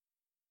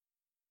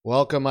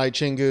Welcome, my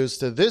Chingus,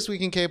 to This Week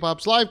in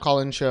K-Pop's live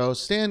call-in show,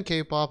 Stan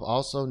K-Pop,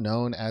 also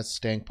known as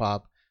Stank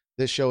Pop.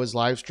 This show is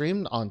live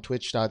streamed on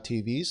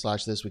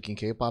twitch.tv/This Week in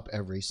K-Pop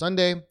every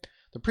Sunday.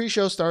 The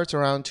pre-show starts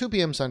around 2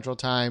 p.m. Central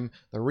Time.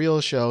 The real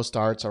show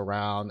starts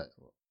around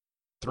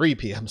 3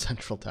 p.m.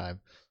 Central Time.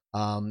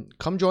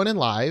 Come join in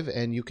live,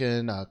 and you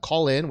can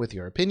call in with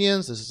your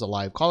opinions. This is a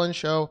live call-in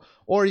show,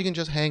 or you can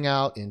just hang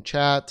out in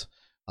chat,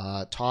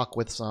 talk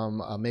with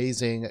some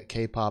amazing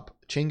K-Pop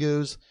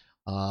Chingus,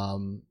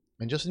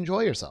 and just enjoy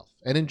yourself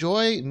and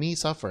enjoy me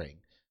suffering,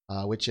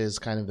 which is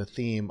kind of the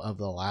theme of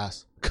the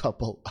last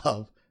couple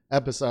of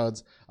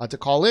episodes. To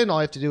call in, all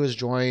you have to do is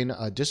join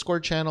a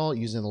Discord channel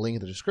using the link in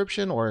the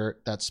description, or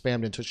that's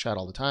spammed in Twitch chat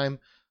all the time.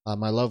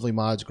 My lovely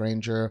mods,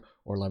 Granger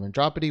or Lemon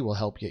Droppity, will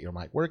help get your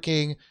mic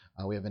working.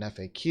 We have an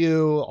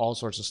FAQ, all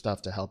sorts of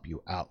stuff to help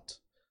you out.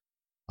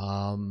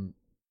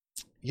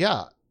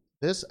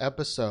 This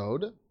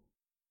episode,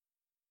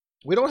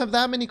 we don't have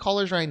that many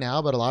callers right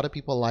now, but a lot of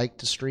people like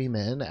to stream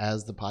in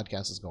as the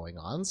podcast is going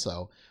on.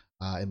 So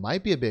it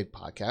might be a big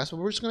podcast, but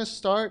we're just going to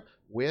start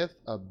with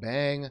a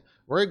bang.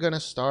 We're going to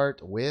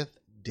start with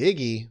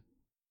Diggy.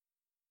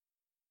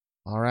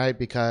 All right,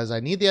 because I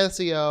need the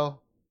SEO.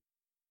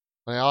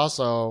 But I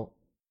also,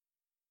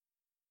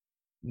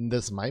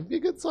 this might be a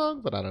good song,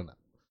 but I don't know.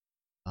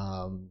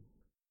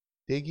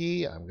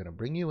 Diggy, I'm going to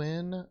bring you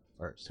in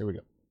first. Here we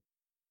go.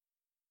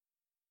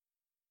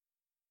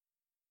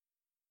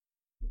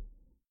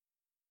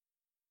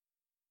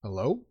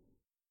 Hello?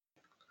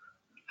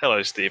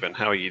 Hello, Stephen.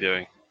 How are you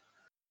doing?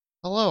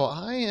 Hello,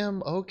 I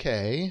am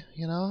okay.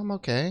 I'm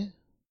okay.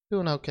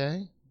 Doing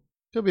okay.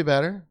 Could be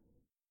better.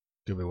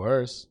 Could be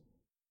worse.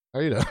 How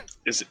are you doing?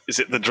 Is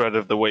it the dread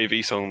of the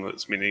wavy song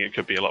that's meaning it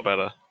could be a lot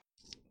better?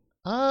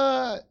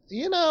 A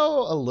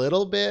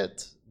little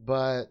bit,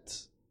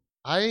 but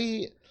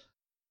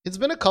it's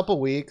been a couple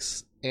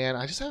weeks and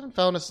I just haven't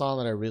found a song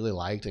that I really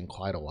liked in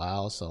quite a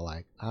while. So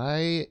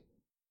I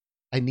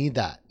need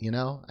that,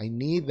 I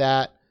need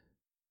that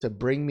to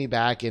bring me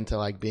back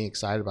into being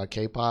excited about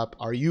K-pop.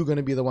 Are you going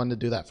to be the one to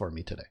do that for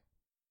me today?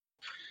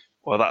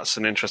 Well, that's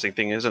an interesting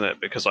thing, isn't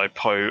it? Because I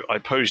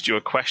posed you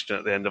a question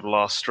at the end of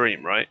last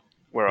stream, right?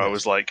 Where yes. I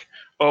was like,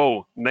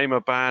 oh, name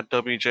a bad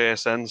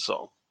WJSN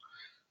song.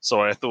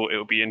 So I thought it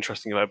would be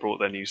interesting if I brought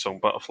their new song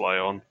Butterfly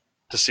on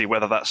to see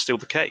whether that's still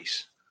the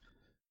case.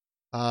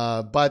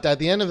 But at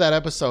the end of that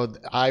episode,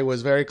 I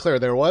was very clear.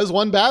 There was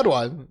one bad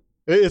one.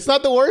 It's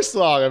not the worst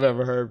song I've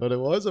ever heard, but it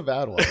was a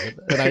bad one.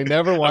 And I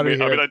never wanted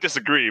to hear I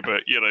disagree,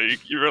 but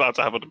you're allowed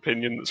to have an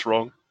opinion that's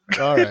wrong.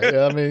 All right.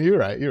 Yeah, you're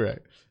right.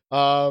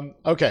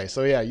 Okay,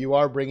 so yeah, you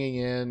are bringing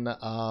in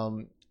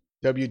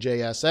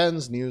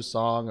WJSN's new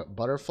song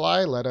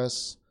Butterfly. Let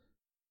us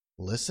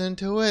listen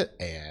to it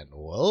and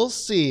we'll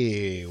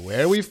see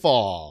where we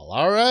fall.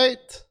 All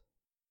right.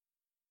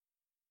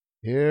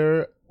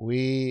 Here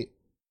we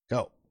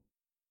go.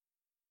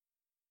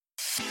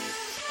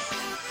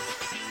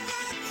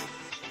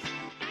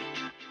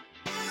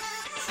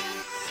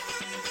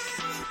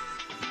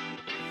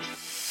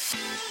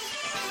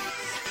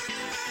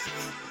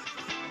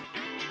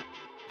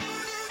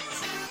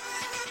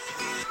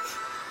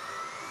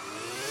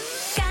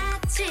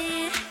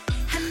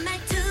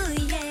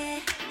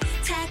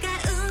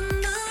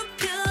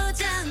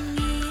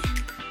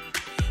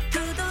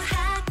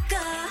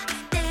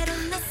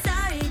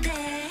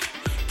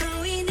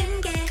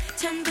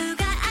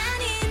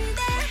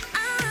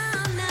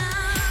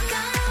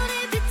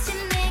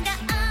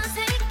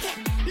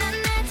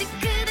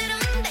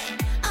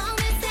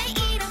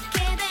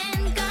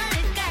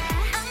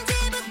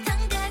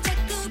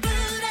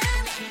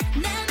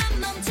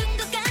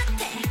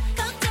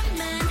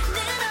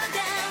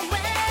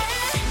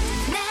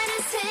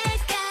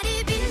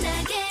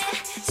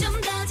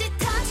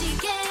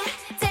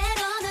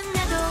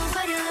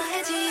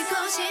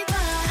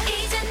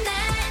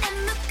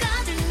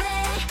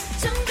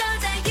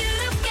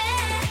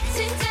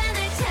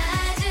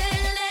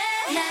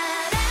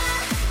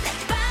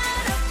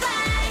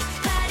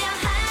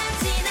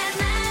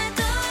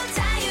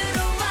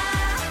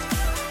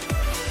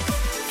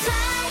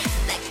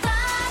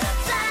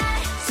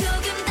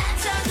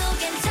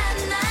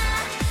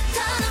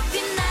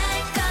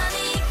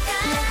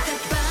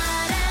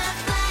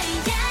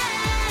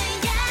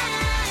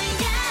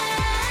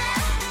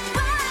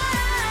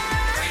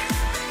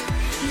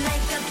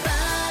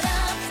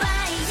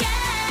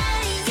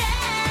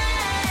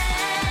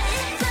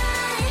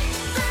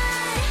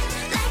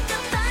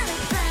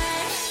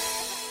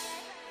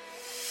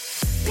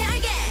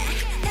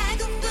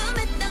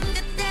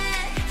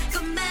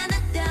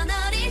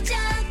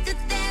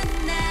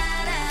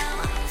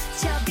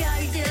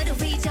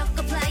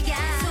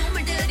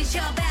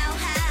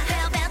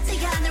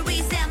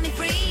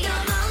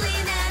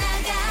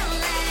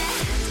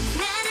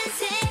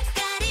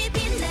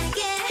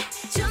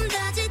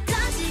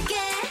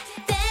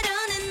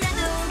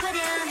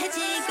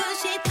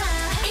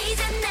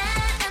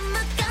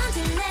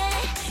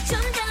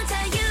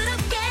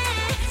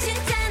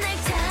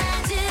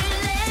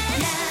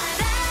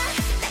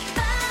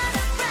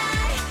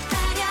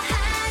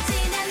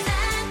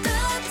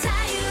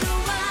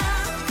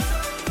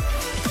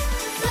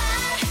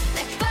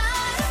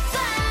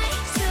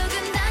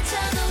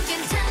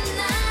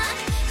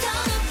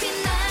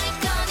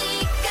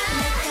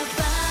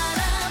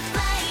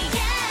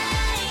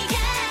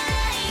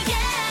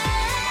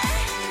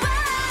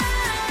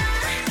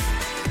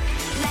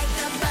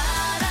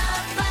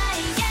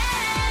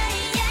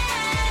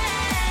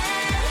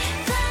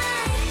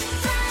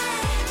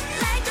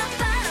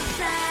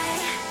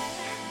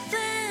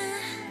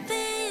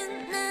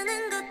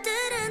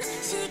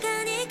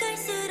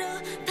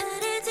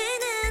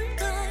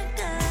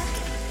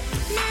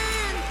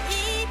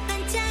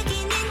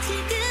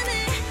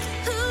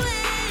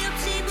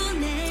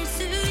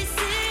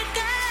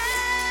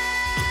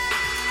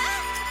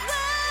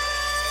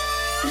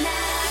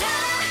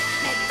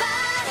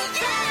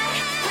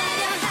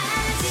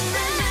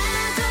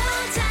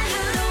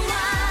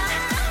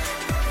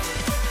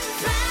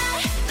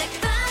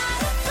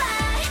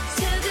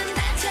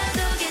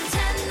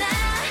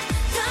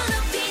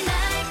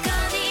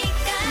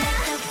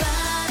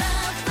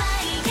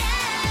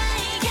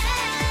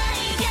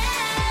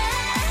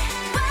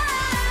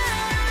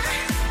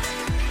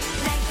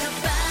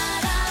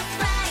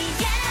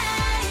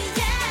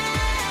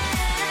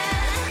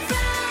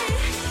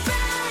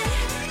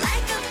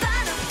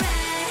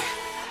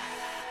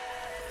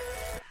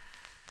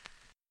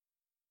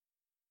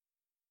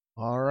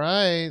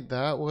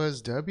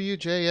 was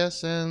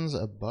WJSN's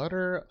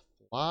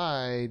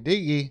Butterfly.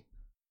 Diggy,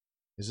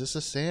 is this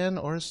a stan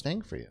or a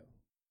stank for you?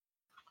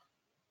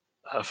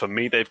 For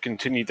me, they've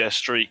continued their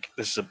streak.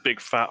 This is a big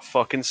fat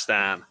fucking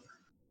stan.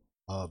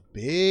 A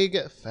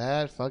big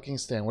fat fucking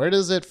stan. Where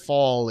does it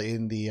fall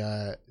in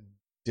the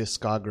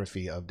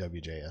discography of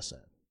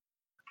WJSN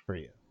for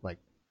you? Like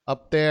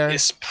up there?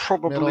 It's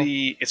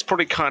probably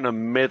kind of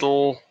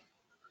middle,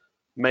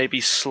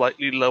 maybe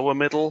slightly lower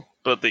middle,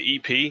 but the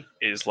EP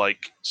is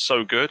like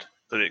so good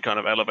that it kind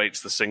of elevates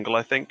the single,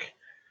 I think.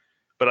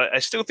 But I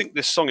still think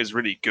this song is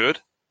really good.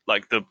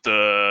 Like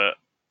the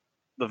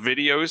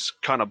video's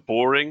kind of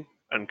boring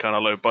and kind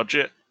of low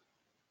budget,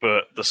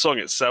 but the song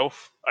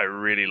itself I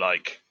really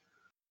like.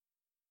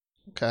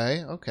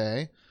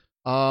 Okay.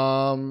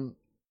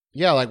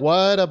 Yeah, like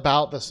what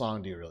about the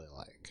song do you really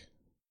like?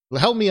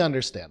 Help me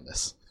understand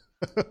this.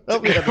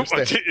 Help me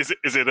understand.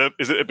 Is it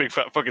a big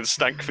fat fucking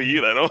stank for you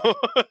then?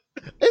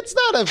 It's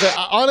not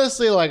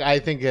honestly, like I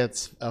think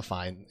it's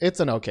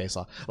an okay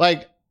song.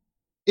 Like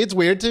it's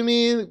weird to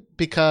me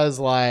because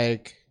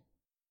like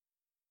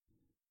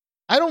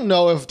I don't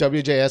know if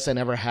WJSN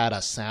ever had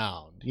a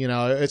sound. You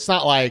know, it's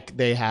not like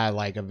they had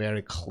like a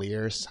very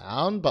clear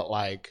sound, but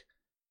like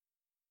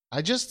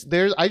I just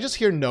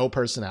hear no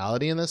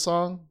personality in this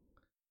song.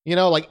 You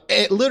know, like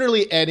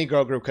literally any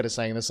girl group could have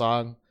sang the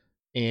song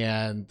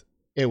and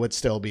it would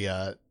still be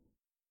a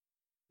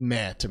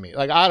meh to me.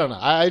 Like I don't know.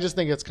 I just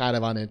think it's kind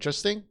of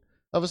uninteresting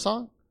of a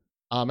song.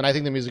 And I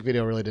think the music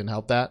video really didn't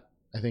help that.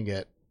 I think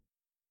it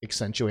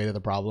accentuated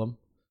the problem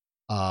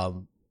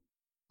of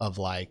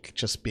like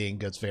just being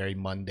this very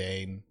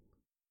mundane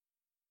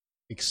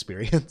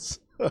experience.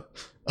 But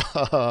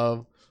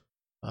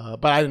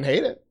I didn't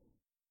hate it.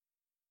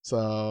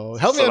 So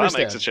help me understand. That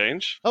makes a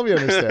change. Help me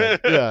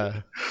understand.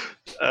 Yeah.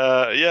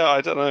 Yeah,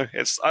 I don't know.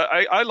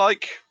 I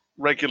like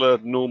regular,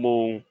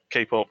 normal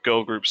K-pop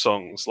girl group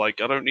songs. Like,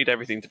 I don't need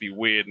everything to be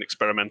weird and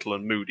experimental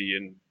and moody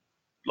and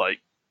like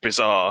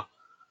bizarre.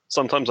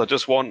 Sometimes I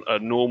just want a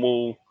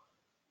normal,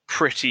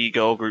 pretty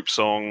girl group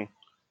song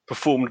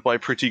performed by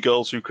pretty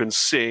girls who can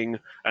sing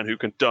and who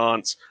can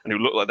dance and who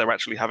look like they're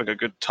actually having a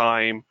good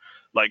time.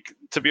 Like,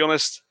 to be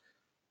honest,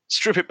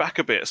 strip it back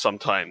a bit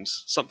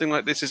sometimes. Something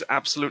like this is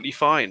absolutely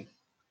fine.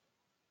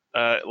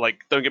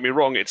 Like, don't get me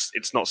wrong,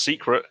 it's not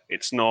secret.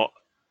 It's not,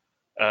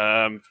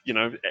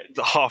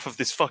 half of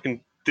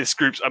this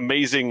group's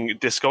amazing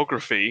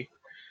discography.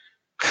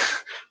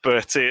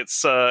 But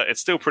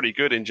it's still pretty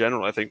good in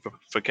general, I think,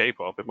 for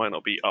K-pop. It might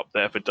not be up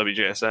there for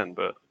WJSN,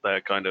 but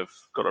they're kind of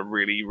got a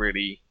really,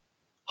 really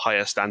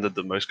higher standard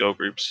than most girl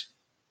groups.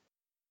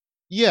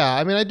 Yeah,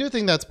 I mean, I do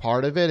think that's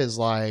part of it is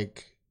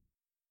like,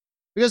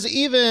 because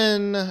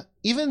even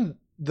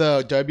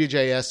the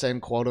WJSN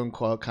quote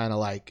unquote kind of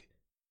like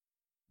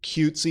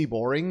cutesy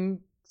boring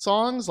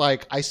songs,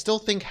 like I still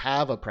think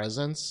have a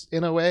presence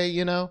in a way,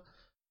 you know?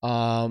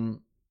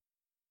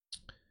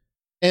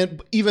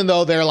 And even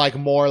though they're like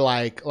more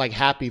like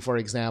Happy, for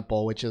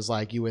example, which is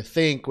like you would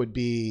think would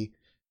be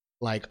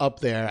like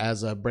up there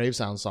as a Brave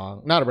Sound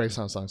song, not a Brave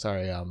Sound song,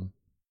 sorry, a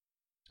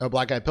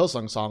Black Eyed Pills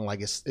song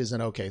like is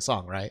an okay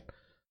song, right?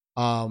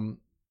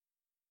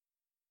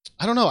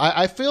 I don't know.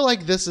 I feel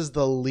like this is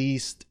the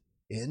least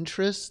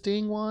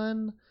interesting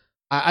one.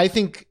 I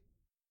think,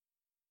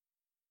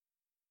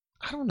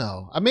 I don't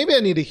know. Maybe I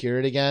need to hear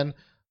it again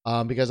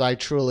because I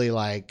truly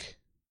like,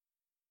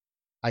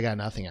 I got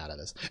nothing out of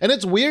this. And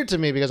it's weird to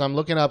me because I'm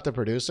looking up the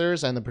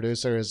producers and the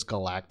producer is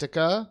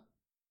Galactica.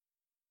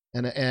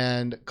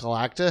 And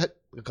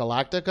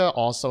Galactica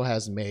also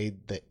has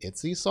made the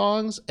ITZY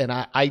songs. And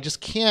I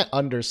just can't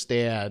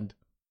understand.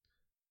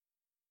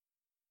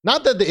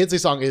 Not that the ITZY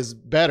song is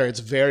better, it's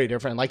very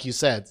different. Like you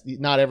said,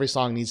 not every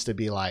song needs to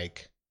be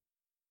like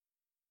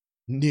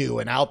new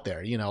and out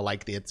there, you know,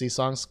 like the ITZY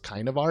songs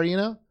kind of are, you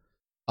know?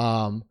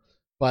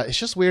 But it's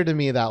just weird to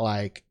me that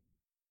like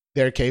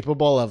they're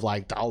capable of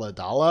like Dala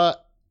Dala,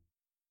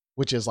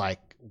 which is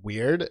like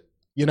weird,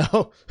 you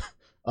know?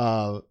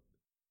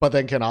 But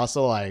then can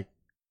also like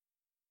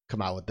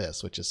come out with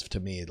this, which is to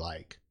me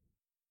like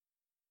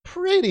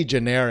pretty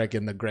generic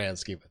in the grand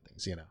scheme of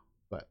things, you know?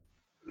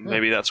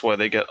 Maybe that's why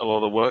they get a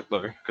lot of work,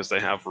 though, because they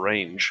have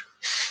range.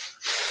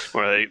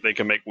 Where they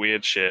can make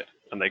weird shit,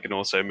 and they can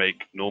also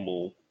make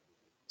normal,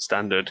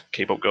 standard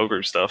K-pop girl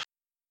group stuff.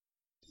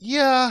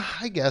 Yeah,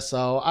 I guess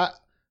so.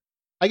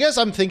 I guess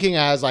I'm thinking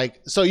as,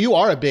 like, so you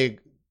are a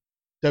big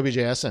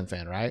WJSN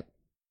fan, right?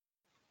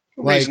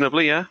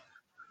 Reasonably, yeah.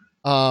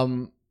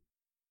 Oh,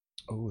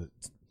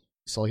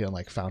 Sohyun,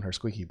 like, found her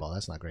squeaky ball.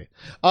 That's not great.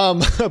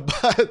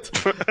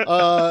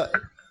 But...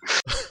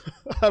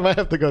 I might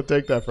have to go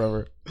take that from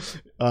her.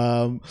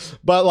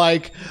 But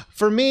like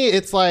for me,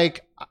 it's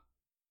like,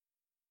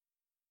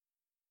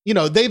 you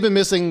know, they've been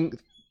missing.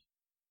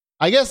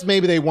 I guess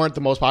maybe they weren't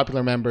the most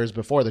popular members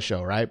before the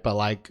show, right? But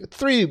like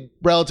 3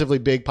 relatively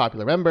big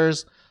popular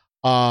members.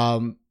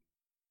 And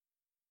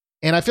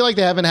I feel like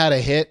they haven't had a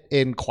hit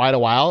in quite a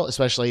while,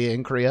 especially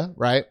in Korea,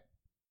 right?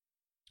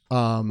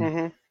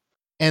 And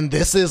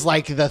this is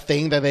like the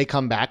thing that they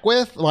come back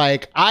with.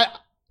 Like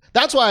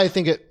that's why I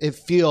think it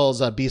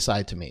feels a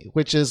B-side to me,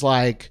 which is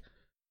like,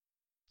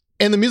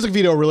 and the music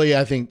video really,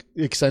 I think,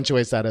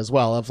 accentuates that as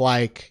well. Of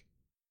like,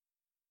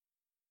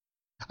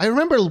 I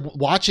remember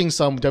watching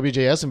some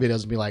WJSN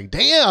videos and be like,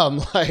 damn,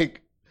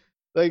 like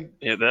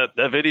yeah,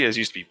 their videos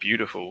used to be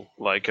beautiful,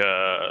 like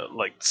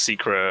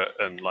Secret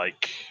and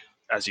like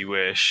As You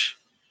Wish,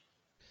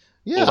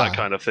 all that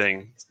kind of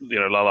thing. You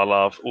know, La La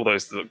Love, all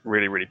those look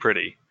really, really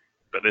pretty.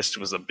 But this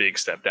was a big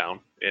step down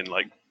in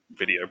like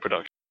video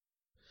production.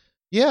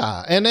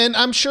 Yeah, and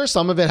I'm sure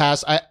some of it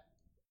has. I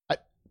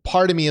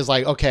part of me is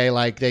like, okay,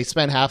 like they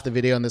spent half the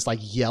video in this like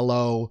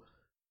yellow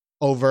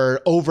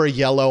over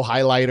yellow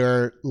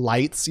highlighter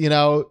lights, you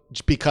know,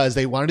 because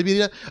they wanted to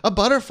be a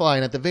butterfly,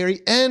 and at the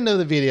very end of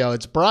the video,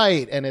 it's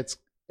bright and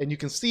you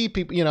can see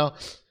people, you know.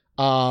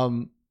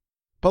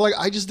 But like,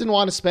 I just didn't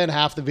want to spend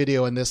half the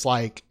video in this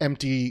like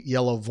empty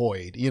yellow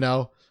void, you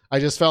know. I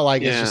just felt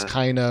like it's just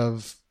kind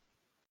of,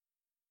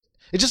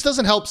 it just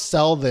doesn't help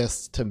sell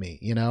this to me,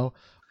 you know.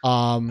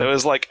 There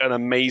was like an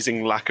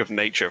amazing lack of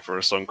nature for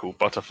a song called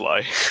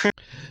Butterfly.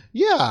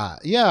 Yeah.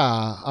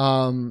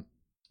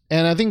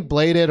 And I think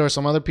Bladed or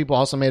some other people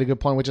also made a good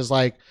point, which is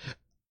like,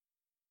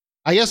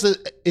 I guess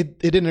it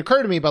didn't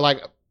occur to me, but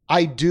like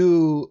I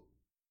do,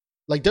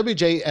 like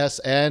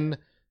WJSN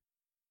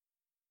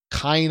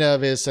kind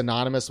of is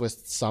synonymous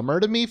with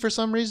summer to me for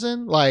some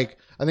reason. Like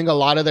I think a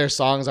lot of their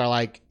songs are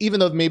like, even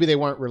though maybe they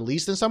weren't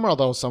released in summer,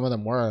 although some of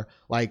them were,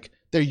 like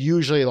they're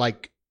usually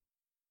like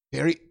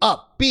very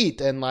upbeat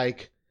and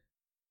like,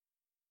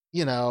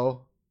 you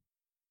know.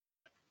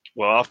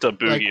 Well, after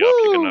Boogie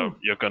like, Up,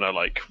 you're gonna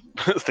like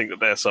think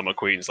that they're summer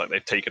queens, like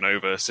they've taken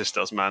over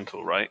Sister's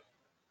mantle, right?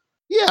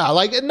 Yeah,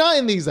 like not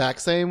in the exact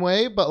same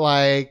way, but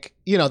like,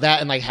 you know, that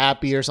and like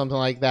Happy or something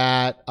like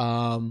that.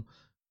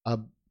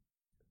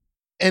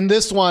 And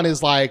this one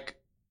is like,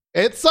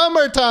 it's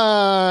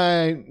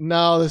summertime.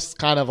 No, this is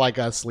kind of like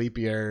a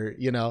sleepier,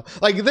 you know,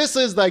 like this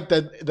is like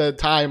the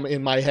time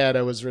in my head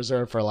I was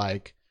reserved for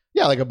like,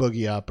 yeah, like a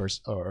Boogie Up or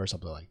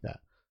something like that.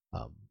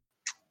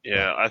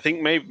 Yeah, I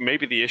think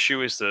maybe the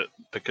issue is that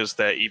because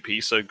their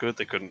EP's so good,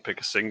 they couldn't pick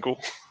a single.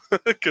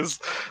 Because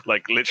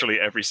like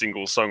literally every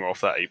single song off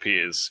that EP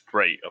is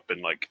great. I've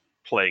been like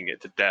playing it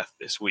to death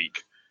this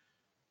week,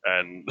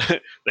 and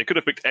they could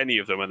have picked any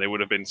of them and they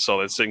would have been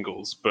solid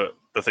singles. But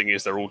the thing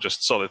is, they're all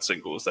just solid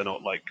singles. They're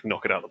not like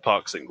knock it out of the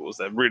park singles.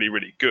 They're really,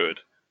 really good,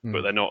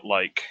 but they're not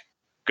like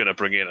gonna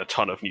bring in a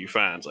ton of new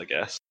fans, I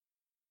guess.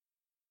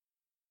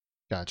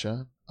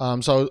 Gotcha.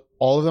 So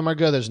all of them are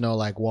good. There's no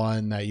like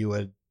one that you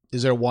would.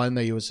 Is there one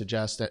that you would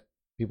suggest that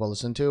people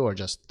listen to, or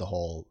just the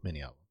whole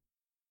mini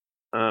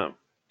album?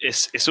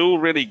 It's all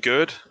really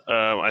good.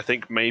 I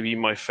think maybe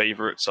my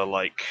favorites are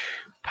like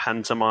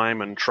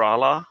Pantomime and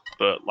Trala,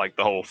 but like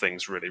the whole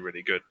thing's really,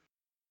 really good.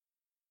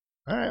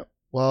 All right.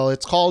 Well,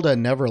 it's called a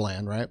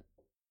Neverland, right?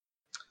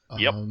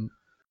 Yep.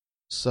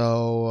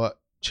 So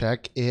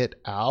check it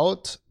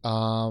out.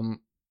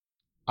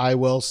 I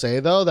will say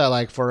though that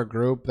like for a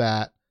group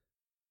that,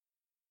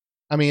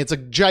 I mean, it's a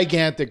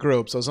gigantic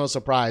group, so it's no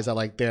surprise that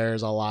like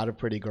there's a lot of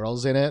pretty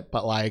girls in it,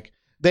 but like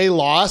they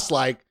lost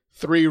like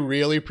 3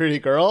 really pretty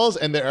girls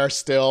and there are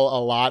still a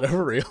lot of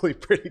really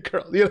pretty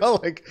girls, you know,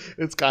 like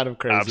it's kind of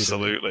crazy.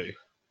 Absolutely.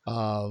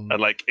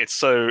 And like it's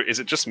so, is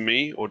it just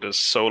me or does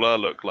Sola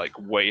look like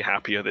way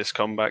happier this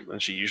comeback than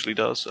she usually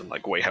does and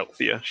like way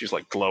healthier? She's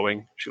like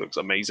glowing. She looks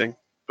amazing.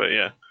 But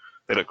yeah,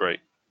 they look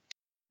great.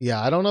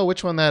 Yeah, I don't know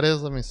which one that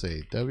is. Let me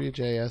see.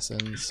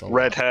 WJSN Sola.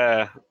 Red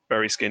hair,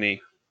 very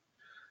skinny.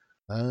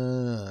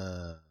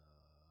 Yeah,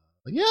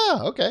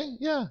 okay,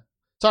 yeah.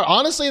 So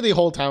honestly, the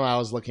whole time I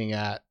was looking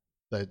at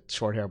the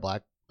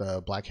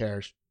black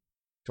hair,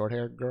 short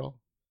hair girl.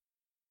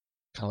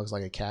 Kind of looks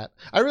like a cat.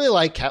 I really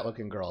like cat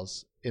looking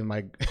girls in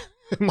my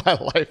in my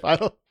life. I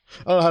don't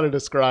know how to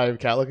describe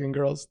cat looking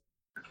girls.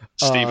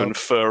 Stephen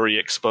Furry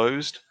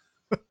exposed.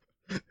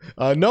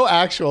 No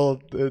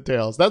actual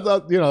tails. That's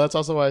that's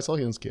also why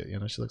Sohyun's cute. You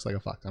know, she looks like a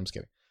fox. I'm just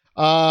kidding.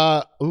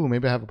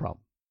 Maybe I have a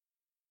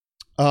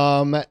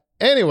problem.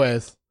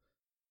 Anyways,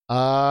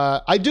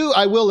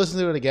 I will listen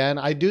to it again.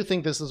 I do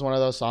think this is one of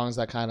those songs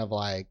that kind of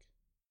like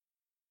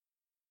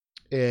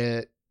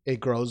it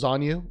grows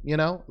on you, you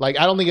know? Like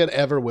I don't think it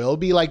ever will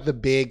be like the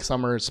big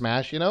summer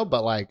smash, you know,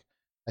 but like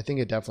I think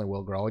it definitely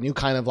will grow. And you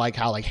kind of like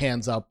how like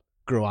Hands Up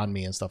grew on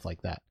me and stuff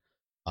like that.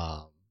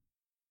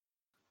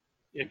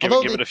 Yeah, give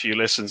it a few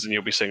listens and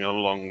you'll be singing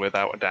along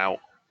without a doubt.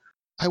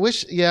 I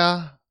wish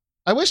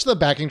the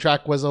backing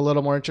track was a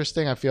little more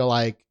interesting. I feel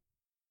like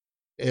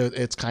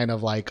it's kind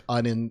of like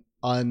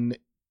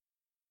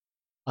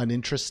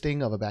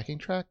uninteresting of a backing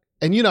track.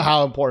 And you know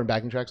how important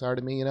backing tracks are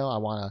to me, you know? I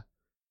want to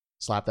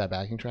slap that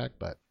backing track,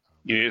 but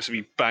you need it to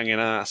be banging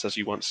ass, as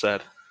you once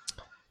said.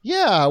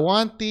 Yeah, I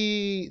want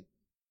the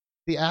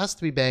ass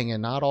to be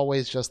banging, not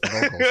always just the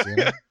vocals, you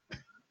know?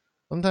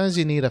 Sometimes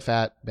you need a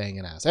fat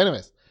banging ass.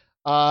 Anyways,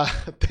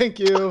 thank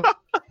you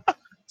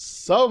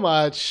so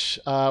much.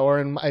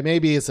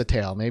 Maybe it's a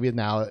tail. Maybe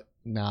now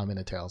I'm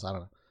into tails. I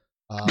don't know.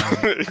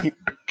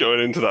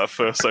 Going into that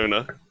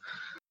fursona.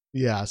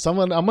 Yeah,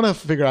 someone. I'm gonna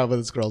figure out what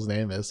this girl's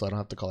name is, so I don't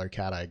have to call her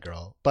Cat Eye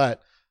Girl.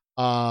 But,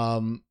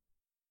 do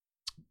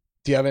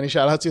you have any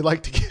shout outs you'd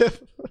like to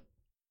give?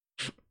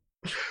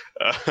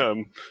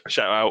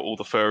 Shout out all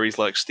the furries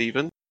like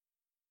Steven.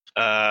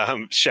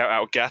 Shout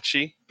out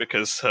Gachi,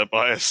 because her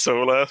bias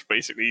Solar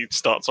basically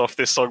starts off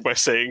this song by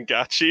saying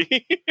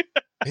Gachi.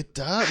 It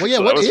does. Well, yeah.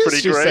 So what that was is pretty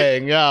she great.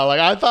 saying? Yeah, like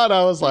I thought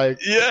I was like,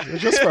 Yeah,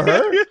 just for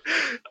her.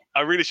 I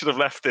really should have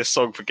left this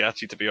song for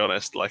Gachi, to be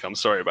honest. Like, I'm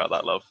sorry about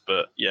that, love,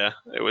 but yeah,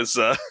 it was.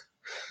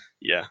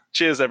 Yeah.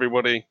 Cheers,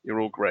 everybody.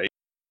 You're all great.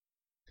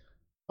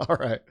 All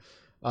right.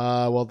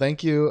 Well,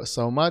 thank you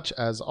so much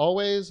as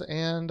always,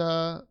 and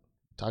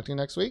talk to you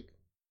next week.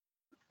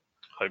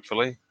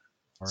 Hopefully.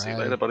 All See you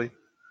right. later, buddy.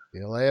 See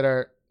you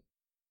later.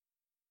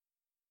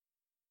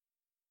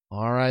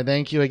 All right,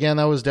 thank you again.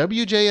 That was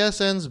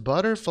WJSN's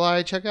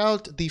Butterfly. Check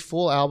out the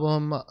full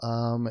album.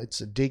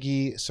 It's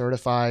Diggy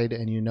certified,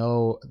 and you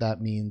know that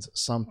means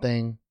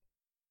something.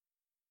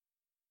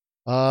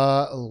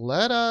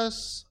 Let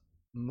us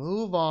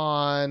move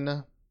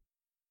on.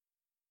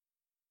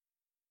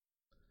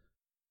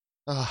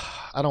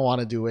 I don't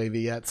want to do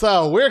wavy yet,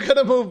 so we're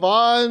gonna move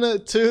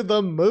on to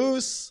the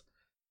Moose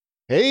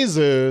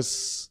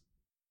Jesus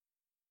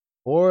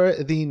for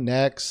the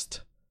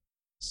next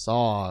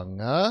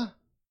song.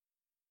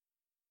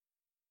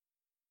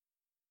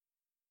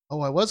 Oh,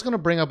 I was going to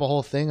bring up a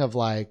whole thing of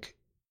like,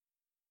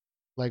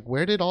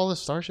 where did all the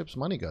Starship's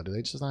money go? Do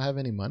they just not have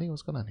any money?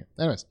 What's going on here?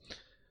 Anyways,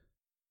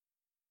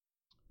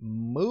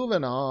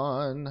 moving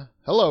on.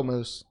 Hello,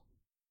 Moose.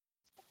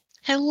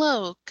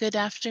 Hello, good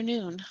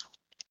afternoon.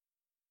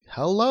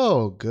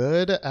 Hello,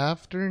 good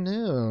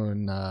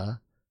afternoon.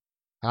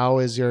 How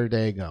is your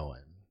day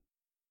going?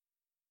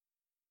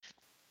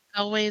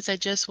 Always, I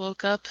just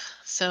woke up,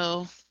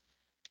 so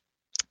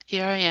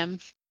here I am.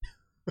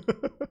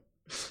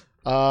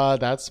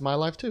 That's my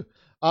life too.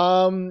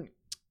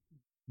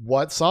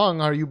 What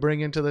song are you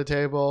bringing to the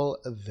table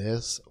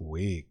this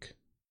week?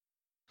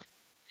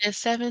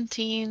 It's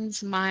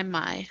 17's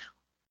My.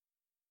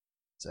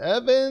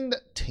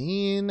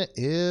 17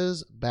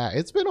 is back.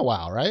 It's been a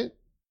while, right?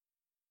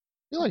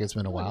 I feel like it's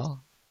been a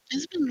while.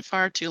 It's been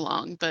far too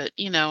long, but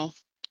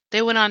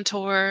they went on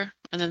tour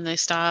and then they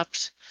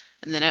stopped,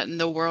 and then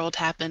the world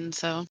happened.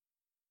 So,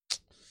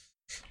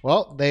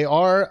 well, they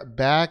are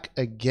back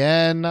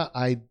again.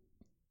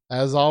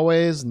 As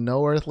always,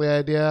 no earthly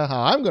idea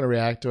how I'm going to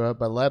react to it,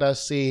 but let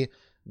us see.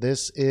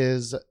 This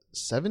is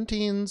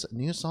 17's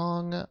new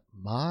song,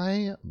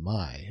 My.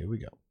 Here we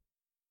go.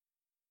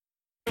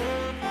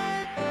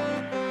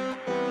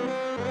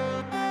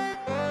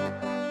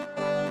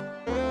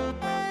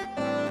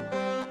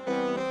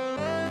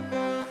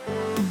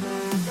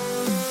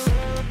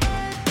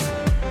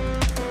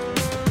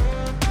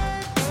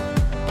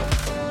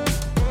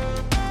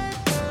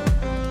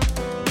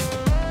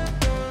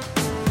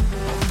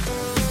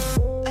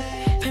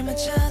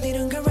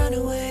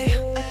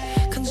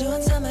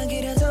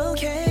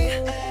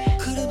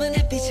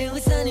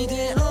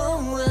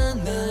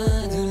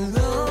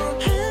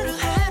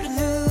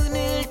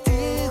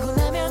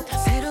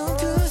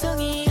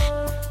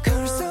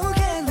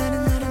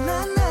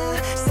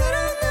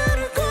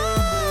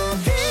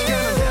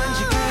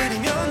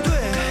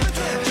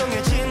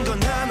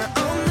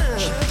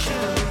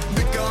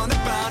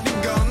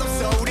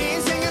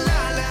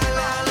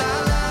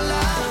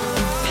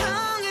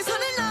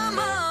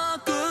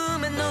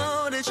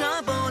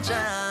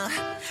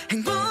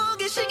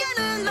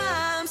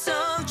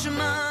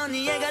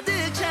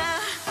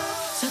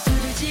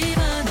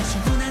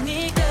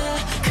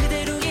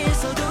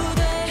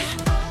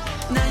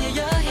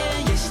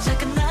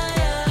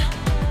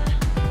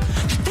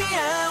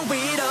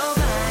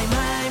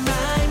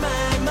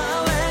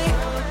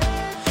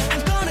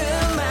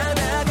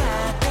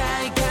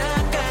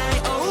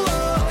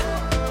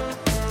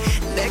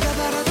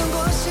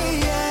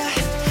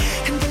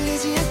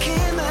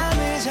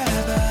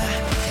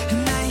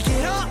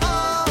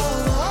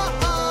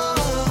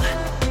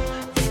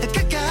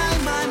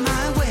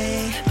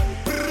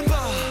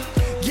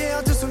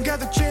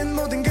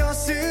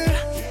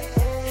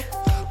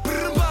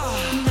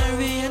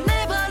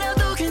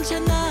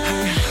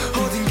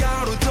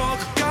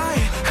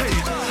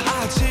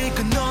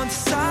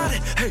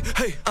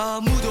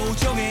 아무도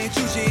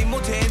정해주지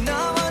못해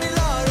나만이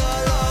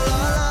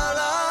라라라라라라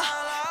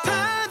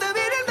바다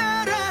위를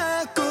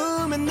날아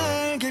꿈의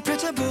날개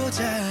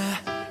펼쳐보자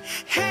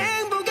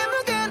행복의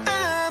무게는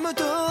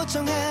아무도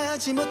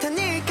정하지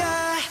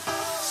못하니까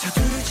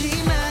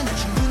서두르지만 난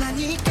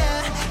충분하니까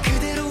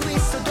그대로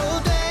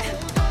있어도 돼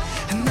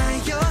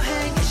나의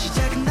여행의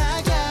시작은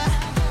나야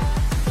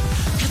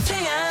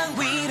태양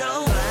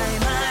위로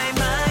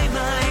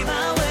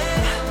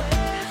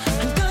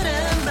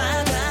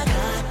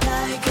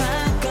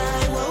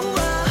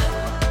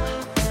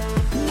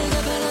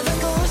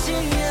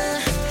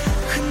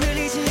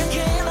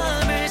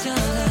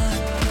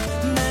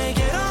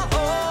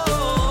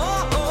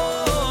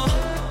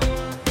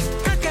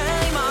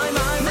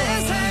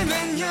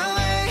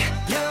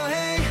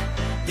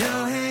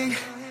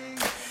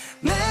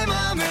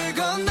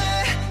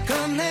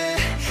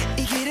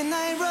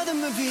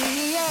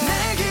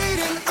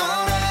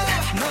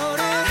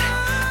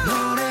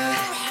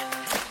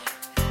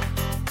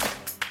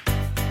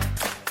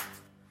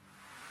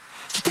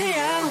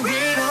태양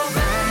위로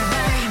my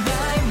way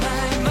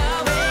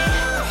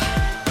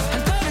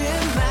한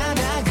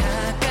걸음마다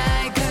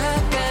가까이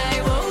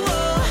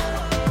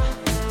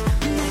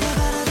내가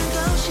바라던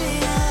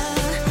도시야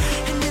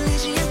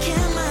흔들리지 않게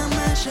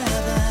맘만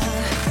잡아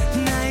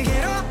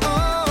나에게로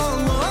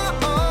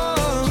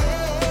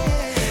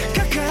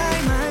가까이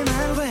my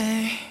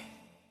way.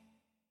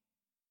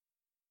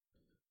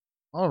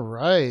 All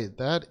right,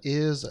 that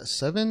is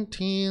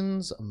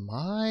 17's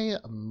My.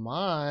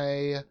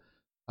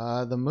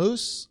 The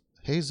Moose,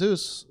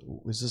 Jesus,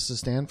 is this a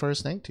stand for a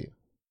Stank to you?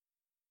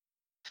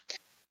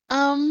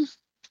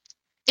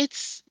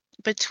 It's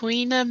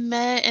between a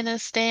meh and a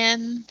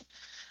stan.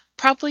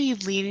 Probably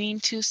leaning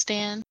to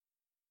stan.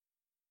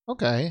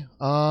 Okay.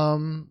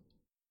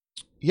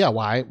 Yeah,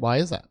 why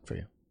is that for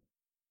you?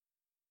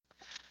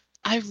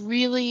 I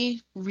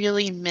really,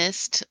 really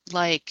missed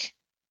like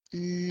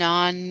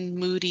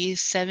non-moody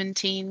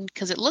 17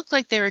 because it looked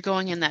like they were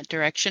going in that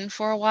direction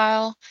for a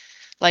while,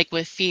 like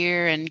with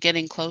Fear and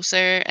Getting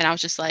Closer, and I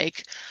was just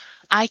like,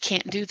 I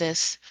can't do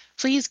this.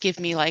 Please give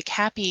me like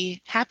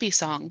happy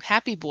song,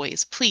 Happy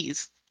Boys,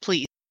 please.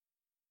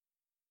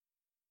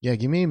 Yeah,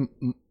 give me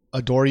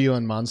Adore You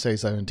and Monse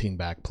 17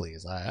 back,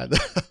 please.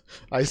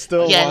 I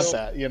still Yes. want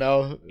that, you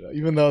know,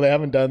 even though they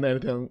haven't done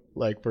anything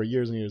like for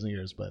years and years and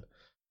years, but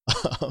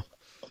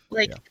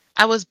Like Yeah.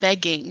 I was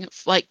begging,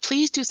 like,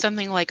 please do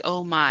something like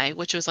Oh My,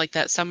 which was like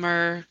that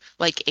summer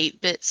like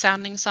 8-bit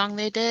sounding song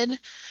they did.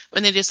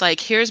 When they just like,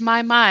 here's my,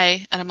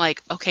 and I'm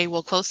like, okay,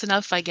 well, close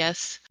enough, I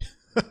guess.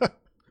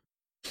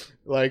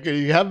 like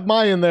you have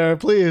my in there,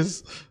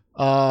 please.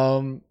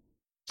 But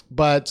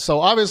so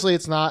obviously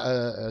it's not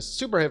a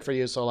super hit for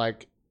you. So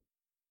like,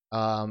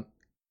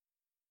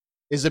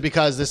 is it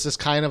because this is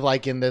kind of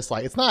like in this,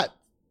 like, it's not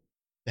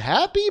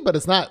happy, but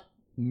it's not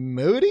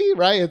moody,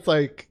 right? It's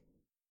like,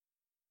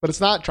 but it's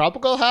not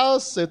tropical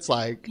house. It's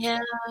like Yeah,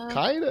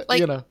 kind of, like-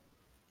 you know.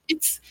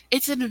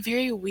 it's in a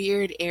very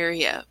weird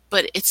area,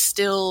 but it's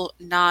still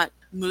not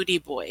Moody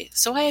Boy.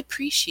 So I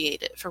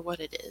appreciate it for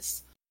what it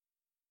is.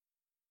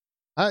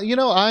 You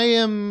know, I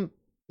am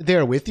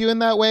there with you in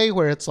that way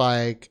where it's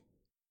like,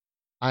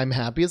 I'm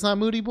happy it's not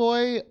Moody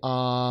Boy.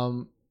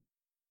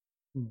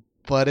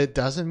 But it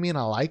doesn't mean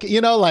I like it.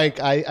 You know, like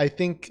I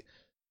think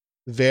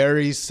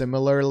very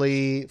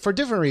similarly for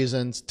different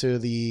reasons to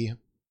the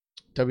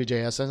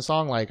WJSN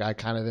song. Like I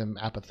kind of am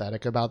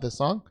apathetic about this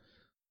song.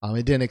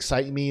 It didn't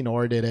excite me,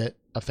 nor did it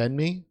offend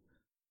me.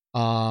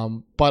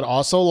 But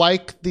also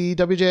like the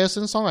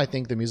WJSN song, I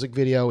think the music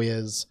video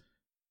is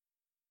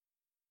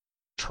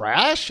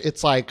trash.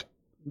 It's like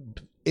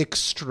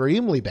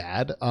extremely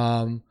bad.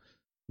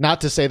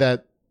 Not to say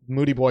that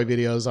Moody Boy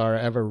videos are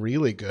ever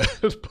really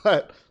good,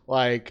 but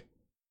like,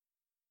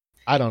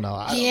 I don't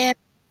know. Yeah,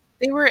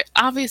 they were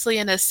obviously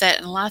in a set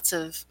and lots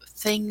of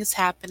things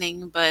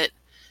happening, but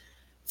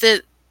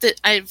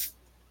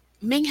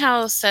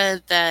Minghao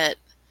said that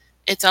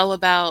it's all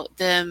about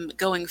them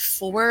going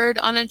forward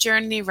on a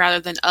journey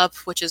rather than up,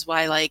 which is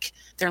why like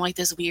they're in like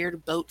this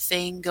weird boat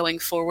thing going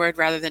forward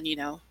rather than, you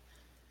know,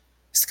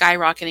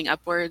 skyrocketing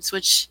upwards,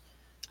 which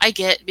I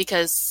get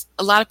because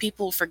a lot of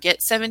people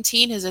forget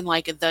 17 is in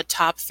like the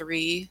top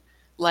 3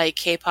 like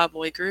K-pop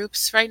boy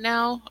groups right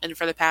now and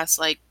for the past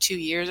like 2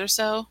 years or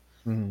so.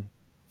 Mhm.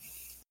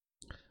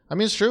 I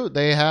mean, it's true.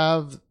 They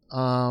have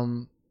a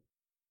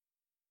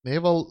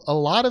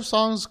lot of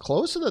songs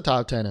close to the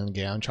top 10 in the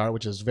Gaon chart,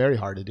 which is very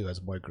hard to do as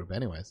a boy group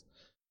anyways.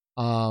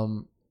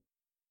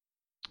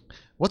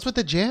 What's with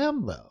the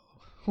jam though?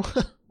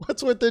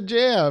 What's with the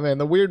jam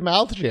and the weird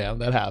mouth jam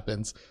that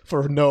happens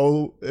for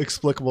no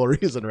explicable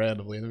reason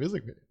randomly in the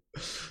music video?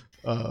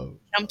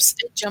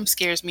 It jump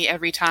scares me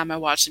every time I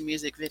watch a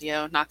music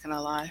video, not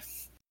gonna lie.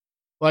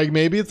 Like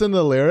maybe it's in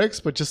the lyrics,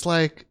 but just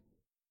like,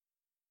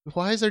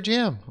 why is there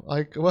jam?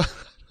 Like, well,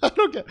 I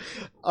don't get.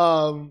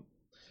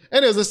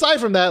 Anyways, aside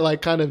from that,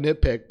 like kind of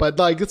nitpick, but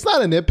like it's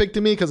not a nitpick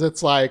to me because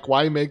it's like,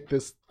 why make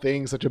this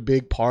thing such a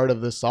big part of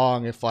the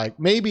song if like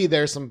maybe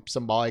there's some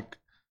symbolic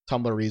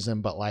Tumblr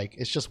reason, but like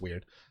it's just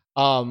weird.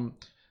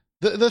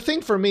 The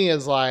thing for me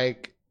is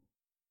like,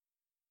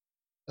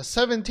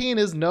 17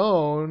 is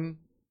known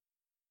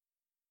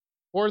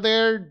for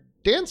their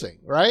dancing,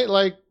 right?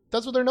 Like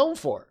that's what they're known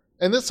for.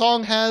 And this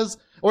song has,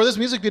 or this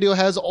music video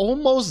has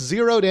almost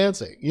zero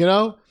dancing, you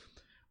know?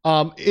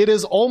 It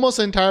is almost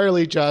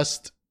entirely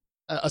just,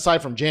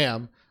 aside from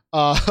jam,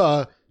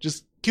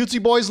 just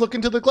cutesy boys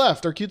looking to the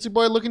left or cutesy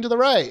boy looking to the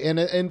right.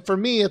 And for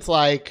me, it's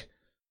like,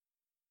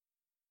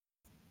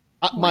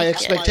 my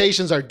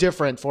expectations are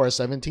different for a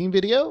 17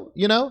 video,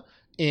 you know?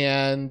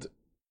 And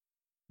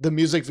the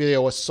music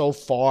video was so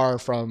far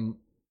from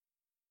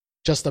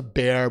just the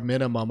bare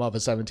minimum of a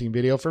 17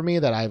 video for me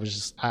that I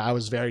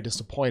was very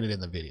disappointed in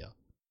the video.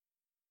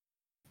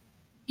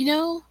 You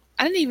know,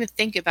 I didn't even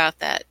think about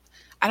that.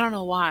 I don't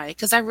know why,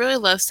 because I really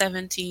love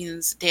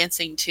 17's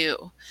dancing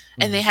too,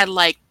 and they had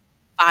like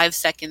 5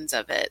 seconds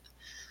of it.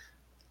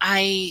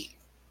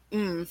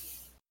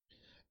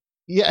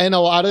 Yeah, and a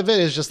lot of it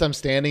is just them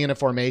standing in a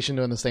formation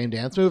doing the same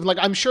dance move. Like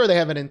I'm sure they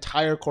have an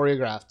entire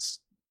choreographed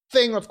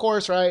thing, of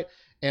course, right?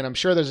 and I'm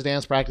sure there's a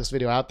dance practice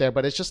video out there,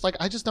 but it's just like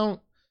I just don't.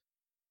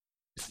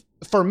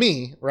 For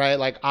me, right?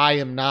 Like I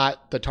am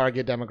not the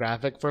target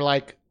demographic for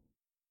like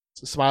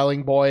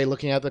smiling boy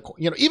looking at the,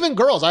 even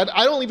girls. I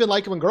don't even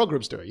like it when girl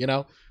groups do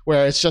it.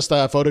 Where it's just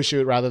a photo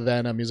shoot rather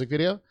than a music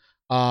video.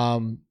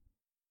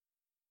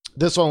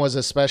 This one was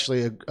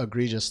especially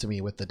egregious to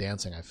me with the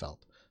dancing. I felt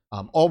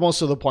almost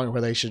to the point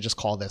where they should just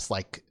call this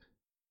like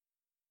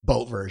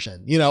boat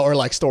version, or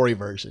like story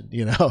version,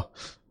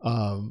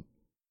 I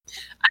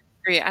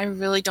agree. I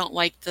really don't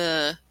like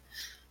the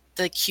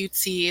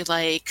cutesy,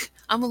 like,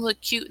 I'm gonna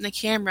look cute in the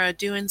camera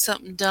doing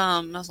something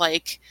dumb.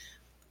 Like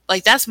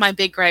that's my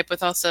big gripe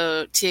with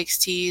also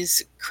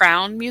TXT's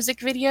Crown music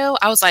video.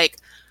 I was like,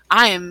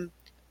 I'm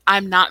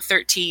not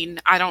 13.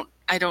 I don't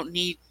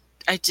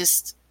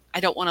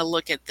want to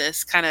look at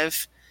this kind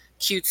of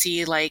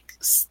cutesy, like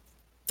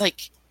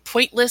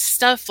pointless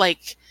stuff,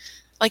 like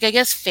I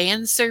guess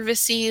fan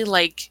servicey,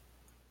 like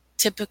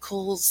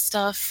typical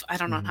stuff. I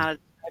don't know how to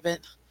describe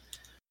it.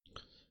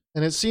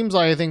 And it seems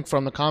like, I think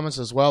from the comments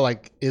as well,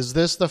 like, is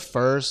this the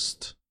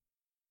first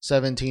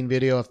 17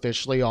 video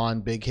officially on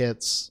Big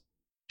Hit's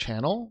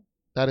channel?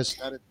 That is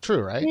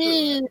true, right?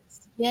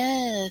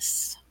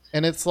 Yes.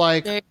 And it's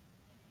like,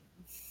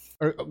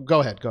 go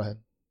ahead.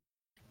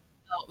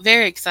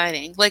 Very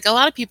exciting. Like, a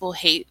lot of people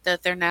hate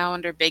that they're now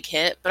under Big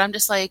Hit, but I'm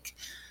just like,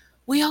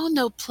 we all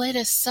know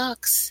Plata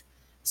sucks.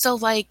 So,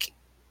 like,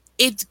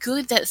 it's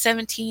good that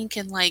 17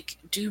 can, like,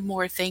 do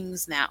more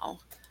things now.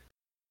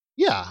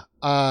 Yeah.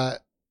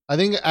 I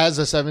think as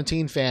a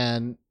 17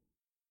 fan,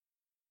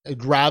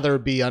 I'd rather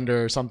be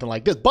under something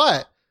like this.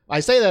 But I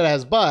say that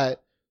as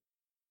but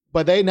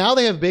they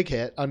have Big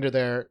Hit under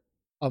their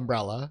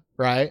umbrella,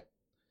 right?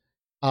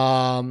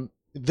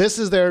 This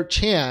is their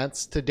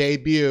chance to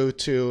debut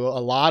to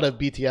a lot of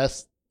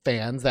BTS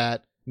fans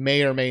that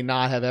may or may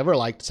not have ever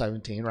liked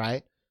 17,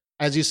 right?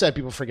 As you said,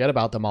 people forget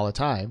about them all the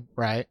time,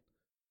 right?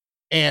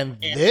 And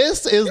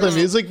this is the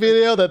music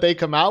video that they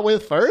come out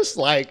with first?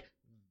 Like,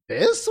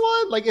 this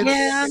one? Like,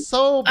 it's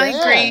so bad. I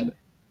agree.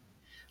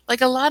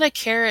 Like, a lot of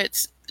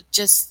carrots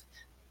just...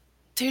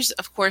 There's,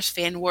 of course,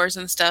 fan wars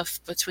and stuff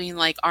between,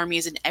 like,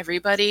 armies and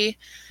everybody.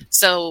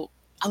 So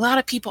a lot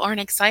of people aren't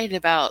excited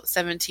about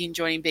 17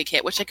 joining Big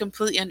Hit, which I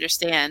completely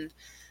understand.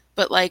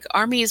 But, like,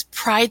 armies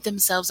pride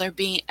themselves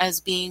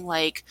as being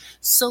like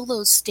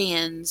solo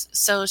stands.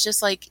 So it's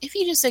just like, if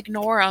you just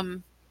ignore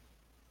them,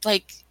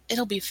 like,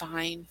 it'll be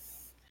fine.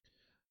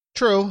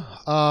 True.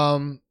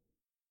 I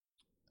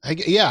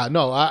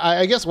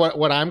guess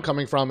what I'm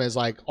coming from is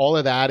like all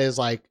of that is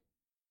like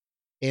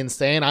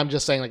insane. I'm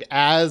just saying, like,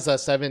 as a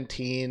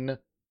 17,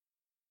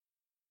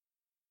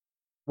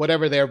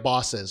 whatever their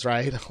boss is,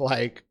 right?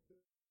 Like,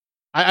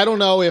 I don't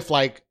know if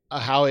like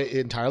how it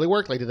entirely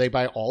worked. Like, did they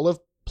buy all of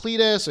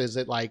Pledis? Is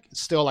it like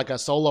still like a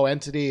solo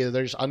entity?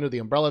 They're just under the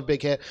umbrella of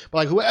Big Hit. But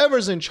like,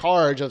 whoever's in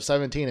charge of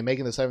 17 and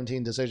making the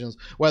 17 decisions,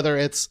 whether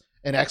it's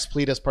an ex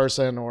Pledis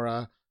person or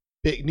a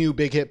new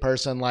Big Hit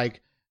person,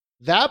 like,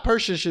 that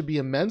person should be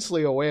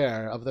immensely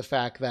aware of the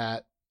fact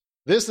that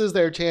this is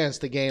their chance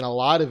to gain a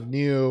lot of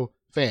new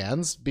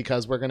fans,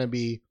 because we're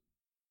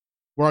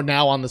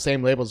now on the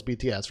same label as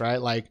BTS,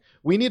 right? Like,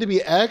 we need to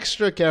be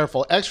extra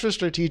careful, extra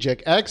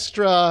strategic,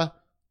 extra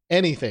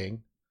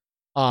anything.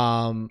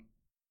 Even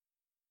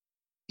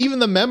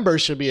the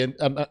members should be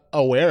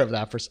aware of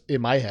that,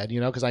 in my head,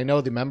 because I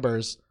know the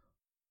members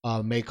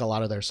make a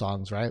lot of their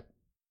songs, right?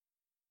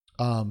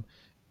 And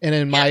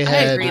in my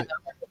head,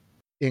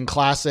 in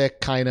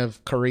classic kind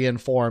of Korean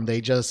form,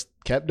 they just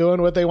kept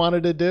doing what they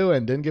wanted to do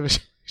and didn't give a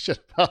shit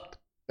about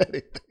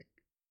anything.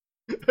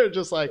 They're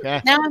just like,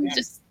 Now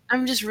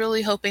I'm just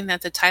really hoping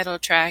that the title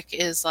track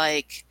is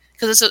like,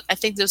 because I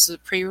think this is a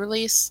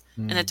pre-release,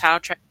 and the title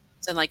track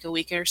is in like a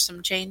week or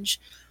some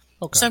change.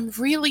 Okay. So I'm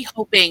really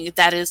hoping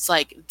that is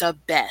like the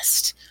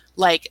best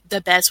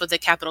with a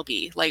capital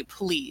B. Like,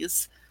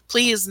 please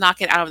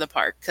knock it out of the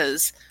park,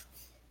 because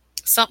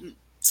something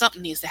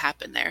needs to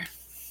happen there.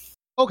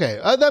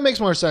 Okay, that makes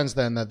more sense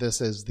then, that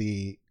this is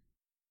the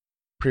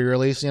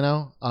pre-release,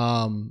 But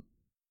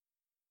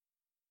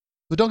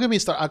don't get me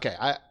started. Okay,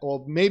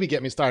 maybe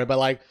get me started, but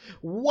like,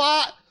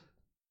 what?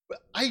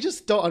 I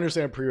just don't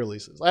understand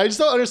pre-releases. I just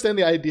don't understand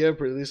the idea of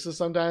pre-releases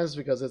sometimes,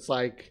 because it's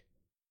like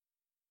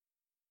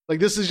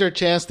this is your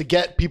chance to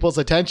get people's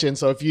attention.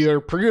 So if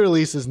your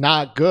pre-release is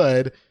not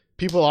good,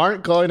 people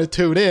aren't going to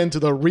tune in to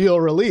the real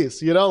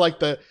release.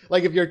 Like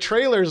if your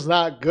trailer's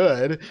not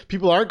good,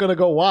 people aren't going to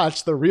go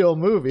watch the real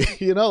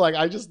movie. Like,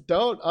 I just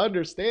don't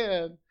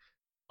understand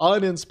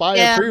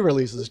uninspired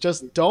pre-releases.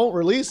 Just don't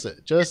release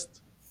it.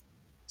 Just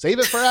save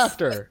it for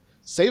after.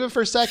 Save it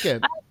for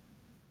second.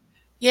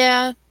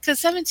 Yeah, because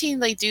 17,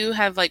 they do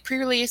have like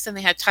pre-release, and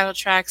they have title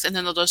tracks, and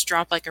then they'll just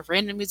drop like a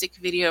random music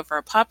video for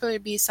a popular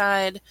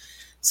B-side.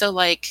 So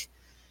like,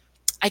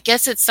 I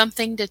guess it's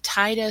something to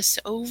tide us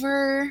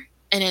over,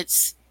 and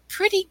it's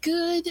pretty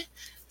good.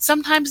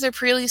 Sometimes their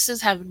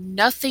pre-releases have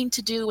nothing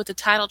to do with the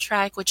title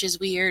track, which is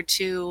weird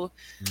too.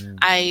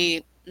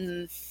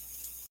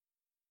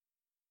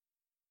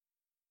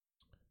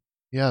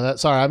 Yeah, that.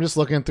 Sorry, I'm just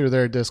looking through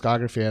their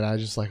discography, and I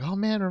was just like, oh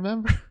man,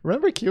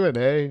 remember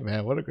Q&A,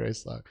 man, what a great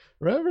song.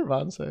 Remember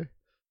Vansei.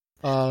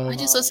 I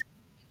just listened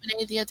to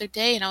Q&A the other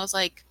day, and I was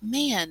like,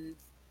 man,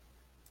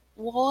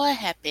 what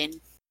happened?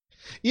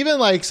 Even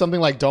like something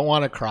like "Don't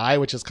Want to Cry,"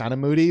 which is kind of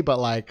moody, but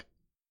like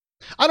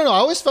I don't know. I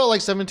always felt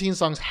like 17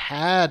 songs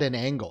had an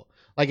angle.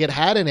 Like it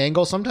had an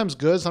angle, sometimes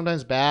good,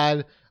 sometimes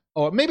bad,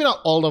 or maybe not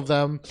all of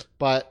them,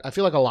 but I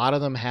feel like a lot of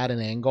them had an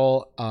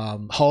angle.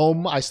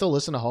 Home, I still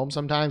listen to Home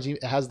sometimes.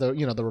 It has the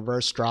the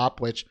reverse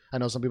drop, which I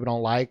know some people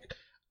don't like,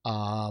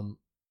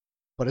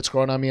 but it's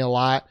grown on me a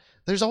lot.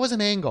 There's always an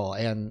angle,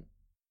 and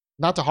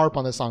not to harp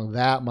on this song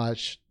that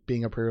much,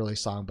 being a pre-release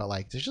song, but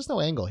like there's just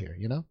no angle here,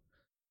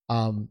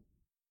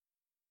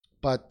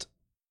 But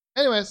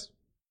anyways,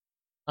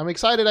 I'm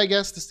excited, I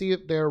guess, to see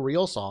if their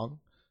real song.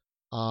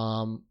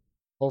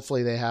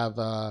 Hopefully they have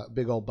a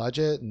big old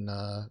budget and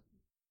a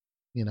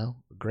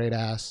great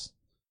ass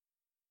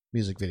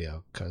music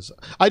video. Because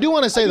I do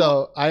want to say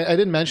though, I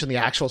didn't mention the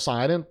actual song.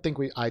 I didn't think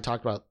I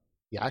talked about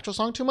the actual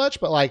song too much,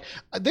 but like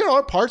there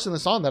are parts in the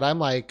song that I'm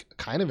like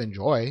kind of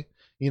enjoy.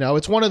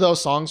 It's one of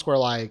those songs where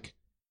like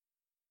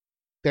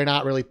they're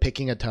not really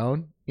picking a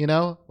tone.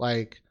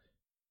 Like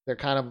they're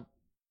kind of.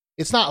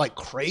 It's not like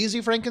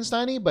crazy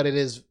Frankenstein-y, but it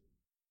is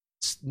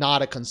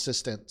not a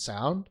consistent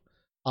sound.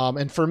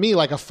 And for me,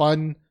 like a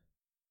fun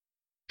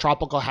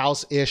tropical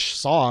house-ish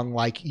song,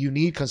 like you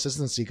need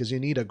consistency because you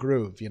need a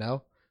groove,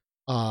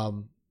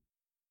 And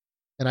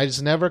I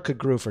just never could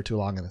groove for too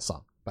long in this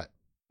song. But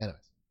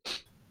anyways.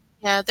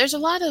 Yeah, there's a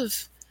lot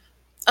of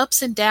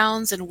ups and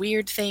downs and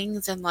weird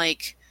things, and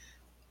like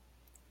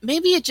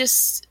maybe it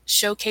just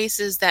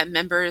showcases that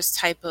member's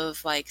type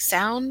of like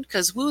sound,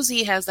 because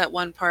Woozy has that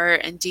one part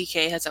and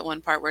DK has that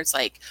one part where it's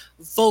like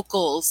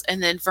vocals,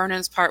 and then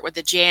Vernon's part with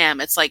the jam,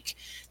 it's like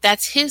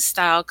that's his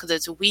style because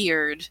it's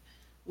weird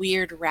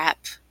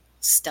rap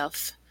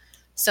stuff.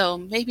 So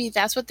maybe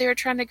that's what they were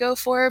trying to go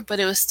for, but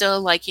it was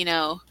still like,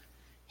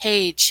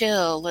 hey,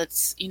 chill,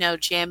 let's,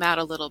 jam out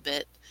a little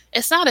bit.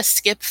 It's not a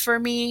skip for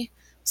me,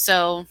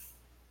 so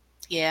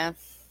yeah.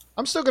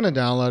 I'm still gonna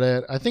download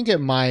it. I think it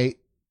might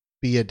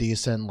be a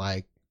decent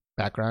like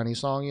backgroundy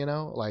song,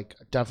 like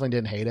definitely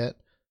didn't hate it.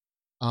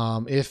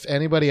 If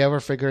anybody ever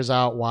figures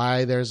out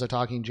why there's a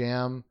talking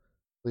jam,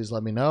 please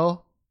let me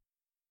know.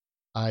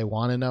 I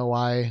want to know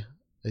why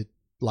it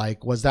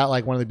like was that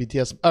like one of the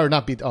BTS or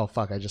not BT oh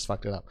fuck I just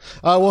fucked it up.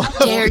 Well,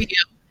 How dare you?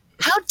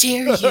 How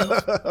dare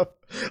you?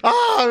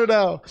 I don't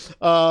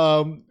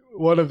know.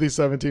 One of these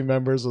 17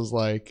 members was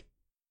like,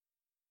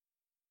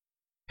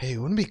 hey,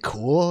 wouldn't it be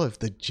cool if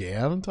the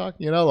jam talk?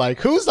 Like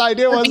whose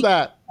idea was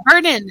that?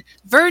 Vernon,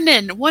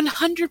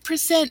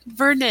 100%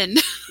 Vernon.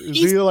 Is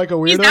he like a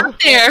weirdo? He's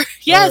out there.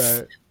 Yes.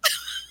 Right.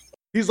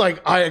 He's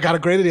like, I got a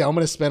great idea. I'm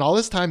going to spend all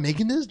this time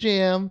making this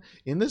jam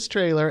in this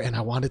trailer, and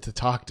I want it to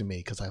talk to me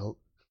because I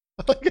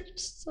like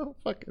it's so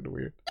fucking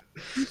weird.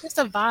 It's just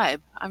a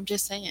vibe. I'm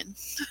just saying.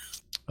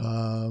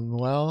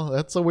 Well,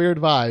 that's a weird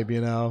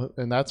vibe,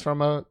 and that's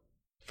from a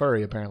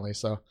furry apparently.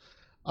 So,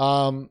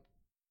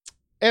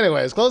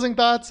 anyways, closing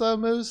thoughts,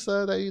 Moose,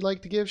 that you'd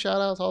like to give, shout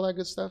outs, all that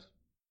good stuff.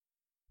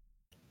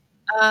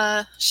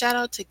 Shout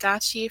out to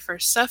Gachi for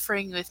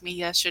suffering with me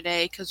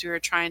yesterday because we were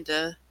trying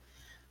to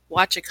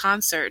watch a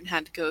concert and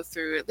had to go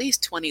through at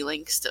least 20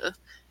 links to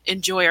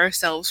enjoy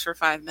ourselves for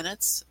 5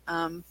 minutes.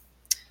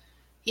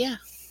 Yeah.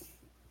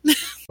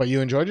 But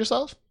you enjoyed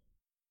yourself?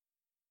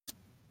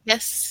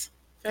 Yes,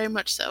 very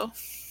much so.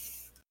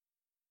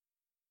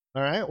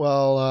 All right.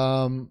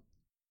 Well,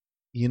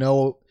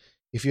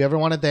 if you ever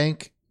want to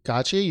thank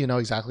Gachi, you know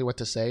exactly what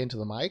to say into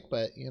the mic,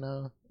 but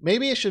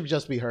maybe it should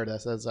just be her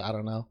that says, I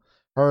don't know,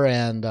 her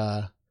and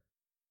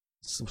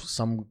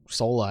some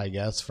Sola, I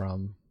guess,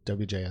 from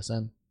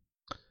WJSN.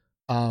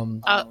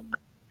 I'll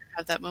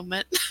have that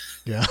moment.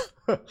 Yeah.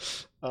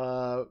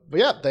 But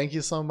yeah, thank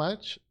you so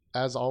much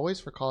as always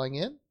for calling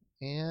in,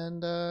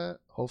 and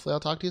hopefully I'll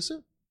talk to you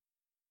soon.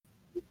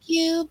 Thank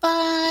you.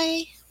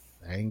 Bye.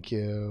 Thank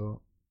you.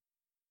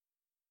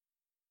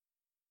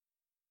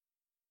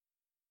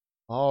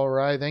 All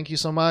right, thank you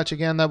so much.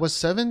 Again, that was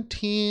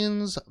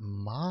 17's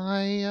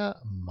My.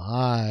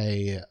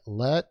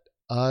 Let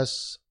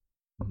us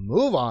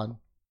move on.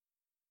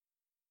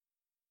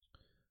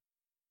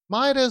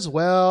 Might as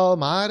well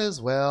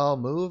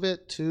move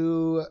it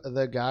to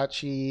the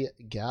Gachi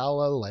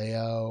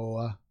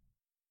Galileo.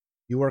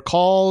 You were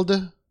called,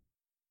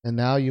 and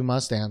now you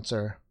must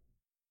answer.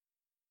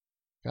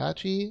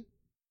 Gachi,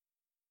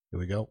 here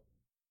we go.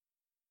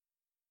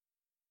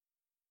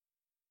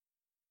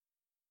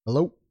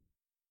 Hello.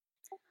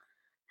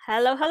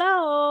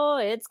 Hello,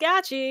 it's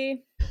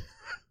Gachi.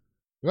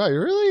 Wow,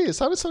 it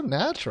sounded so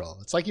natural.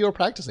 It's like you were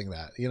practicing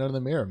that, in the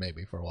mirror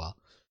maybe for a while.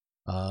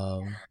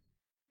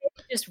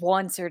 Just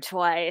once or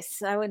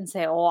twice. I wouldn't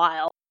say a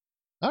while.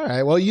 All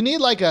right. Well, you need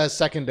like a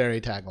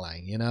secondary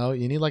tagline,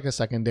 you need like a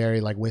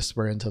secondary like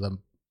whisper into the,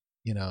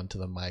 into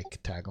the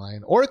mic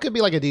tagline, or it could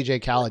be like a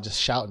DJ Khaled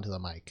just shout into the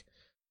mic.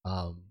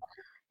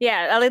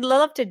 Yeah, I'd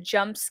love to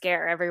jump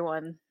scare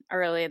everyone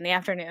early in the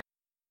afternoon.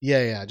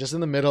 Yeah, just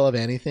in the middle of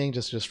anything,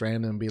 just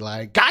random be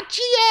like,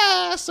 gotcha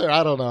ass, or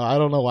I don't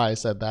know why I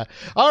said that.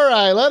 All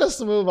right, let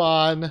us move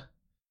on,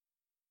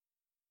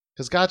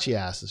 because gotcha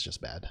ass is just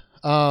bad.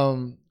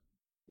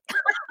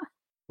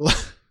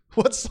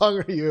 What song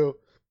are you,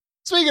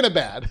 speaking of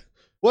bad,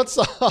 what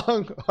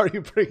song are you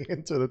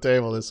bringing to the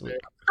table this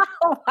week?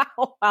 Oh,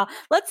 wow.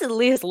 Let's at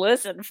least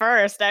listen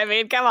first. I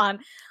mean, come on.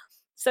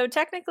 So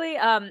technically,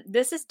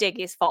 this is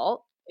Diggy's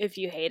fault if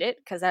you hate it,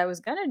 because I was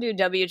gonna do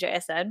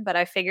WJSN, but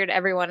I figured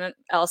everyone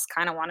else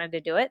kind of wanted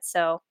to do it.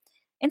 So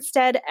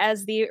instead,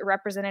 as the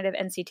representative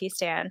NCT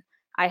stan,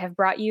 I have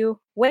brought you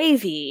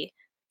Wavy,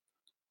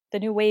 the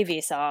new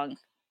Wavy song.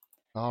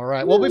 All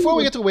right. Well, before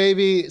we get to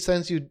Wavy,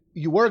 since you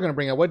were going to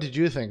bring it, what did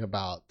you think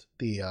about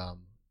the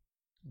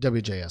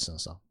WJSN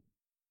song?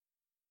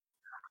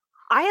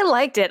 I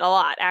liked it a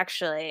lot,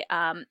 actually.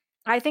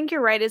 I think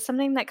you're right. It's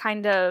something that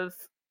kind of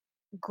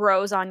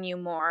grows on you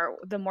more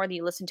the more that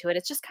you listen to it.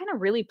 It's just kind of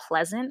really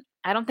pleasant.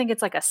 I don't think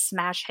it's like a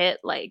smash hit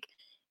like,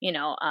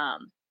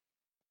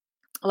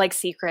 like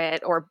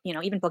Secret or,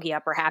 even Boogie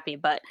Up or Happy.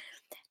 But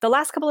the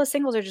last couple of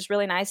singles are just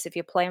really nice if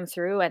you play them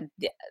through, and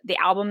the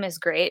album is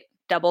great.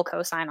 Double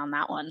cosign on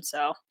that one.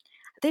 So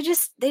they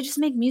just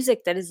make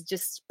music that is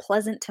just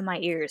pleasant to my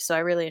ears. So I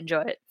really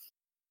enjoy it.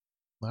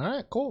 All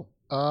right, cool.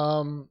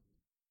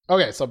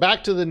 Okay, so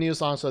back to the new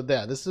song. So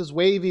this is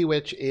Wavy,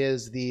 which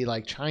is the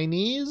like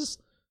Chinese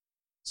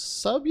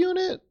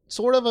subunit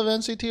sort of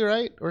NCT,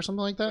 right? Or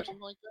something like that?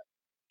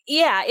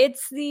 Yeah,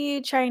 it's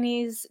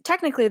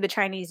technically the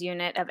Chinese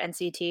unit of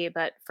NCT,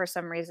 but for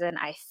some reason,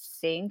 I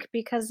think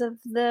because of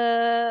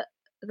the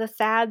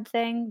THAAD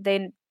thing,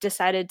 they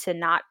decided to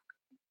not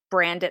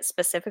brand it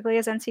specifically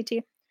as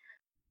NCT.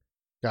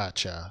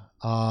 Gotcha.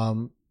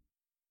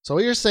 So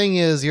what you're saying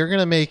is you're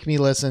gonna make me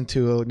listen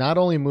to not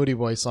only Moody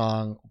Boy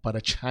song, but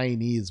a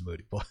Chinese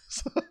Moody Boy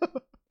song.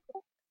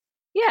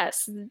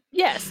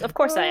 Yes, of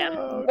course I am.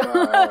 Oh,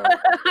 no.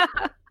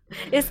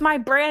 It's my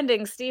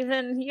branding,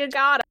 Steven. You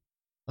got it.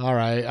 All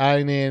right.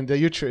 I mean,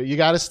 you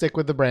got to stick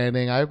with the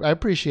branding. I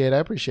appreciate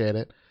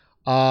it.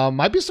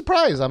 Might be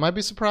surprised. I might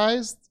be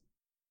surprised.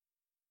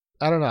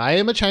 I don't know. I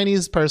am a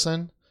Chinese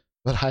person,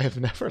 but I have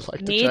never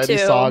liked a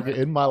Chinese song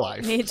in my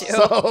life. Me too.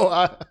 So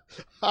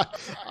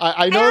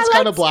I know it's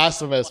kind of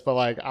blasphemous, but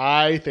like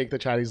I think the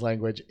Chinese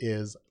language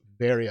is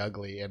very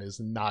ugly and is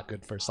not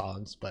good for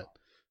songs. But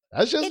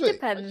that's just it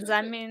depends.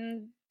 I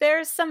mean,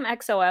 there's some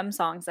XOM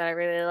songs that I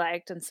really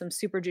liked and some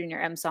Super Junior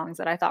M songs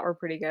that I thought were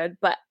pretty good.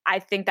 But I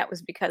think that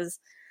was because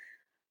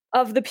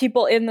of the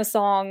people in the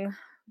song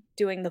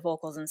doing the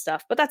vocals and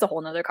stuff. But that's a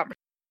whole nother conversation.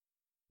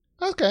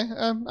 Okay.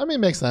 I mean, it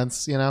makes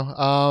sense,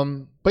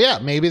 But yeah,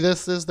 maybe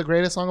this is the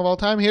greatest song of all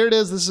time. Here it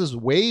is. This is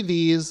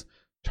Wavy's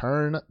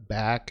Turn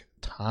Back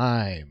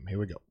Time. Here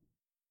we go.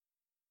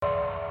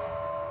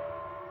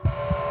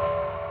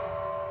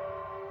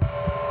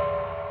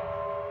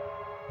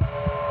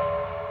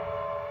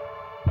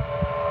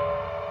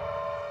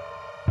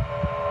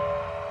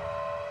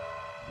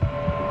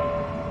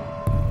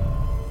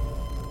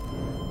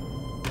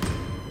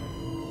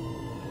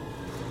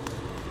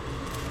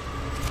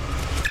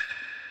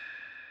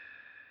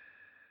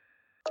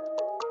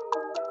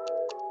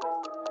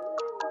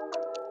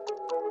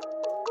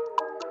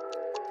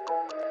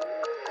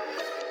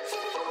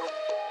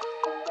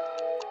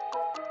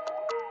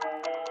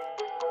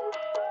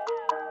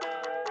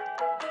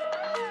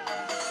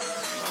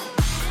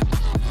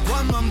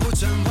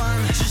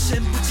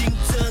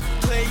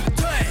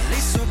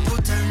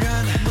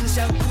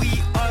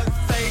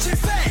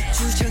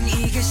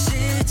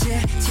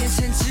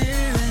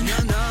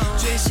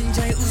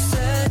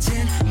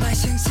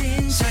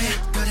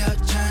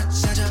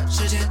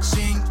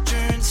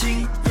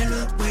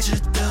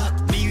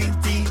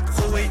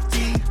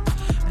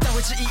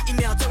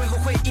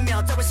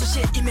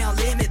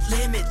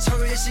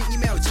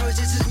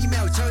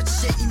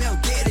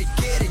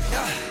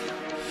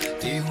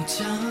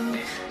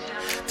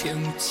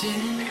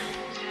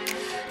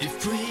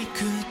 If we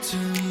could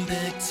turn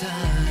back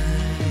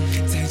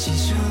time 再继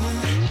续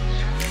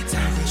再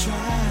回转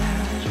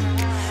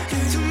与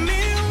同命运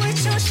围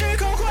城时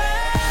空会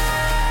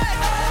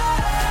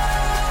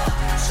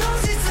收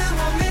集自我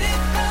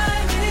minute by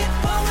minute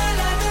往未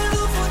来的路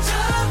扶着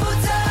不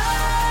在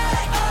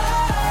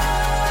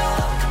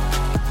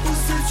不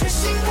死决心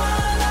换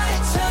来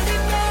彻底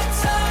back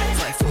time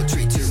 5 4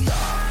 3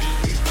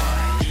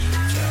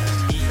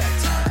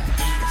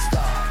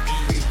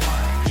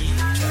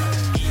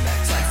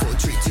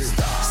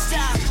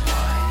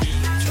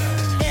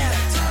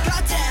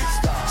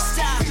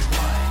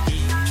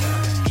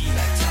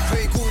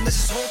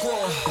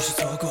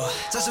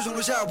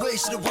 2 下卫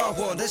士的花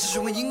火，但是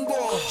循环因果，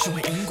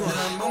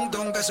那懵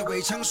懂感受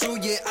为常树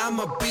叶 I'm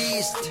a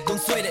beast Don't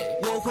sweat it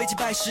我会击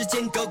败时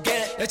间 Go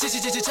get it 要揭起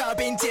差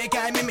并揭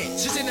开秘密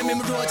时间的面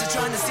目若只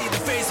Trying to see the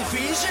face of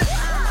vision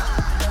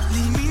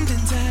黎明等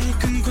在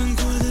更宽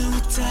阔的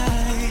舞台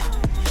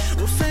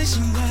我反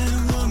省完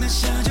我们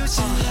相就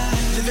起来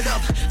Live it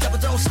up double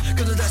dose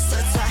更多的色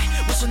彩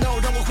我说 no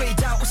让我回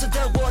到无声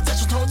的我再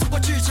出头走过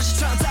去重新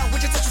创造我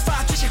将再出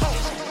发觉醒后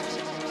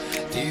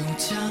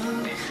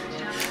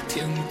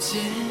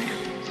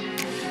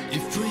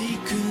If we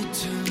could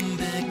turn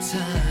back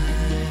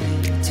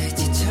time 再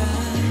启程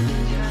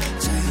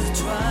再右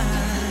转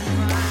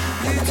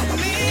与透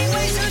明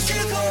微笑时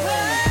空会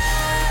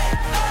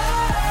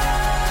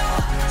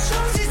冲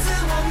击自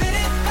我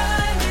minute by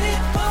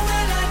minute 往未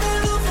来的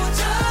路扶着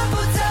不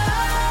在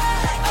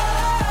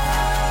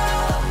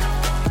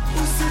无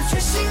私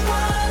觉醒我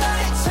来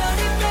朝你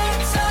背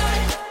在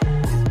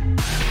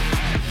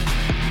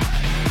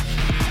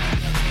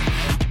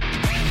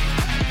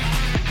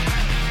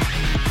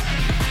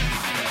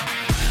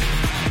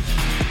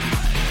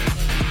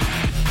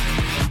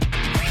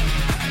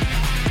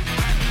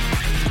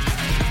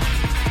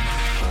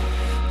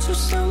就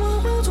像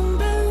文化中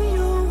般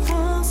有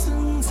我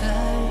存在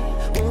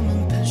我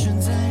们盘旋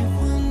在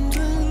混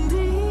沌地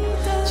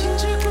带请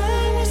只管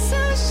日色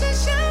闪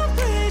向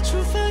未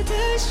出发的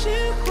释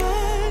怀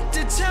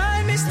The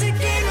time is ticking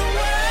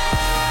away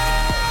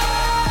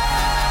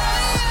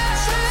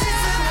冲击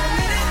自我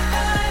minute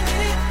by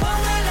minute 往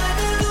未来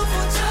的路扶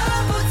着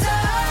不在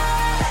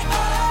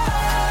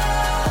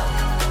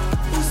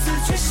无私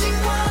觉醒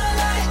我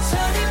来朝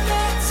你背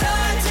在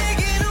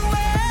Take it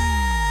away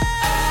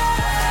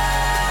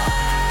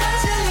看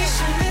见历史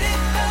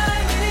minute by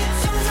minute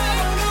从最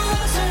往路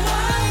通往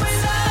未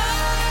来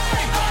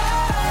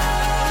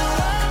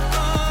无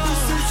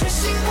私觉醒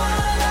我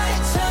来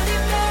朝你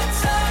背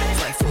在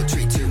Five, four,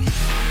 three, two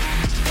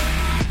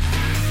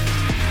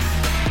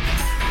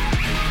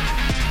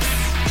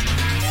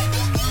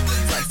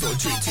Five, four,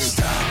 three, two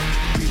Stop,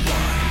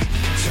 rewind,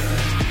 turn,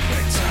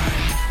 back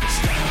time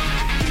Stop,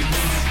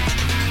 rewind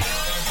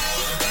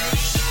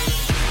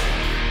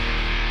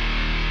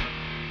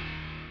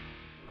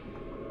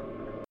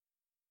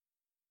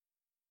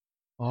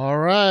All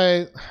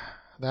right.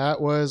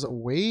 That was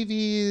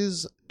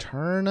Wavy's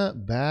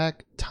Turn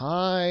Back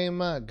Time.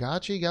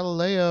 Gotchi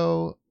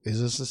Galileo. Is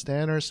this a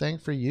stand or a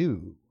stank for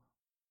you?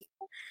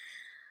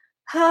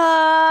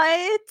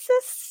 It's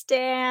a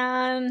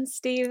stan,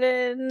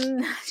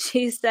 Steven.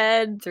 She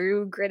said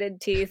through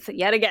gritted teeth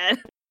yet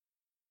again.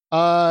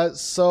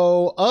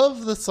 So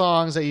of the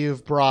songs that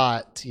you've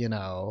brought, you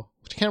know,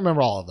 I can't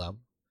remember all of them.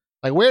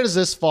 Like, where does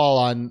this fall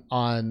on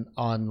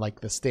like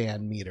the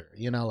stand meter?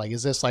 You know, like,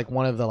 is this like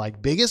one of the like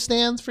biggest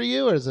stands for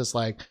you, or is this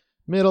like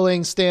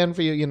middling stand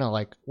for you? You know,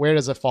 like, where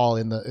does it fall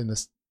in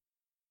this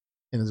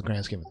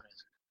grand scheme of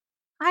things?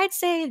 I'd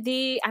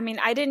say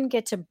I didn't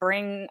get to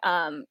bring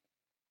my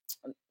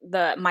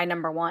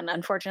number one,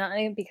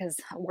 unfortunately, because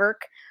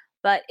work.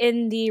 But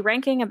in the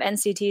ranking of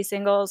NCT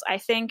singles, I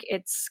think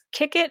it's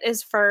Kick It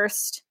is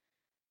first,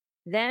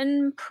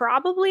 then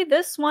probably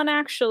this one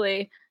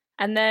actually,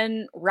 and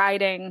then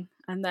Riding,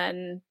 and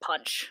then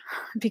Punch.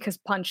 Because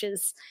Punch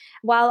is,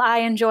 while I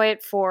enjoy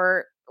it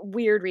for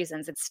weird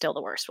reasons, it's still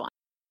the worst one.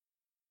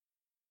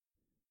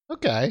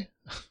 Okay.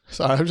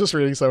 Sorry, I'm just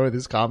reading some of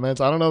these comments.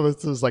 I don't know if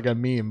this is like a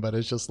meme, but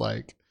it's just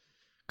like,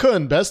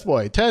 Kun, best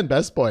boy. 10,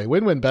 best boy.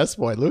 Win-win, best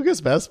boy.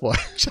 Lucas, best boy.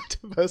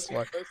 Best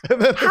boy.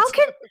 And then How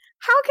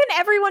can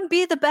everyone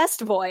be the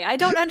best boy? I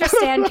don't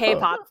understand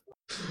K-pop.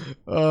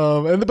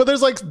 But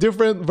there's like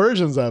different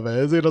versions of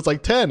it. It's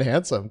like 10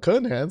 handsome,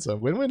 Kun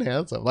handsome, Win-win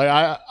handsome.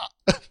 Like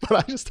but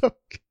I just don't.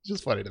 It's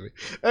just funny to me.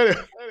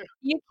 Anyway.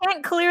 You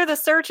can't clear the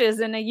searches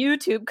in a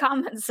YouTube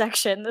comment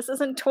section. This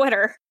isn't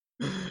Twitter.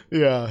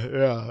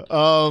 Yeah.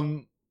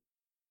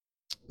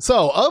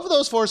 So of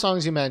those 4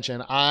 songs you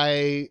mentioned,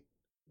 I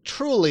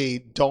truly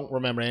don't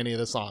remember any of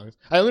the songs.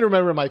 I only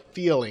remember my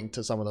feeling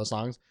to some of those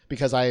songs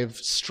because I've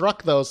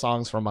struck those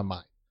songs from my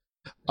mind.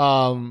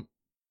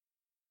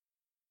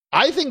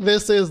 I think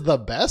this is the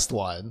best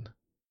one.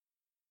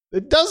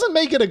 It doesn't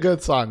make it a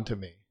good song to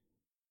me,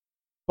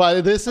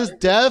 but this is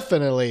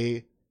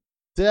definitely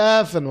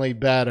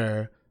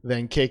better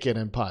than Kick It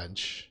and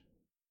Punch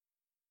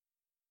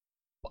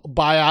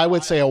by, I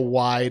would say, a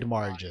wide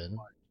margin.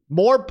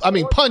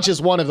 Punch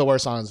is one of the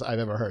worst songs I've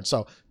ever heard.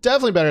 So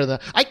definitely better than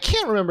I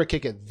can't remember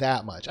Kick It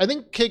that much. I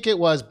think Kick It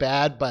was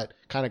bad, but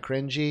kind of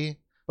cringy,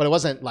 but it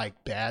wasn't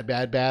like bad.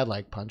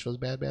 Like Punch was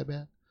bad.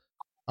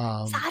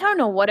 I don't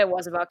know what it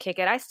was about Kick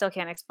It. I still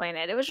can't explain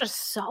it. It was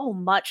just so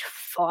much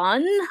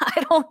fun.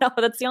 I don't know.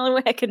 That's the only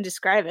way I can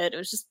describe it. It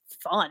was just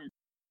fun.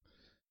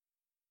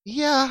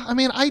 Yeah. I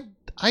mean, I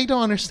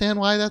don't understand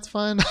why that's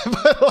fun,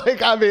 but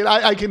like, I mean,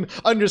 I can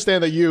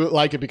understand that you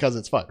like it because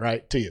it's fun,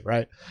 right? To you,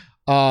 right?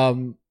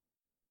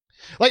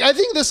 Like, I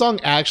think this song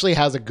actually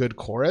has a good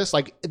chorus.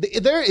 Like,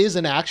 there is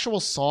an actual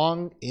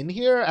song in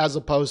here, as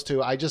opposed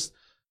to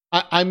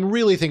I'm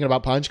really thinking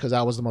about Punch because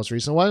that was the most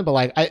recent one. But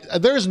like,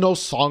 there is no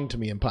song to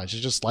me in Punch.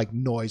 It's just like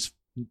noise,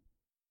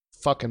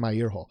 fucking my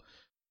ear hole.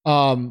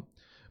 But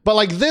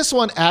like this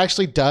one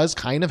actually does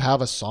kind of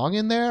have a song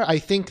in there. I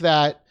think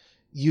that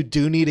you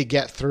do need to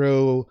get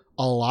through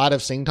a lot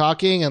of sing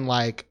talking, and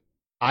like,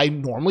 I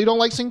normally don't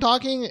like sing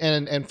talking,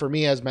 and for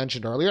me, as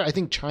mentioned earlier, I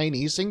think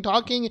Chinese sing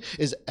talking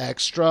is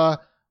extra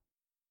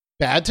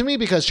bad to me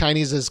because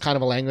Chinese is kind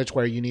of a language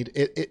where you need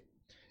it.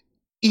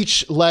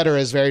 Each letter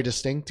is very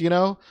distinct, you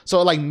know,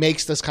 so it like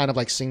makes this kind of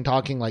like sing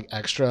talking like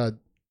extra.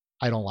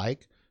 I don't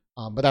like,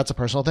 but that's a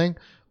personal thing.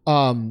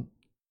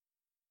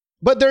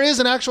 But there is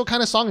an actual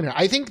kind of song in here.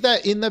 I think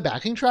that in the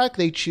backing track,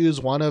 they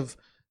choose one of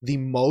the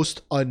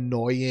most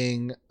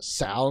annoying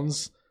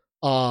sounds.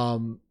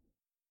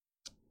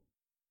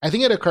 I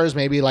think it occurs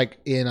maybe like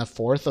in a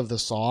fourth of the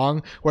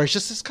song where it's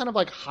just this kind of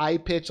like high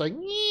pitch, like,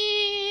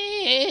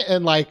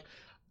 and like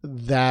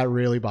that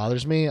really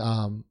bothers me.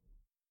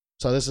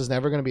 So this is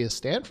never going to be a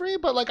stand for me,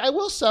 but like I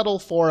will settle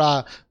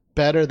for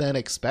better than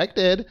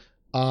expected.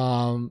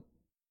 And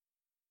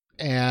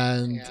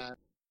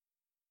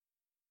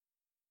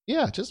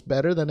yeah, just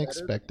better than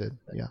expected.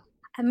 Yeah.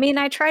 I mean,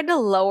 I tried to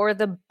lower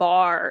the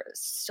bar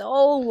so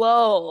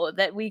low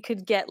that we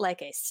could get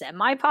like a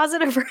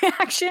semi-positive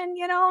reaction,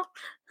 you know?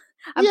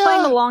 I'm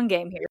playing the long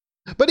game here.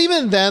 But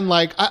even then,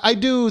 like, I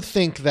do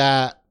think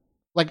that,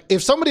 like,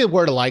 if somebody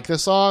were to like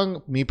this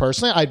song, me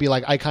personally, I'd be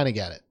like, I kind of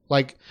get it.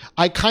 Like,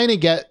 I kind of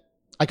get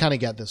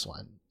this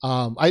one.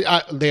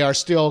 They are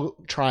still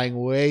trying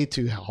way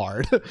too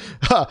hard.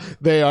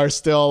 They are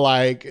still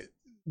like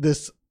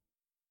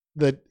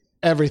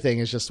everything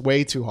is just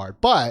way too hard,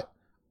 but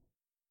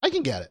I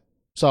can get it.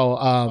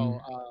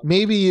 So,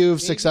 maybe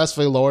you've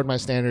successfully lowered my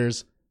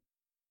standards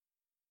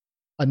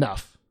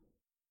enough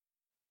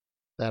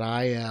that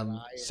I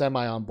am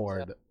semi on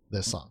board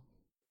this song.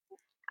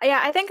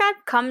 Yeah, I think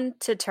I've come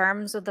to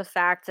terms with the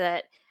fact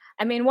that,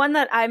 I mean, one,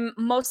 that I'm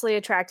mostly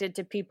attracted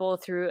to people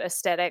through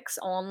aesthetics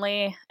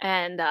only.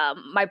 And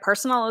my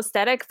personal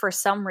aesthetic, for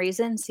some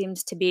reason,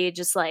 seems to be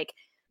just like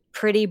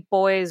pretty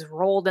boys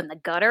rolled in the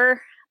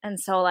gutter. And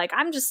so, like,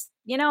 I'm just,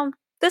 you know,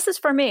 this is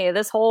for me.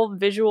 This whole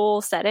visual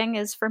setting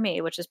is for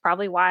me, which is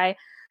probably why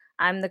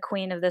I'm the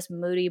queen of this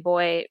moody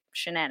boy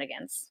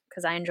shenanigans,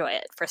 because I enjoy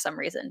it for some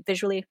reason.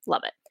 Visually,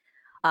 love it.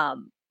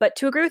 But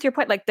to agree with your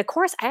point, like the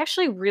chorus, I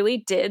actually really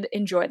did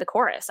enjoy the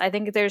chorus. I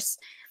think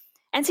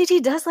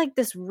NCT does like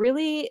this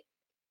really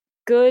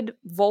good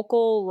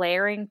vocal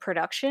layering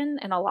production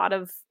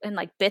in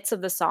like bits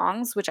of the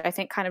songs, which I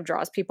think kind of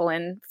draws people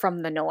in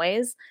from the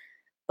noise.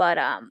 But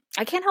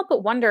I can't help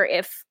but wonder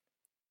if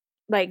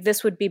like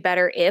this would be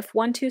better if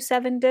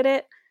 127 did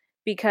it,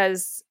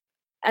 because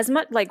as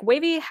much like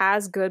WayV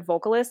has good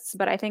vocalists,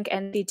 but I think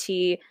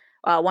NCT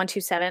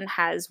 127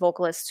 has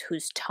vocalists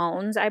whose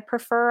tones I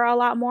prefer a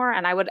lot more,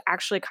 and I would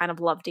actually kind of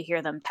love to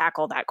hear them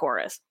tackle that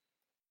chorus.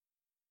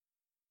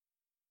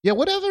 Yeah,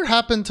 whatever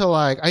happened to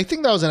like, I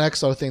think that was an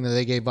EXO thing that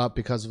they gave up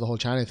because of the whole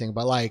China thing,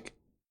 but like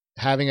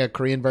having a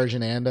Korean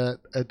version and a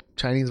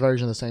Chinese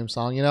version of the same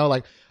song, you know,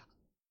 like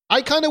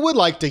I kind of would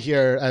like to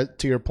hear,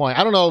 to your point,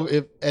 I don't know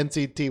if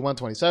NCT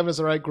 127 is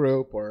the right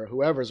group or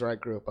whoever's the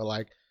right group, but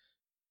like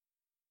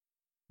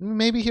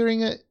maybe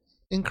hearing it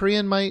in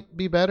Korean might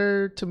be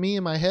better to me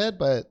in my head,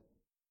 but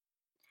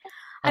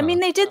I mean,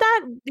 they did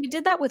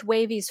that with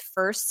WayV's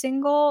first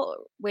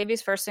single.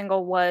 WayV's first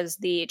single was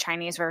the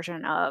Chinese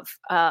version of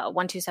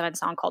 127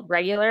 song called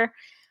Regular.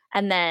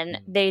 And then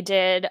they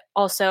did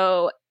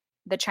also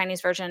the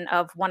Chinese version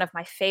of one of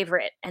my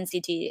favorite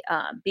NCT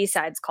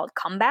B-sides called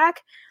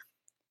Comeback,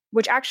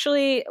 which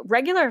actually,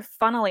 Regular,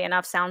 funnily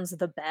enough, sounds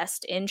the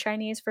best in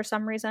Chinese for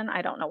some reason.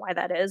 I don't know why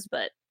that is,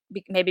 but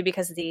maybe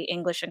because the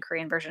English and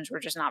Korean versions were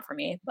just not for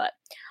me. But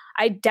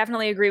I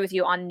definitely agree with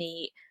you on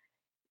the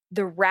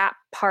rap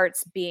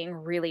parts being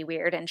really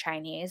weird in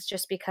Chinese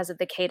just because of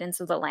the cadence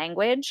of the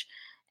language,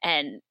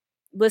 and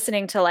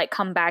listening to like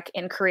Comeback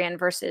in Korean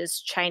versus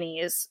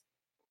Chinese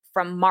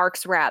from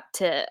Mark's rap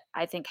to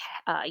I think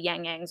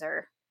Yang Yang's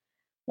or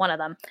one of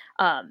them.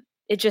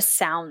 It just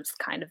sounds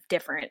kind of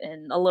different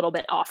and a little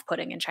bit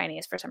off-putting in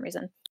Chinese for some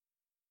reason.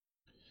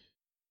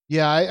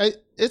 Yeah,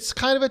 it's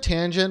kind of a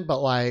tangent,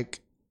 but like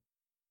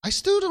I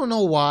still don't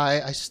know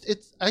why.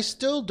 I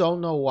still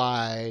don't know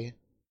why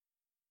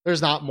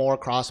there's not more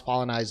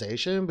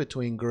cross-pollination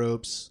between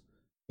groups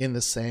in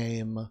the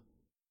same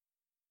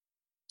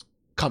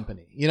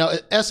company. You know,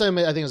 SM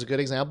I think is a good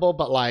example,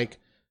 but like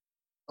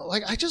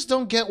I just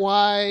don't get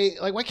why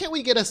can't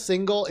we get a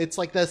single? It's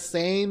like the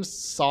same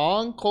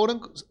song, quote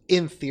unquote,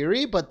 in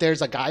theory, but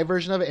there's a guy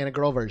version of it and a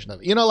girl version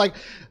of it. You know,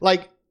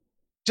 like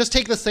just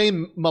take the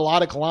same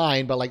melodic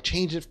line, but like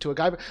change it to a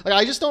guy. Like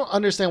I just don't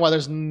understand why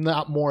there's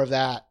not more of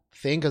that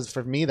thing. Because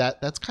for me,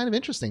 that's kind of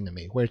interesting to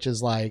me, which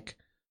is like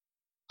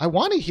I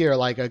want to hear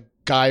like a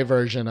guy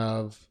version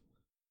of,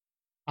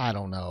 I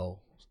don't know,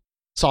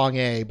 song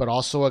A, but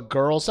also a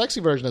girl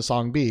sexy version of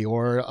song B,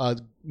 or a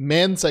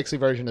men sexy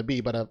version of B,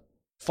 but a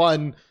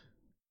fun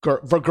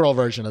girl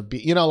version of B.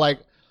 You know, like,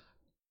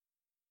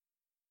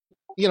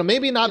 you know,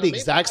 maybe not the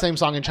exact same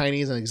song in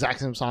Chinese and the exact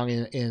same song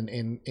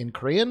in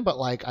Korean, but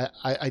like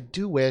I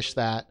do wish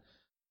that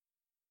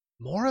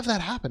more of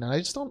that happened, and I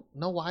just don't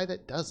know why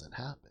that doesn't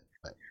happen.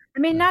 But I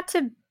mean,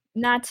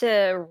 not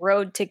to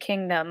Road to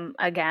Kingdom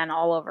again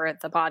all over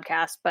the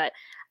podcast, but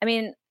I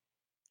mean,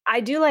 I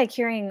do like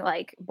hearing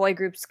like boy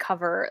groups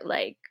cover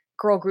like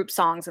girl group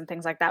songs and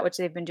things like that, which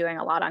they've been doing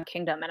a lot on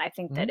Kingdom, and I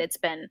think that it's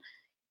been,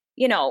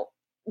 you know,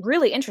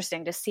 really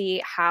interesting to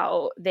see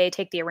how they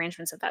take the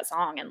arrangements of that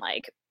song and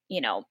like,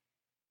 you know,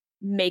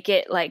 make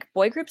it like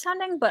boy group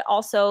sounding, but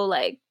also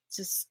like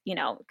just, you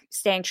know,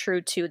 staying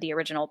true to the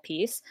original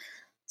piece.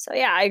 So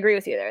yeah, I agree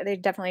with you there. They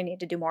definitely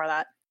need to do more of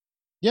that.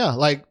 Yeah,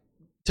 like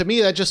to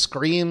me that just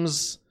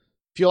screams,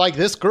 if you like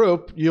this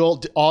group,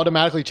 you'll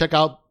automatically check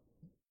out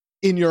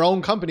in your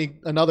own company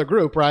another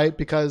group, right?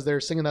 Because they're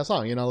singing that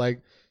song,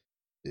 like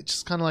it's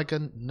just kind of like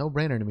a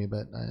no-brainer to me,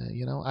 but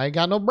I ain't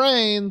got no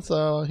brain,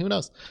 so who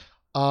knows.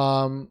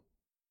 I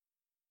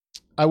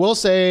will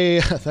say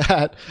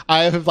that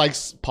I have like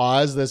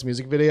paused this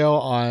music video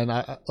on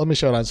let me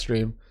show it on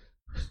stream.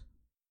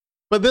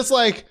 But this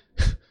like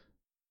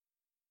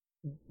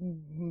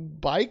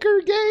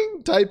biker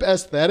gang type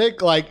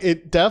aesthetic, like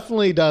it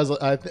definitely does.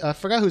 I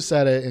forgot who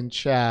said it in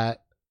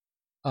chat.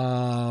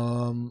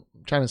 I'm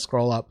trying to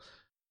scroll up.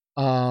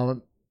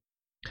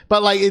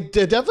 But like it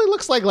definitely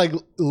looks like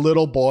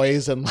little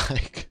boys and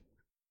like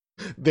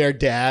their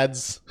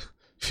dad's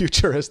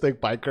futuristic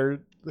biker.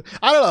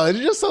 I don't know. It's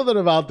just something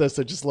about this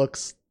that just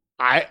looks.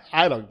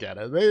 I don't get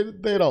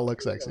it. They don't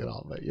look sexy at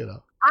all. But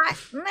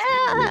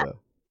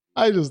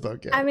I just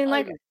don't get it. I mean,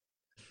 like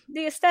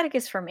the aesthetic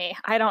is for me.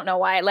 I don't know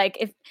why. Like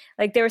if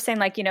like they were saying,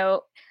 like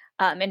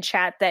in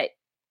chat that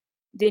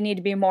they need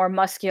to be more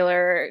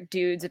muscular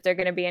dudes if they're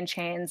going to be in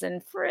chains,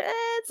 and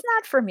it's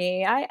not for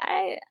me.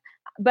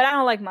 But I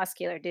don't like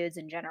muscular dudes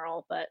in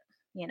general. But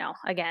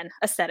again,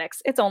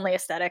 aesthetics. It's only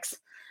aesthetics,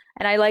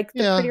 and I like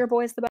the prettier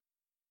boys the best.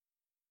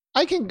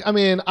 I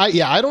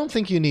don't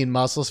think you need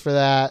muscles for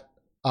that.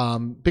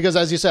 Because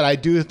as you said, I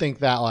do think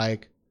that I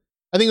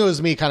think it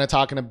was me kind of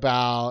talking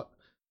about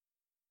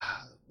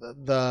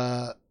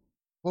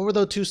what were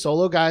those two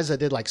solo guys that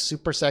did like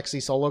super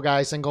sexy solo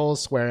guy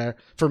singles, where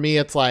for me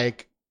it's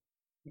like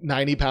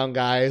 90-pound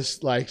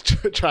guys like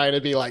trying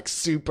to be like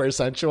super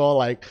sensual,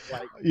 I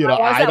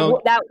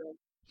don't that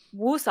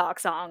Woosok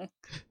song.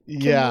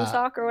 Yeah.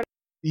 Woosok or whatever.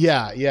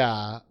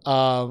 Yeah.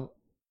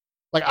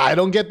 Like I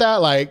don't get that.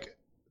 Like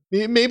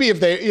maybe if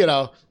they,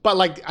 but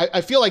like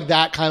I feel like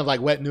that kind of like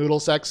wet noodle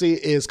sexy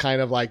is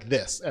kind of like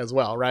this as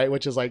well, right?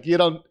 Which is like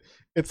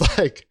it's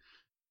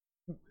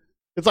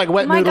like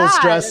wet noodles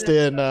dressed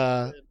in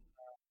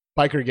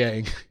biker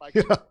gang.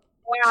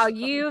 Wow,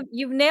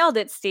 you've nailed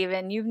it,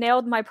 Steven. You've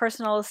nailed my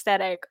personal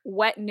aesthetic.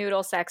 Wet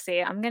noodle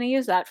sexy. I'm gonna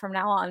use that from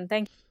now on.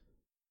 Thank you.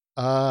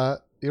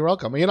 You're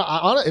welcome.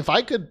 If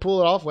I could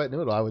pull it off wet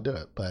noodle, I would do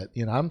it. But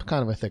I'm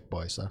kind of a thick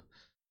boy, so.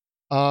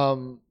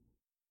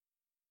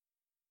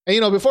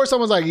 And before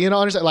someone's like,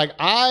 understand, like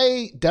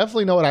I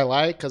definitely know what I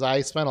like because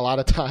I spend a lot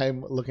of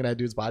time looking at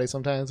dudes' bodies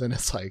sometimes, and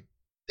it's like,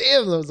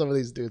 damn, some of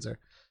these dudes are.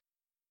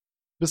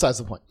 Besides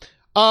the point.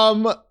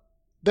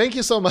 Thank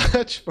you so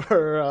much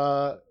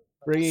for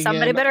bringing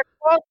somebody better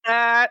quote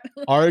that.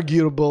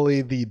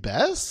 Arguably the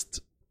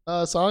best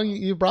song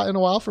you brought in a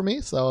while for me,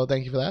 so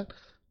thank you for that.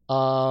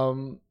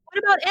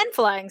 What about End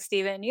Flying,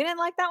 Steven? You didn't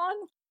like that one?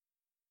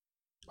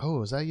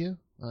 Oh, is that you?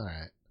 All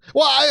right.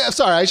 Well, I'm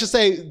sorry. I should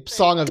say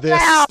song of this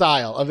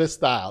style.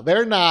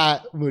 They're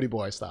not Moody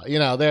Boy style.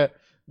 They're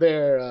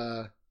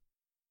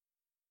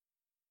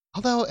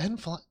although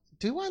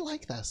do I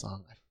like that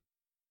song?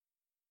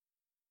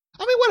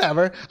 I mean,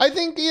 whatever. I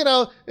think,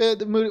 we're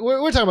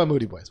talking about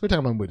Moody Boys. We're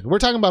talking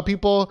about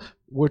people.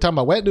 We're talking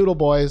about wet noodle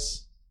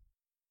boys.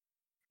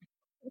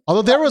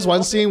 Although there was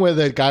one scene where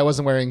the guy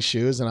wasn't wearing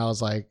shoes, and I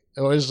was like,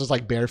 it was just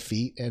like bare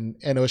feet, and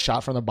it was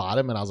shot from the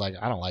bottom, and I was like,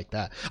 I don't like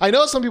that. I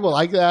know some people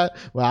like that,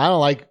 but I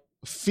don't like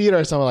feet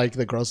are some of like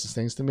the grossest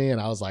things to me,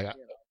 and I was like, ugh.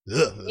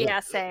 Yeah,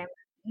 same.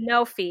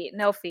 No feet.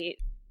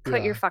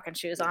 Put your fucking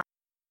shoes on.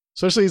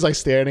 Especially he's like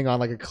standing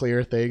on like a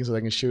clear thing so they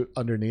can shoot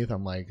underneath.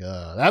 I'm like,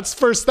 that's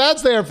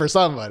there for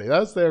somebody.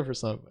 That's there for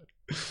somebody.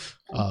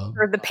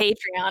 For the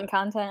Patreon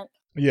content.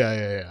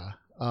 Yeah.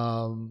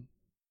 All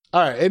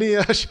right.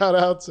 Any shout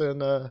outs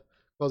and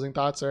closing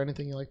thoughts or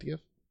anything you like to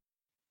give?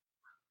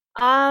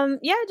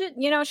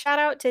 Shout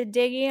out to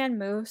Diggy and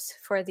Moose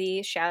for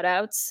the shout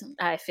outs.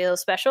 I feel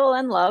special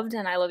and loved,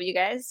 and I love you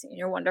guys.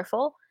 You're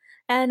wonderful.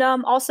 And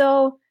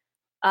also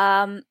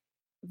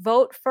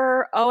vote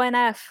for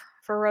ONF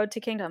for Road to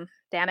Kingdom.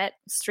 Damn it.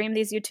 Stream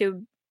these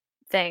YouTube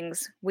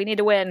things. We need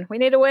to win.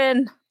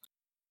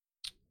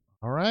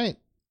 All right.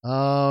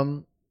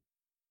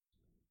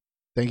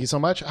 Thank you so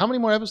much. How many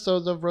more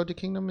episodes of Road to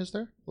Kingdom is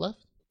there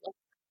left?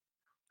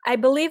 I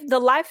believe the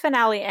live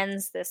finale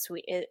ends this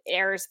week. It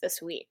airs this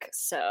week.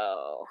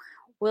 So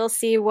we'll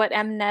see what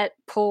Mnet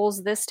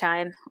pulls this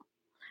time.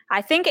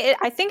 I think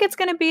it's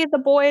going to be the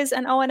boys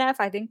and ONF.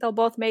 I think they'll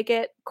both make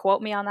it.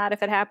 Quote me on that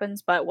if it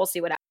happens, but we'll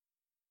see what happens.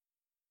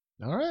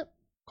 All right.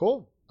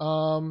 Cool.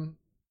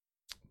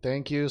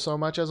 Thank you so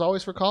much as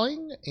always for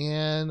calling,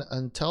 and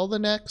until the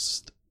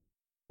next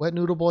Wet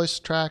Noodle Boys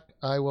track,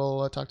 I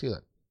will talk to you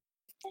then.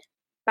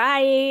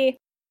 Bye.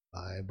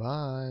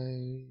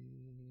 Bye.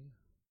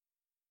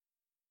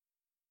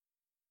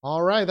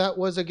 All right, that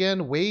was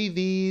again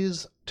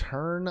Wavy's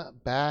Turn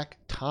Back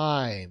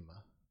Time.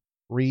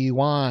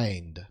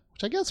 Rewind,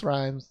 which I guess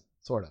rhymes,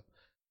 sort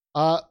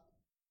of.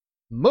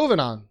 Moving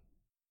on.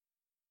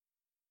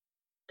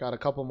 Got a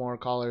couple more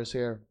callers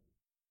here.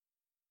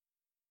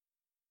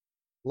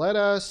 Let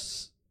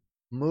us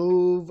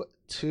move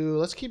to,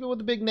 let's keep it with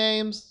the big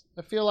names.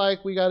 I feel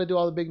like we got to do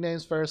all the big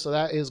names first, so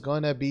that is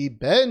going to be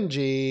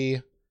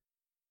Benji.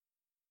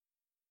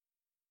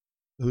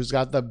 who's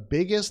got the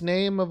biggest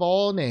name of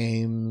all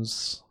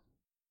names.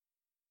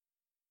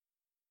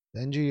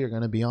 Benji, you're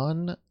going to be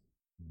on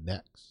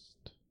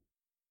next.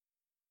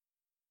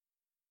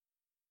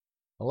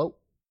 Hello.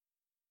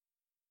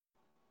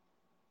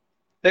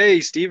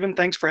 Hey, Steven.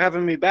 Thanks for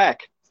having me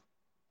back.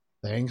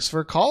 Thanks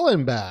for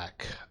calling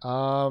back.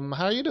 How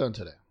are you doing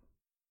today?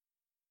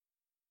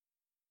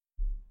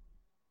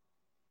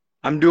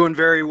 I'm doing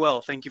very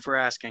well. Thank you for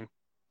asking.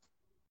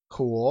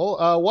 Cool.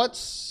 What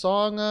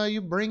song are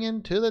you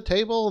bringing to the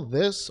table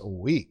this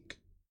week?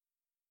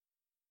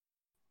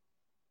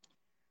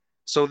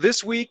 So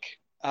this week,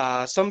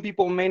 some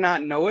people may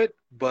not know it,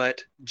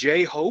 but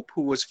J-Hope,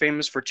 who was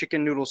famous for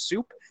Chicken Noodle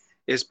Soup,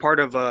 is part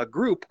of a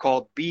group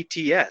called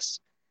BTS.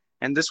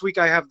 And this week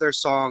I have their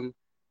song,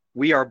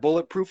 We Are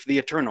Bulletproof the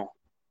Eternal.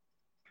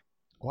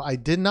 Well, I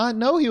did not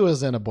know he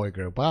was in a boy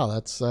group. Wow,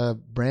 that's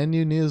brand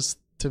new news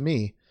to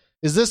me.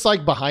 Is this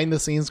like behind the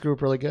scenes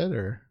group really good,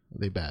 or are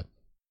they bad?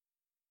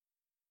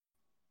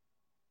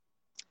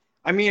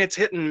 I mean, it's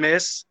hit and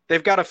miss.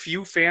 They've got a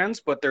few fans,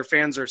 but their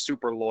fans are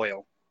super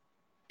loyal.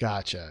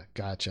 Gotcha.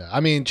 I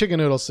mean, Chicken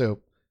Noodle Soup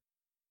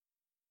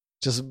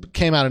just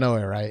came out of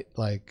nowhere, right?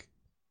 Like,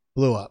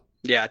 blew up.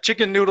 Yeah,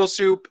 Chicken Noodle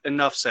Soup,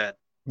 enough said.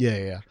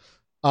 Yeah.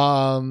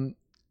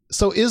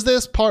 So is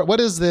this part, what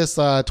is this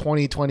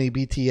 2020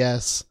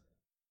 BTS?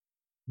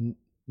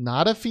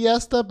 Not a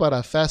fiesta, but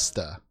a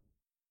festa.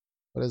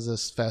 What is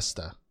this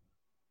festa?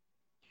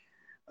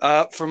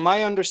 From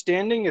my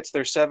understanding, it's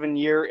their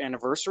 7-year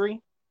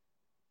anniversary.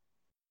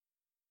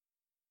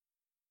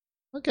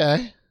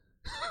 Okay.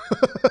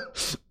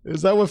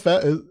 Is that what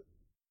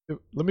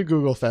let me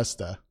Google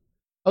festa.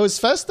 Oh, is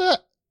festa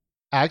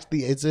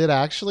actually, is it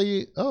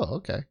actually? Oh,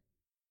 okay.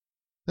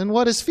 Then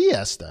what is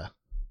fiesta?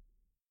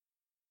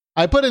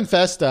 I put in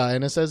festa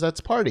and it says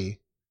that's party.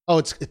 Oh,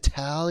 it's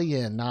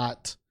Italian,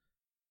 not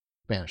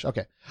Spanish.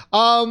 Okay.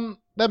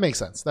 That makes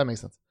sense. In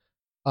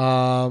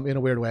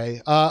a weird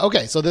way.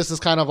 Okay, so this is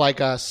kind of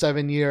like a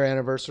 7-year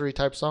anniversary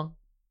type song.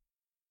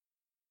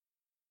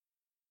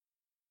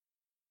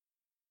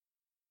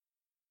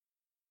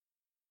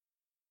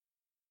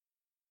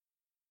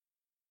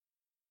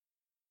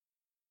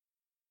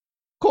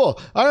 Cool.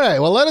 All right.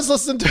 Well, let us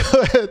listen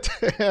to it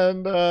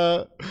and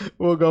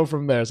we'll go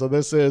from there. So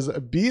this is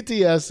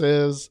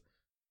BTS's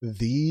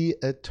The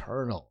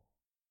Eternal.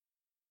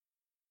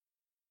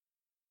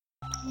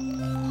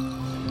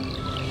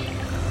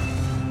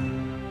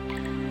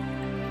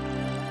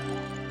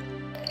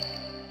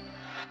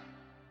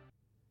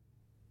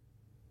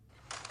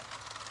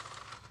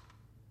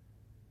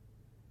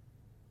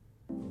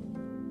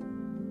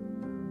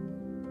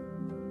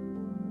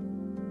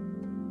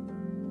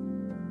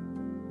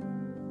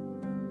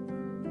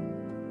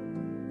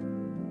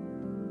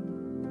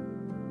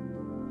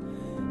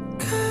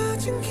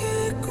 가진 게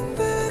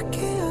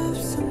꿈밖에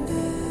없었네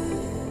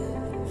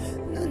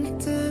눈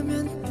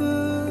뜨면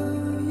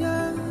뿌연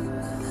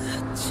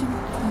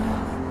아침도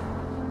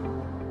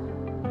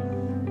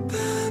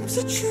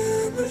밤새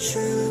춤을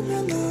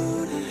추며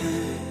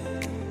노래해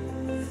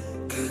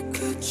그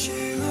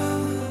끝이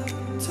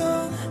없던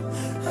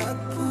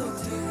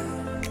악보들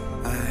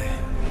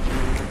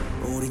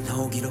우린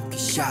호기롭게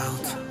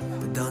shout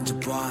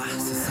던져봐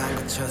세상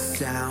거쳐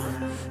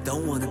sound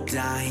Don't wanna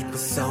die but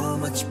so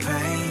much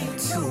pain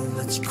Too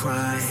much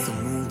crime 속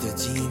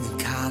무뎌지는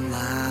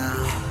칼라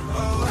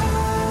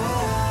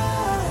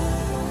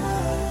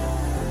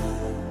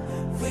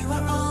We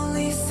were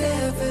only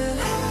 7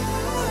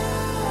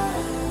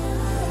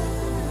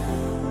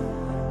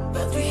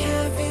 But we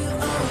have you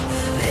all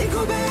내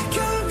고백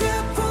결과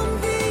본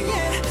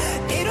뒤에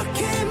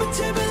이렇게 못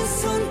잡은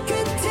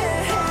손끝에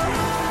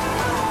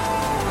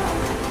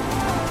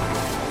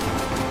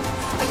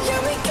Yeah,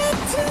 we got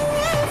to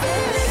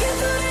heaven. 내게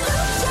돈은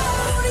없어,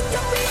 우린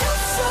값이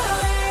없어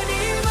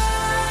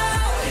anymore.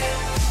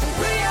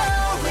 We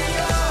are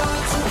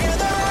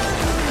together.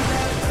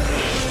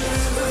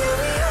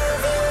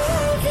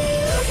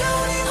 누가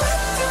우리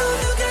와도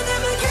누가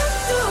남을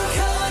곁도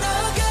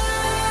걸어가.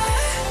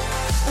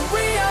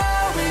 We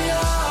are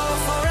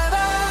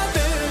forever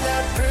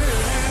bulletproof.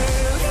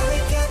 Yeah, we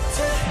got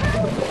to.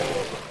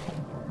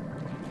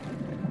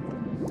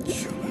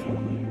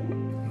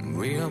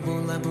 We are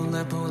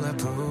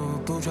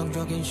bulletproof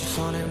부정적인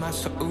시선에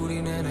맞서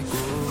우리는 알고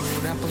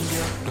나쁜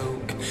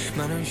기억도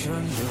많은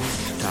시련도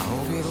다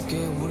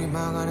호기롭게 우리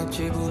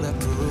막아냈지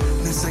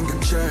bulletproof 내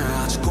생각제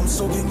아직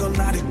꿈속인 건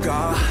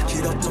아닐까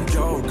길었던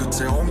겨울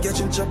끝에 온 게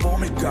진짜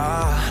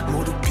봄일까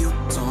모두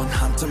비웃던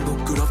한참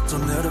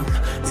부끄럽던 여름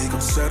이건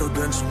새로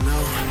된 조명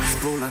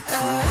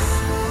bulletproof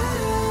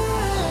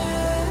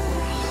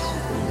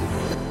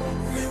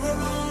We were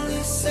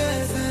only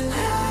 7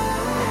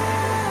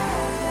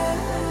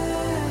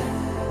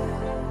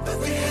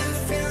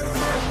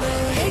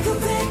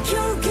 고백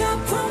결과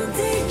본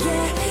뒤에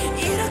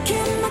이렇게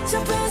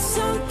맞춰본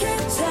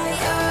손끝에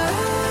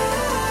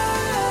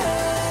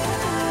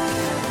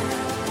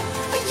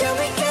Yeah,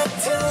 we got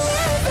to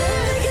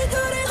heaven 내게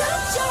돈은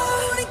없어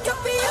우리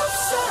값이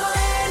없어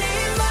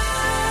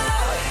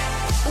anymore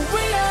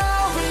We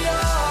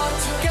are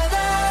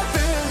together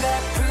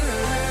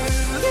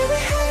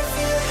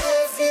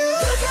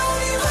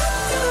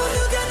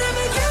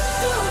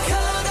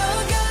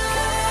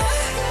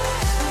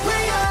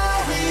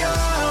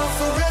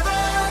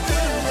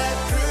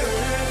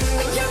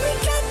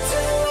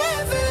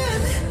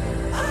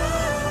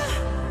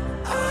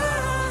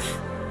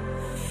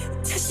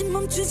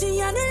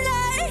멈추지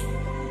않을래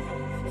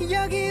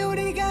여기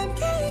우리가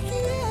함께이기에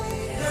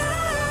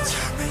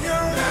Tell me your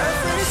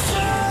every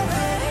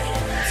story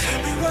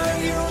Tell me why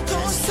you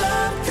don't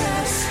stop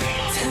this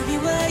Tell me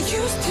why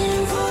you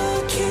still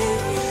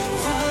walking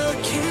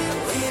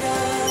with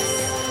us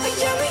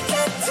Yeah, we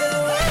can do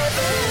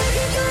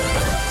everything 우리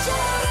혼자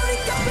우리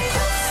답이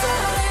없어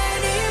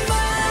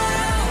anymore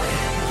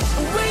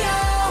We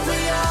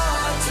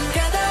are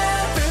together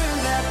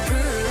bulletproof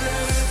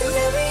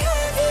Yeah, we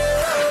have you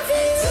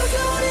누가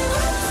우리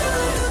왔어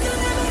누가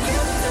내가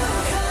곁도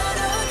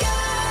걸어가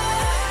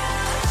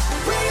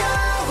We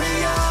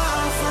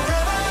are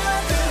forever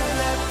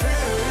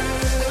bulletproof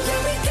Yeah,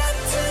 we got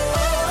to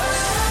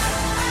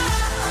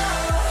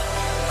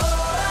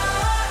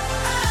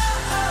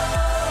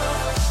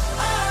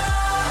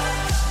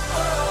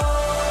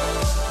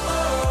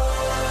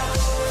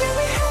Yeah,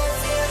 we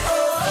have you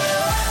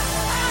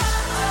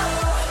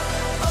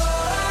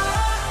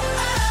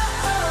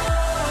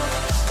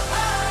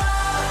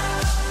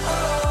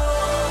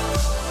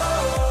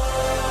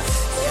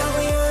Yeah, we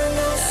are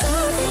not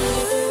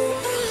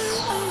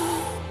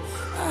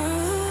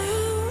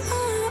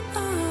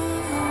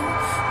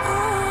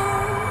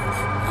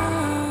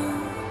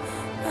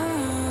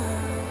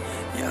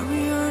Yeah,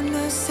 we are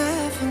not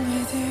seven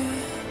with you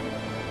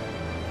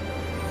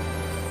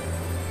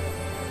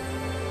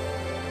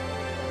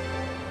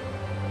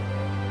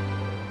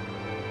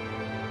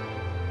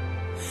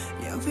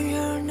Yeah, we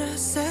are not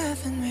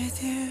seven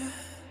with you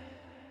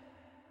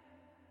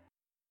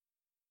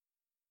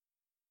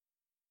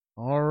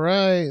All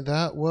right,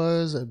 that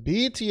was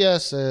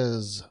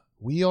BTS's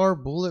We Are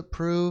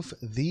Bulletproof,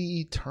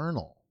 The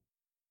Eternal.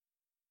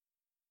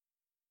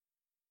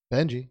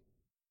 Benji,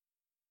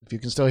 if you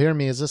can still hear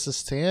me, is this a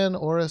stan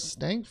or a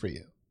stank for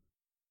you?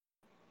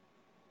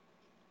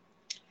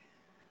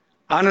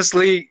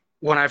 Honestly,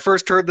 when I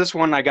first heard this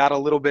one, I got a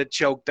little bit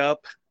choked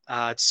up.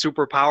 It's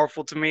super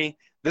powerful to me.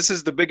 This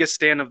is the biggest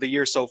stand of the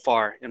year so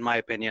far, in my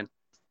opinion.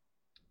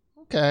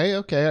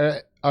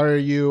 Okay. Are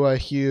you a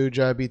huge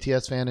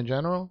BTS fan in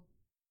general?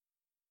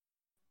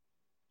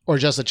 Or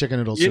just a Chicken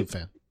Noodle Soup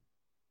fan?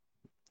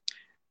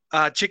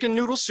 Chicken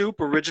Noodle Soup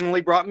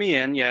originally brought me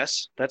in,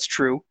 yes, that's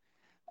true.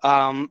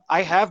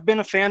 I have been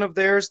a fan of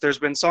theirs. There's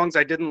been songs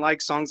I didn't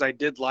like, songs I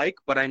did like,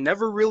 but I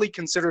never really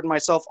considered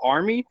myself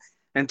ARMY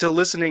until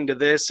listening to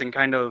this and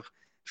kind of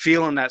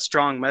feeling that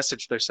strong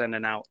message they're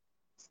sending out.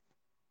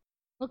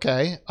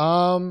 Okay.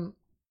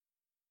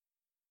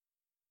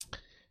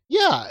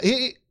 Yeah,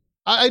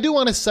 I do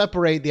want to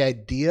separate the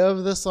idea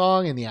of the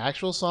song and the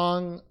actual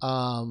song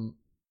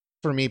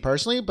for me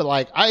personally, but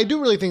like I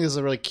do really think this is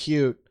a really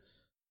cute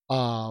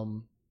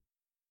or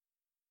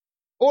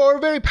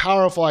very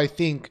powerful, I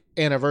think,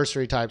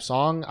 anniversary type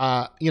song.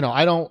 I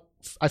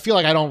feel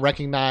like I don't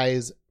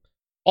recognize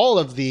all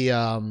of the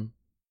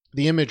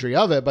imagery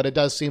of it, but it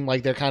does seem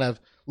like they're kind of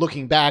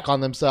looking back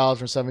on themselves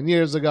from 7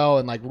 years ago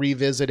and like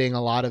revisiting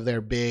a lot of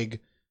their big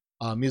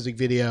music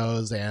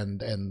videos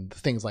and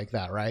things like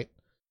that, right?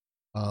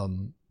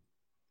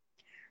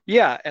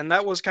 Yeah, and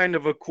that was kind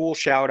of a cool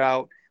shout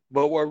out.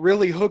 But what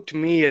really hooked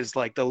me is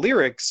like the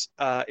lyrics.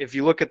 If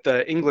you look at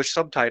the English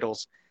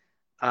subtitles,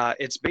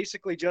 it's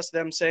basically just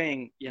them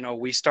saying,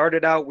 we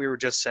started out, we were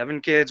just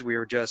 7 kids, we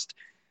were just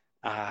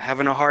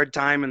having a hard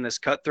time in this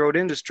cutthroat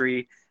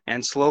industry,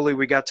 and slowly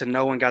we got to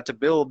know and got to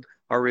build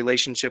our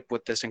relationship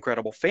with this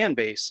incredible fan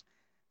base.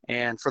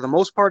 And for the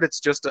most part, it's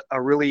just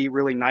a really,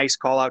 really nice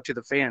call out to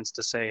the fans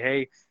to say,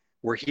 hey,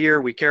 we're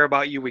here, we care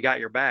about you, we got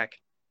your back.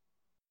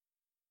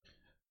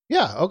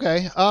 Yeah,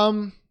 okay.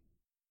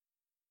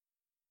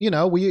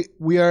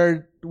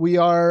 We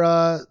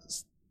are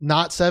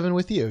not 7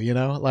 with you,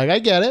 like I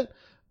get it.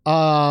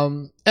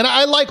 And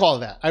I like all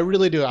of that. I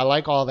really do. I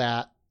like all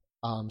that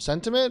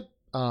sentiment.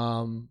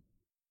 And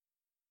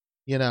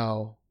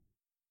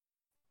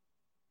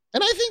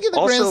I think in the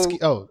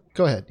Also,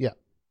 go ahead. Yeah.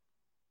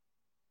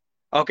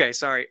 Okay,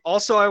 sorry.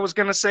 Also, I was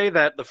going to say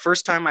that the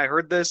first time I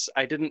heard this,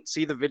 I didn't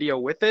see the video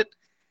with it.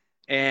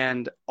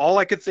 And all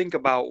I could think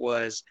about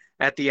was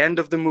at the end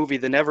of the movie,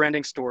 The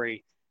Neverending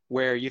Story,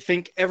 where you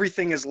think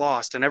everything is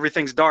lost and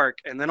everything's dark.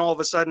 And then all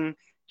of a sudden,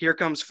 here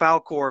comes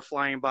Falcor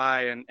flying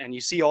by and you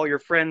see all your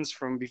friends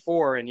from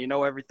before and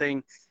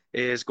everything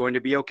is going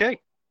to be okay.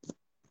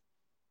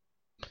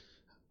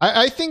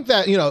 I think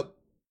that,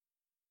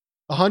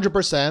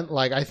 100%.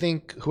 Like, I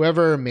think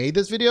whoever made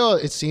this video,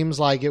 it seems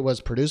like it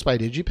was produced by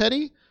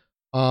DigiPetty,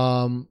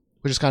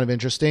 which is kind of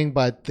interesting.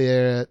 But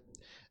the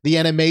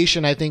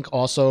animation, I think,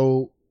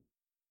 also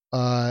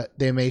the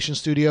animation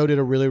studio did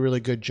a really, really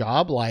good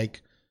job.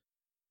 Like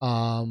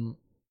I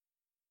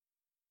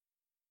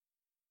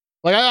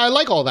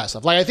like all that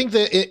stuff. Like, I think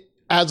that it,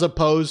 as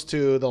opposed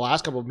to the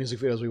last couple of music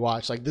videos we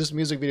watched, like this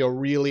music video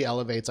really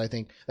elevates, I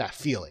think, that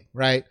feeling,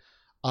 right?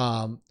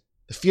 The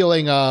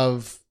feeling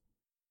of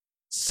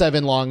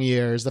 7 long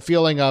years, the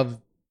feeling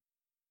of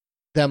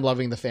them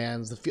loving the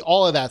fans,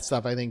 all of that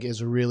stuff, I think,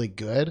 is really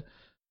good.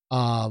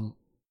 I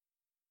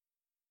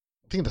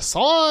think the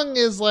song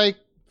is like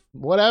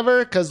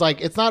whatever, because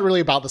like it's not really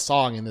about the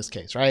song in this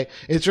case, right?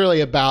 It's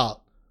really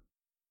about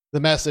the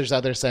message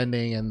that they're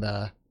sending and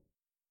the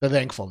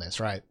thankfulness,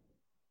 right?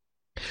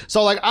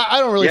 So like I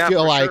don't really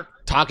feel like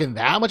talking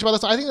that much about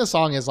this. I think the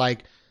song is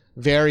like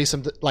very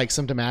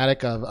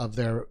symptomatic of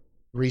their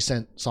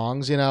recent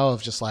songs, you know,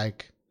 of just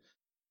like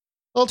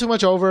a little too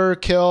much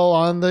overkill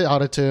on the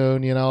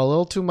autotune, you know, a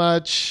little too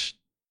much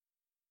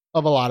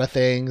of a lot of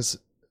things.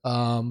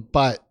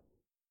 But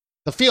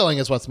the feeling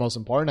is what's most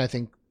important. I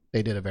think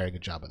they did a very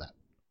good job of that.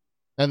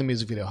 And the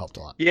music video helped a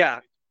lot. Yeah.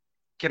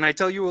 Can I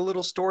tell you a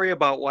little story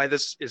about why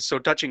this is so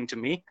touching to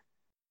me?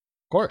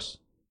 Of course.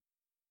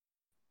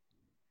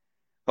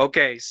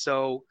 Okay,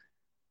 so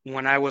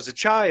when I was a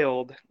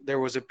child, there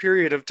was a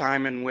period of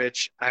time in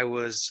which I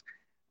was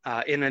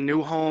in a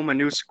new home, a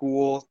new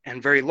school,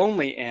 and very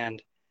lonely.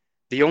 And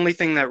the only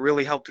thing that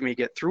really helped me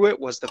get through it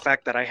was the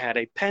fact that I had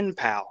a pen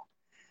pal.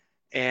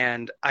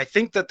 And I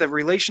think that the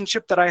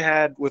relationship that I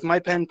had with my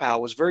pen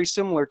pal was very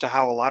similar to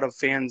how a lot of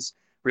fans'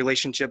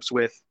 relationships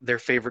with their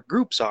favorite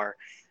groups are.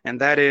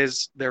 And that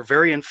is, they're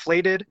very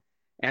inflated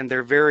and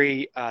they're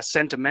very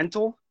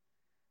sentimental.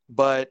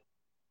 But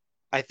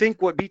I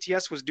think what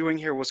BTS was doing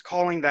here was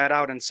calling that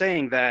out and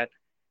saying that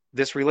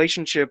this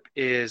relationship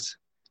is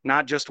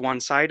not just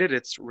one-sided,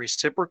 it's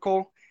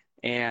reciprocal.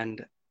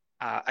 And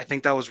I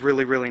think that was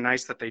really, really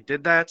nice that they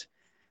did that.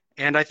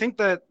 And I think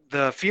that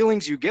the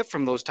feelings you get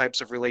from those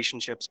types of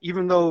relationships,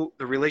 even though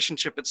the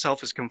relationship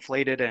itself is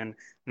conflated and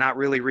not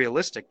really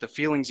realistic, the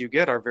feelings you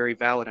get are very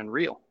valid and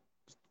real.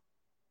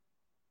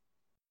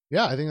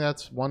 Yeah, I think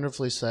that's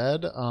wonderfully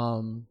said.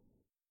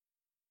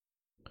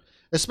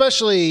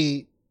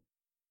 Especially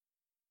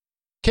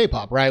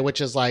K-pop, right?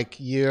 Which is like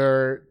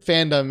your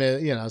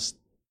fandom, you know,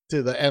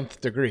 to the nth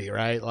degree,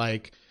 right?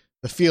 Like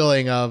the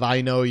feeling of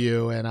I know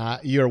you and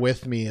you're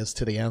with me is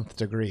to the nth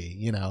degree,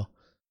 you know.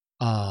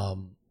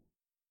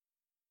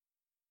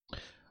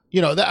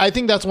 You know, I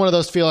think that's one of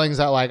those feelings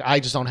that like I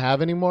just don't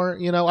have anymore.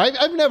 You know,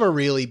 I've never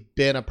really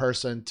been a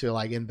person to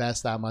like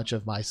invest that much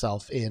of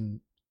myself in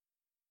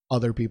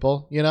other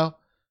people. You know,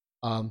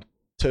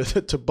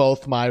 to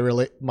both my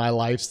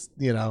life's,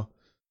 you know,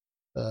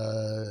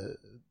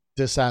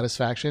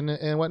 dissatisfaction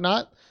and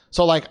whatnot.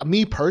 So like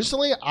me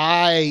personally,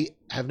 I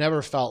have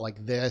never felt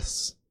like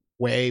this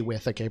way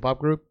with a K-pop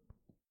group,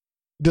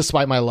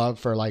 despite my love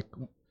for like,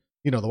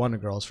 you know, the Wonder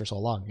Girls for so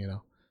long.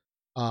 You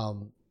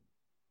know.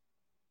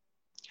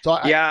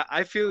 Yeah,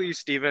 I feel you,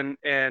 Steven.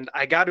 And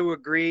I got to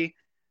agree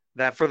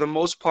that for the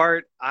most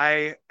part,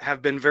 I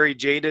have been very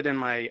jaded in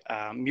my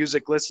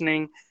music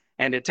listening.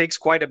 And it takes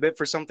quite a bit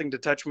for something to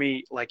touch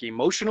me like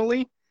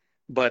emotionally.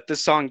 But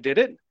this song did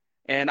it.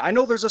 And I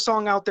know there's a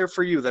song out there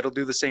for you that'll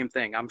do the same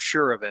thing. I'm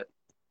sure of it.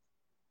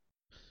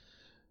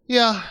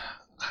 Yeah.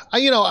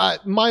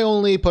 My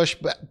only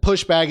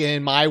pushback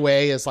in my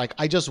way is like,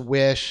 I just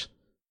wish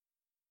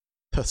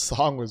the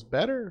song was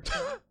better.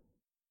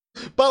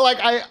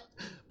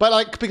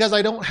 But because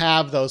I don't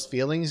have those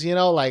feelings, you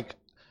know, like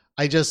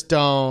I just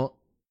don't,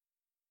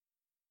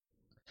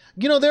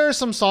 you know, there are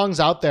some songs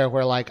out there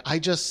where like,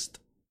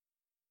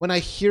 when I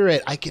hear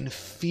it, I can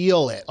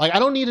feel it. Like, I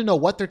don't need to know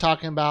what they're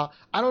talking about.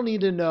 I don't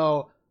need to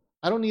know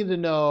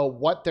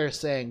what they're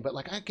saying, but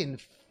like I can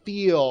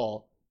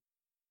feel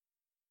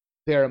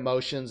their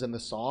emotions in the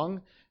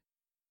song.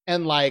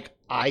 And like,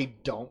 I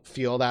don't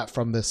feel that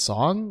from this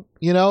song,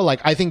 you know, like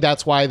I think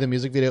that's why the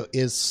music video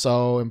is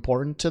so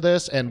important to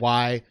this and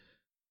why,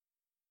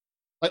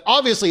 like,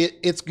 obviously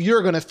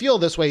you're going to feel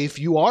this way if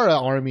you are an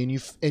ARMY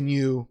and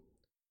you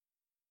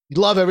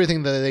love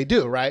everything that they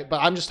do. Right.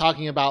 But I'm just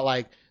talking about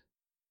like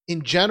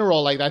in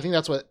general, like, I think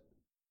that's what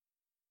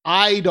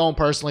I don't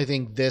personally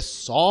think this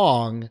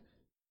song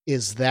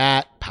is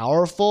that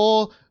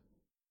powerful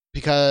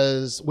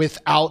because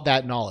without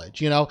that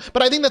knowledge, you know,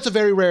 but I think that's a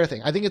very rare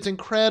thing. I think it's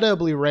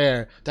incredibly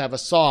rare to have a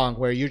song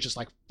where you just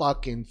like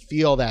fucking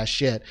feel that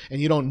shit and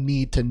you don't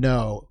need to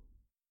know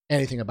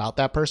anything about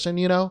that person,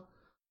 you know?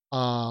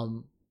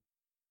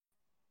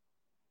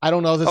 I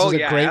don't know if this is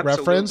a great absolutely.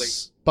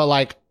 Reference, but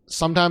like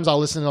sometimes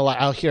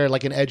I'll hear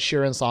like an Ed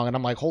Sheeran song and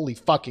I'm like, holy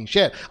fucking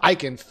shit, I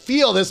can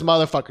feel this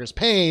motherfucker's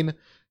pain.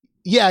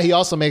 Yeah, he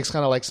also makes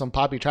kind of like some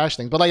poppy trash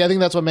things, but like I think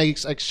that's what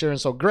makes Ed Sheeran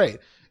so great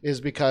is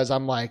because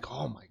I'm like,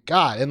 oh my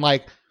God. And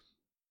like,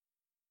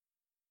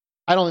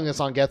 I don't think the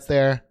song gets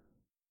there,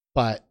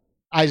 but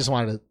I just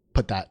wanted to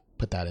put that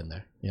in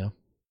there, you know?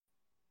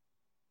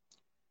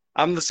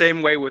 I'm the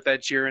same way with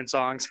Ed Sheeran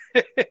songs,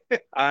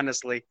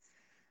 honestly.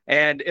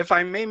 And if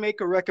I may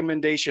make a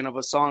recommendation of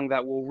a song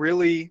that will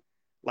really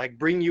like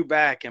bring you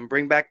back and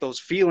bring back those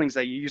feelings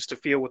that you used to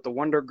feel with the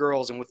Wonder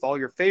Girls and with all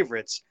your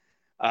favorites,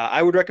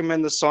 I would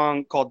recommend the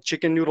song called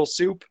Chicken Noodle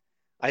Soup.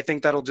 I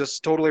think that'll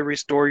just totally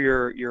restore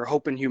your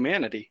hope in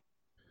humanity.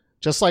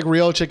 Just like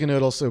real chicken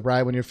noodle soup,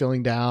 right? When you're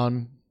feeling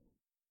down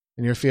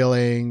and you're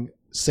feeling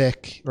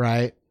sick,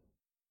 right?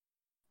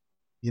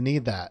 You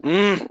need that.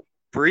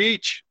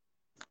 Preach.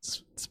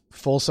 It's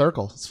full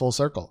circle. It's full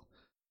circle.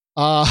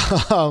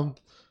 Well,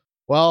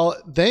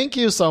 thank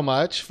you so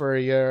much for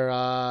your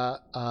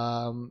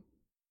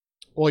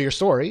your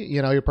story,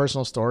 you know, your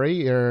personal story,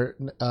 your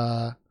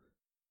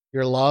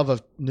love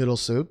of noodle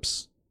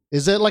soups.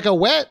 Is it like a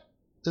wet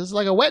is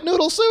like a wet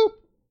noodle soup.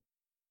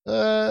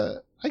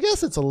 I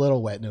guess it's a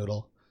little wet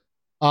noodle.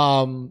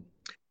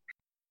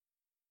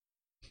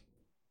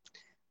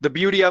 The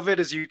beauty of it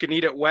is you can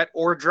eat it wet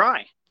or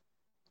dry.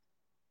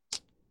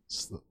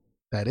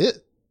 That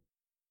it.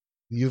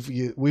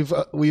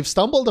 We've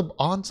stumbled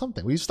on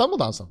something. We've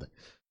stumbled on something.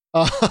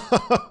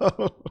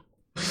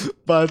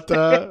 But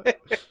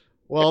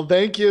well,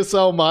 thank you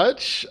so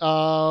much,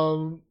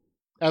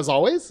 as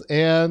always,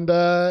 and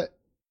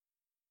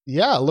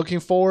yeah, looking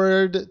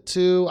forward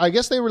to. I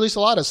guess they released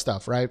a lot of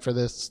stuff, right, for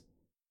this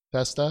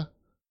Festa,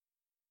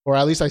 or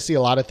at least I see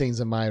a lot of things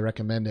in my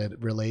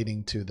recommended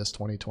relating to this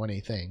 2020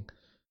 thing.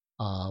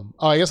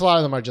 I guess a lot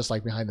of them are just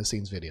like behind the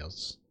scenes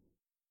videos.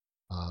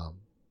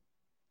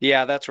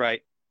 Yeah, that's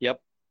right.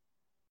 Yep.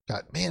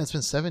 God, man, it's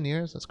been 7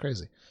 years. That's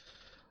crazy.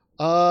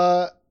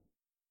 All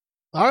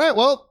right.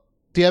 Well,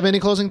 do you have any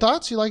closing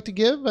thoughts you'd like to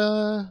give,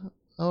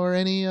 or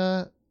any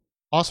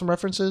awesome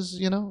references?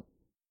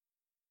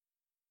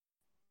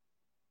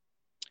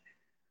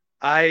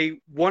 I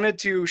wanted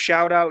to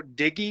shout out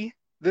Diggy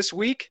this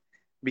week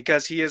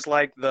because he is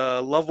like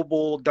the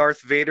lovable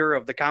Darth Vader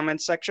of the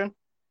comments section.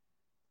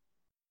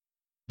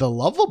 The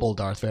lovable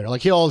Darth Vader,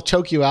 like he'll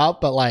choke you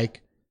out, but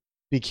like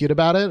be cute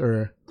about it,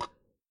 or.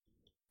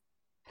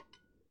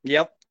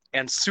 Yep,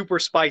 and super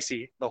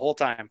spicy the whole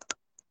time.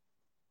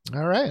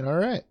 All right.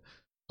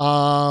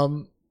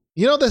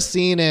 The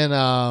scene in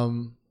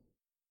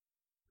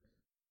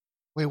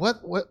wait,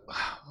 what?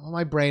 Oh,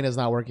 my brain is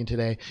not working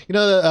today.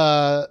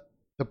 The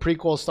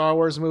prequel Star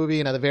Wars movie,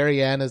 and at the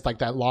very end is like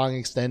that long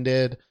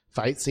extended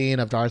fight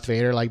scene of Darth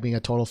Vader like being a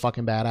total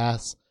fucking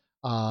badass.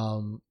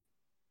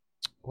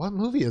 What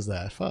movie is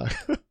that? Fuck.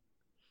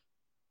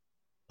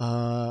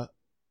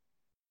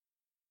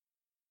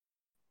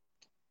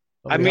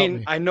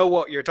 I know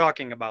what you're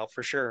talking about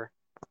for sure.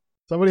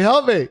 Somebody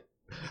help me.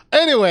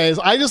 Anyways,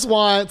 I just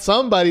want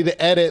somebody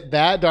to edit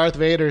that Darth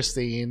Vader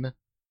scene,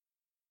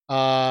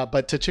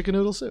 but to chicken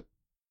noodle soup.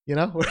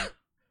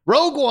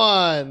 Rogue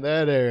One.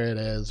 There it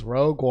is.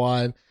 Rogue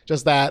One.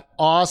 Just that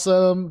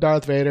awesome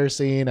Darth Vader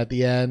scene at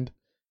the end,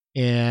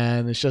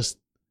 and it's just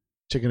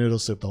chicken noodle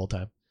soup the whole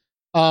time.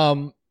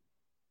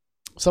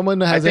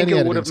 Someone has any? I think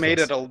it would have made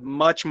it a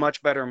much,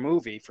 much better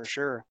movie for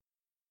sure.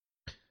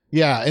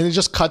 Yeah, and it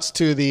just cuts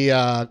to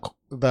the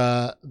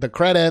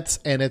credits,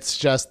 and it's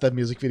just the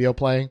music video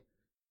playing.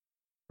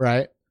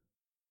 Right?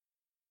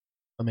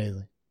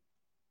 Amazing.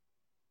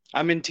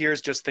 I'm in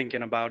tears just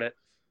thinking about it.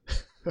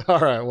 All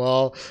right,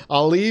 well,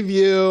 I'll leave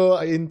you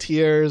in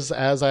tears,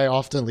 as I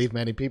often leave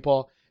many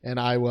people, and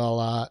I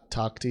will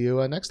talk to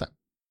you next time.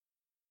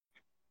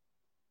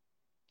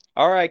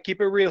 All right, keep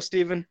it real,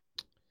 Steven.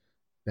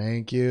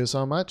 Thank you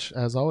so much,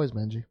 as always,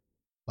 Benji.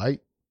 Bye.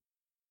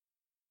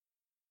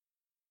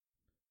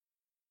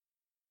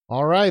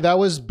 All right, that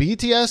was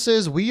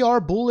BTS's We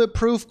Are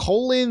Bulletproof: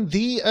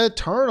 The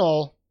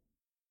Eternal.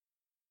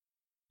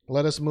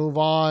 Let us move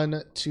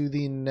on to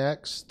the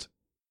next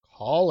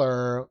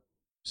caller.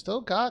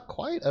 Still got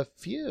quite a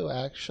few,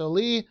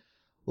 actually.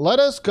 Let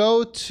us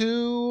go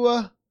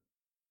to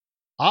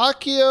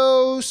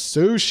Akio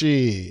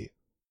Sushi.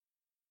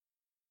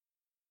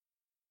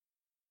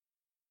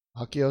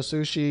 Akio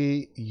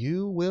Sushi,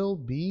 you will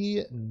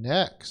be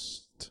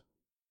next.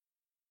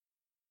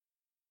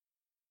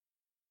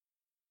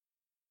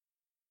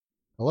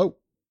 Hello.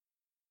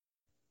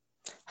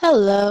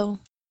 Hello.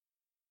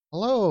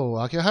 Hello,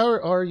 Akio.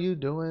 How are you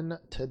doing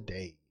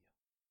today?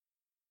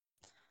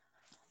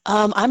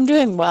 I'm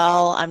doing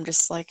well. I'm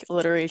just like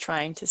literally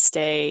trying to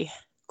stay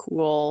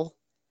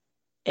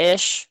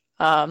cool-ish.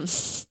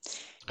 It's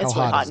really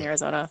hot in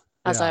Arizona,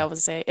 as I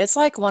always say. It's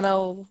like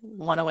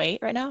 108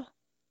 right now.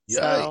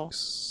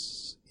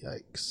 Yikes.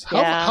 Yikes.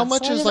 How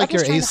much is like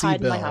your AC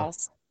bill?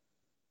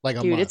 Like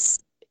a month?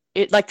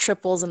 It like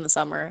triples in the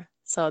summer.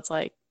 So it's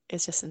like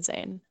it's just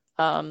insane.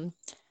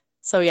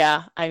 So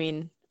yeah, I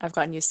mean, I've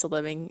gotten used to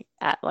living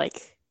at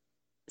like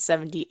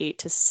 78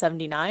 to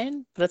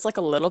 79, but it's like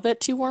a little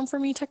bit too warm for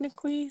me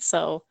technically.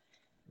 So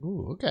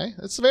ooh, okay.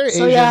 It's very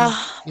Asian,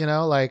 yeah.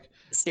 Like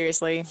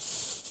seriously.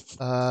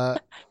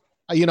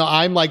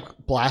 I'm like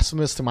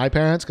blasphemous to my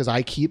parents because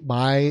I keep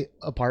my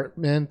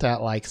apartment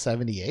at like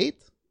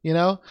 78,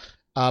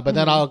 but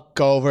then I'll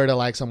go over to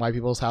like some white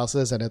people's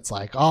houses and it's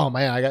like, oh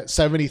man, I got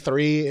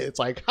 73. It's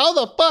like, how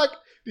the fuck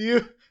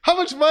how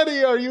much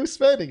money are you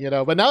spending,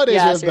 But nowadays we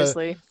have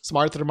the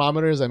smart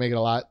thermometers that make it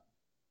a lot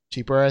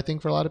cheaper, I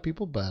think, for a lot of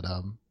people. But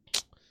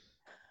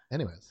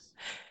anyways.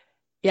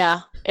 Yeah,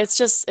 it's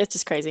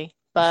just crazy.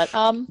 But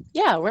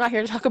yeah, we're not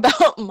here to talk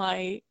about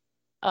my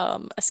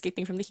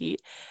escaping from the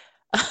heat.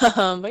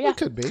 But yeah. It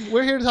could be.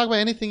 We're here to talk about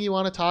anything you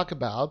want to talk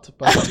about.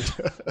 But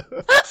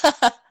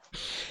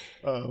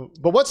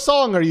but what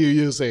song are you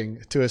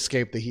using to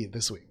escape the heat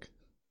this week?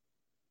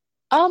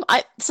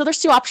 So there's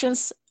two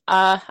options.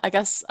 I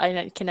guess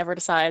I can never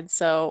decide.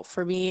 So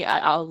for me,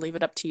 I'll leave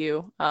it up to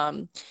you.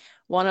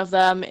 One of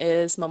them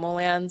is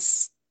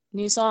Momoland's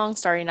new song,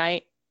 Starry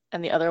Night,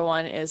 and the other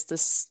one is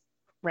this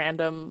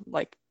random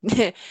like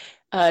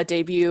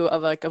debut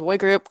of like a boy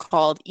group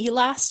called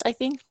Elast, I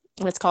think,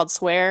 and it's called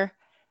Swear.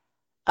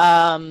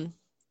 And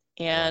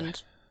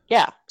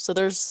yeah, so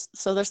there's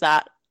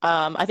that.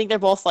 I think they're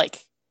both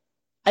like,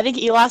 I think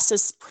Elast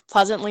is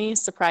pleasantly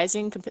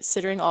surprising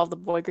considering all the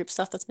boy group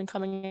stuff that's been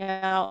coming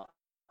out.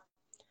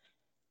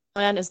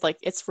 And is like,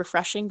 it's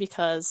refreshing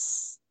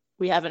because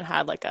we haven't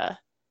had like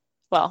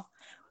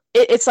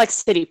it's like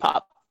city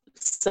pop,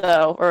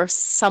 so, or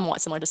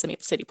somewhat similar to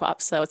city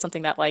pop. So it's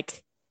something that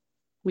like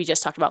we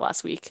just talked about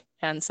last week.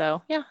 And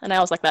so, yeah, and I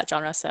always like that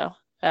genre. So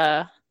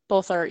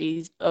both are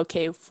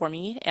okay for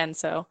me. And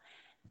so,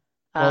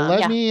 well,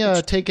 let me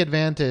take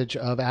advantage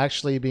of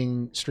actually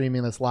being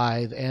streaming this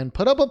live and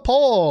put up a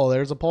poll.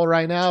 There's a poll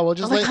right now. We'll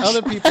just let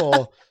other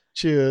people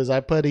choose. I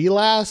put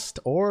Elast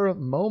or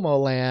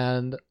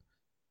Momoland.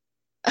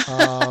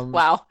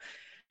 Wow.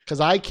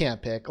 Because I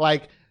can't pick.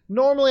 Like,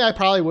 normally I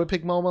probably would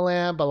pick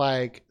Momoland, but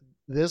like,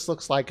 this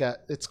looks like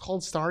it's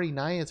called Starry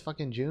Night. It's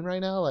fucking June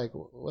right now. Like,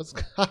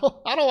 I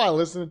don't want to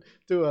listen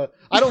to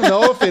I don't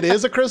know if it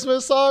is a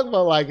Christmas song,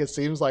 but like, it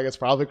seems like it's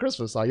probably a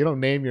Christmas song. You don't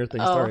name your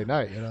thing Starry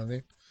Night, you know what I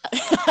mean?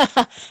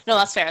 No,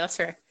 that's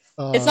fair.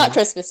 It's not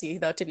Christmassy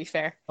though, to be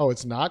fair. Oh,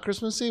 it's not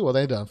Christmassy? Well,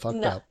 they done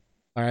fucked up.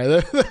 All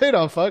right, they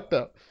done fucked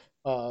up.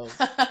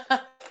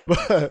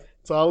 But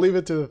so I'll leave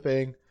it to the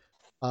thing.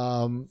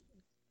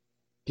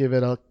 Give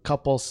it a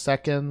couple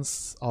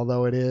seconds,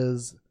 although it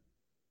is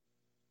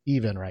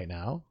even right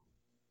now.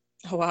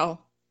 Oh wow!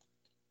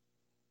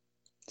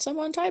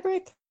 Someone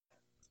tiebreak.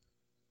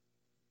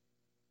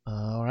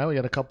 All right, we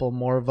got a couple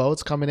more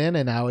votes coming in,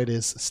 and now it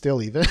is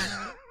still even.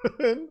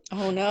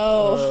 Oh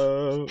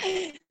no!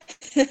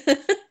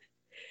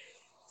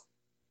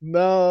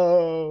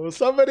 No,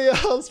 somebody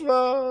else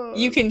vote.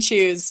 You can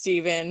choose,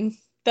 Steven.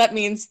 That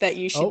means that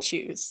you should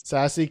choose.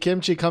 Sassy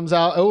Kimchi comes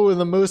out. Oh, and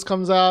the moose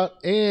comes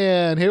out.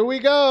 And here we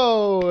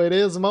go. It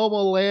is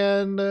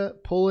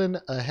Momoland pulling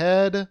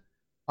ahead.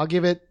 I'll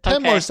give it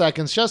 10 more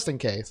seconds just in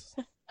case.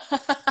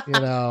 You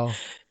know.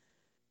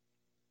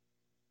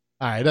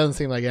 All right. It doesn't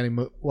seem like any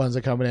ones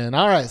are coming in.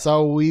 All right.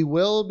 So we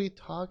will be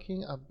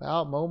talking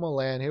about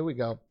Momoland. Here we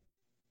go.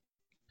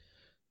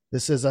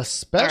 This is a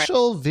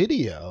special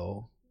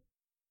video.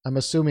 I'm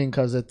assuming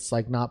because it's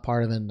like not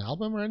part of an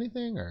album or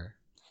anything, or?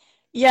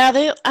 Yeah,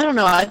 I don't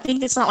know. I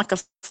think it's not like a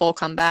full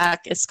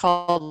comeback. It's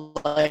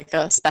called like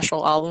a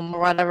special album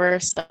or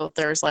whatever. So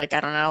there's like, I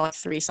don't know, like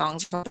 3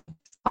 songs on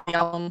the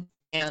album.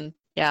 And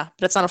yeah,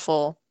 but it's not a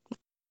full.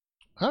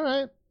 All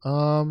right.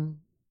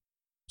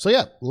 So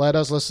yeah, let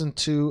us listen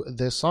to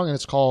this song. And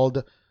it's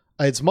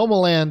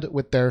Momoland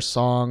with their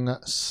song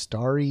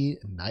Starry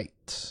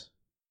Night.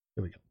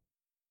 Here we go.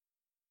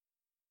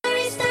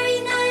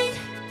 Starry night.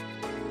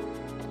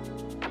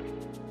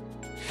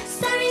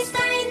 Starry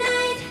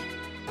night.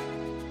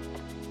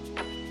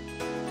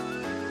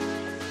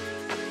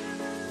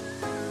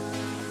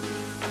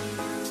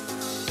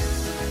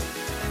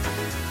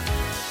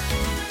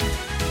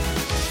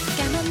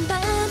 까만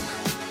밤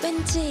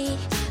왠지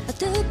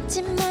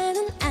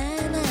어둡지만은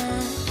않아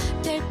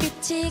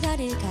별빛이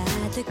거리를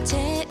가득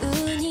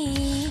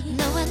채우니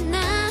너와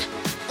나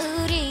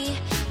우리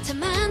참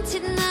많지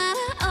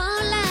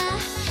날아올라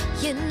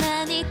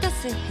유난히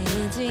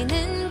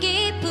따스해지는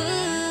기분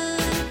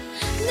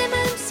내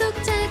마음속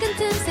작은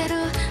틈새로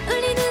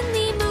울리는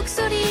네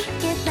목소리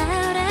Get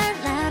louder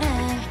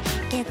louder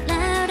Get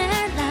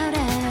louder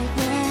louder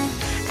yeah.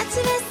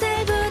 아침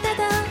햇살보다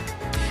더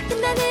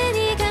빛나는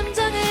이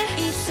감정을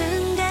이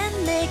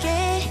순간 내게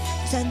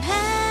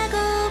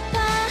전하고파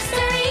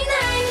Starry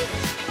night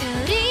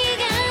별이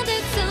가득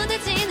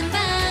쏟아지는 밤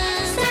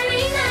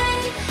Starry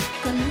night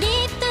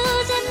꽃잎도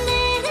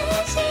잠드는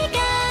시간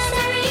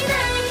Starry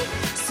night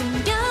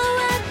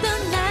숨겨왔던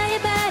나의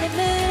바람을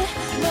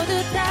모두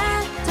다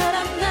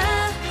털어놔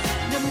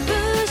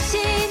눈부신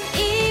이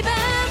밤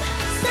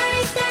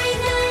Starry starry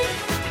night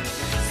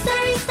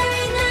Starry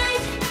starry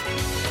night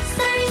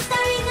Starry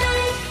starry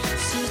night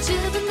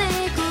수줍은 내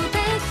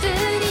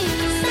고백들이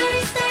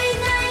Starry starry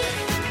night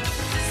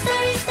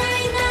Starry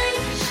starry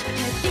night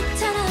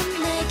별빛처럼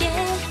내게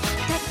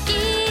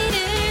닿기를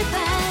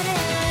바래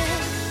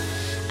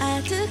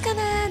아득한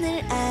하늘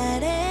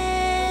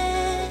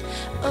아래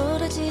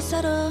오로지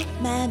서로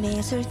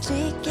맘에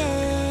솔직해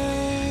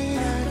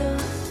너도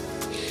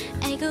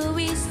알고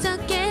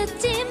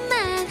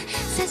있었겠지만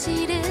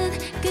사실은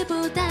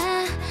그보다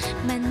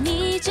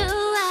많이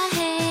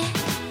좋아해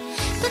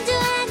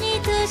분주한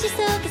이 도시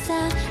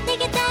속에서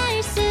내게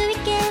닿을 수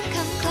있게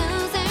Come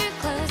closer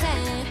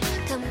closer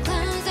Come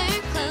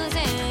closer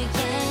closer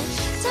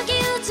yeah 저기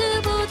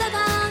우주보다 더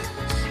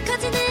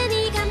커지는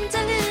이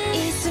감정을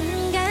이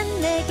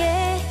순간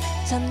내게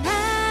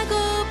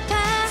전하고파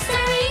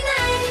Starry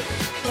night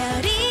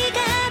별이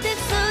가득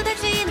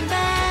쏟아지는 밤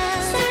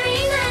Starry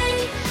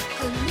night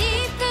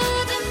꽃잎도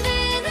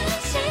잠드는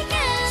시간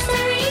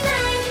Starry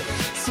night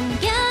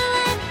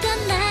숨겨왔던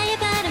나의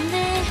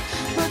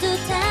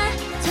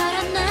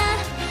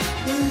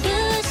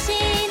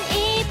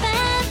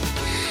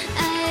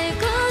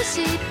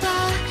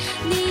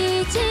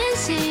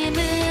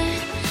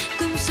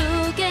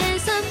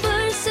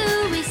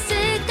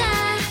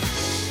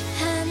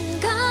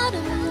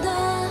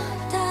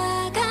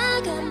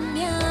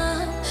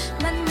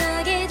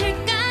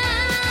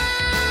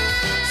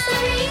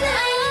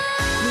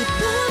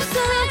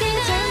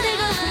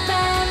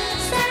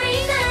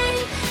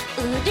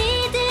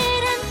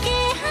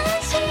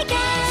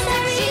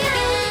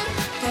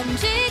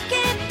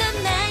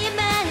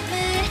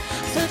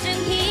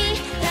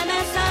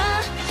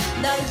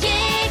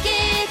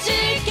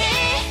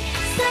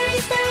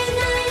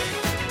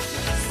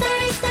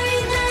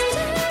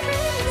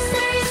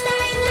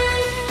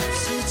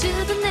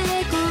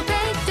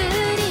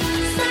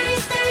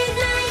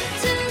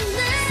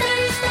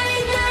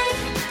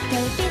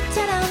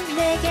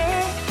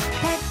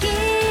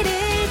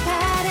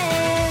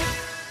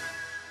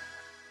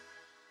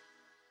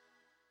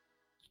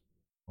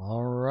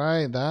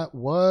right, that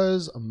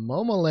was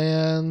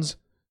Momoland's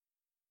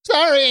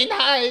Starry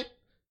Night.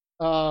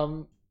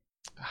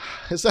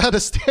 Is that a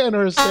stand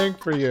or a stink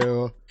for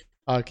you,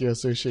 Akio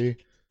Sushi?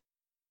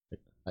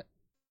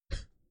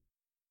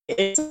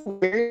 It's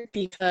weird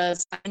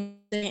because I'm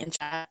sitting in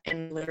chat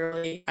and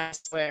literally, I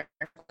swear,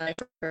 when I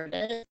heard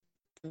it,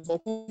 the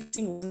vocal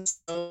mixing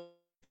was so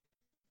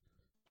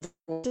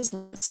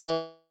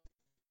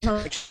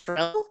like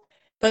shrill.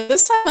 But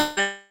this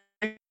time,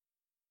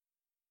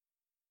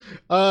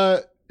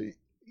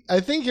 I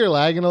think you're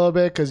lagging a little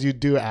bit because you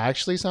do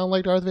actually sound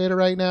like Darth Vader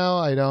right now.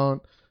 I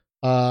don't.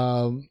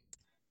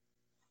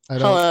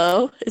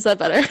 Hello, is that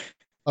better?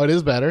 Oh, it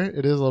is better.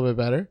 It is a little bit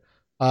better.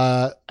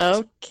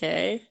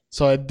 Okay.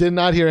 So I did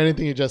not hear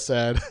anything you just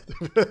said.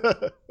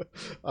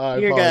 I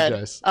You're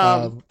apologize.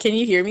 good. Can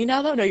you hear me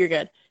now, though? No, you're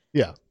good.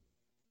 Yeah.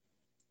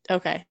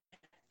 Okay.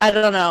 I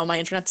don't know. My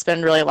internet's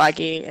been really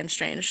laggy and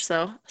strange,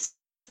 so.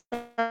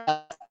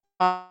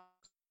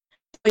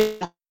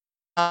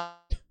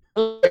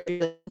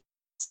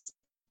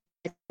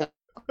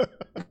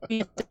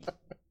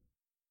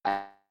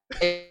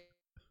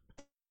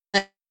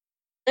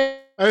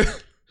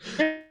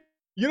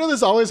 You know,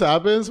 this always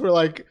happens where,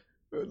 like,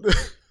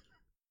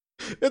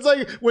 it's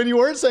like when you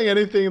weren't saying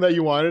anything that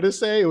you wanted to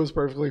say, it was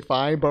perfectly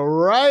fine.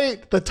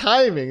 But the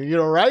timing,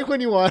 right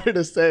when you wanted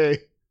to say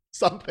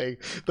something,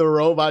 the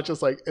robot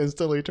just like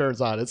instantly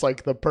turns on. It's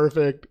like the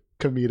perfect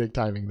comedic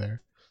timing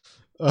there.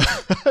 I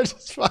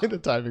just find the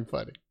timing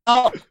funny.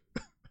 Oh,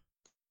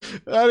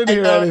 I didn't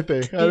hear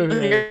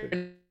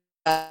anything.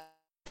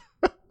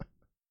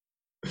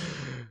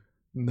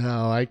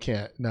 No, I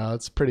can't. No,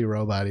 it's pretty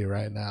robot-y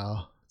right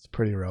now.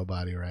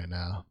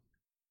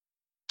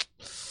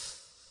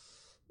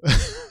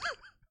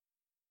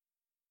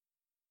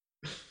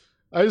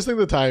 I just think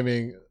the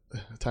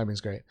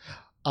timing's great.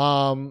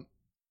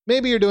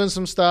 Maybe you're doing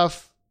some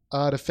stuff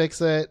to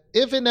fix it.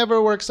 If it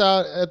never works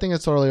out, I think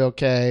it's totally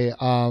okay.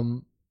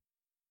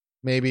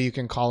 Maybe you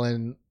can call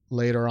in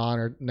later on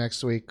or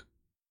next week.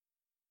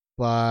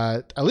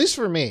 But at least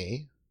for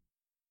me,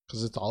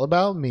 because it's all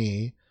about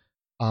me,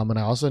 and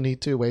I also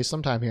need to waste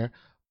some time here.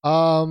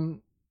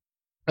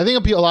 I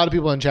think a lot of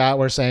people in chat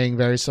were saying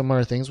very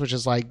similar things, which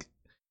is like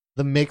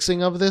the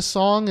mixing of this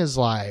song is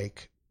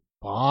like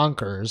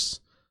bonkers.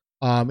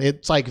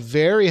 It's like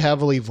very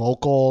heavily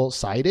vocal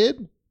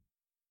sided.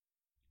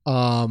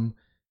 And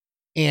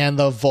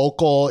the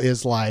vocal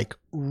is like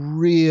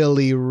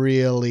really,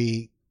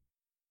 really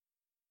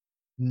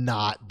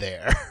not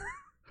there.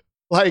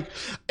 Like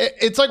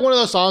it's like one of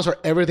those songs where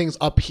everything's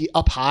up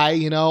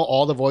high,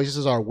 all the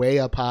voices are way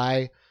up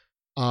high.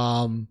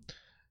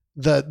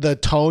 The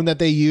tone that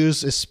they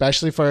use,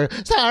 especially for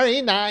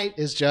Starry Night,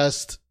 is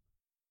just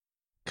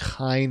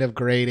kind of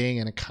grating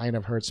and it kind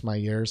of hurts my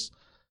ears.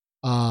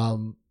 But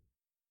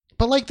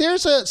like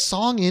there's a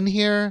song in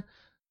here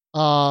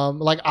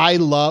like I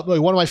love,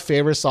 like one of my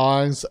favorite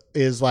songs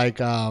is like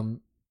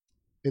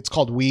it's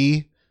called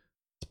We.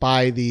 It's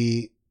by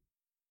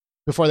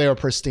before they were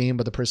Pristine,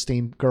 but the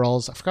Pristine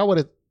Girls. I forgot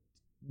the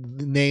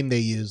name they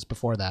used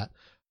before that.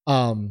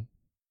 But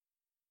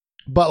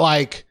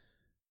like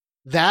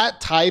that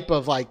type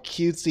of like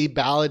cutesy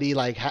ballady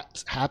like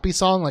happy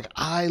song, like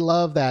I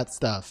love that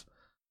stuff.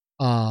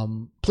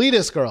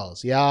 Pleatus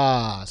Girls,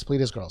 yes,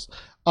 Pleatus Girls.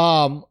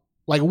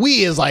 Like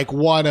We is like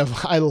one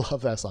of, I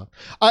love that song.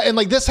 And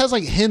like this has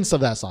like hints of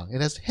that song.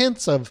 It has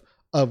hints of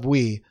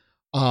We.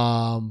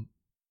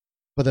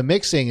 But the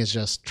mixing is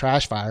just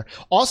trash fire.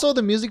 Also,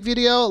 the music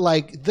video,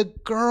 like the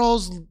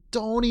girls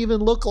don't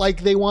even look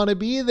like they want to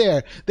be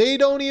there. They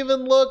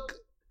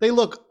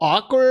look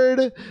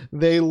awkward.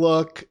 They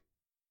look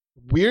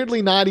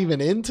weirdly not even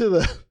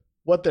into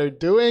what they're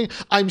doing.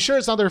 I'm sure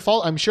it's not their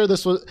fault. I'm sure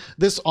this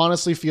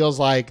honestly feels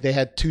like they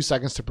had 2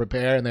 seconds to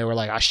prepare and they were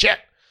like, ah, shit.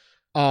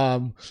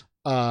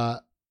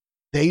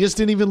 They just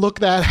didn't even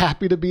look that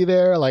happy to be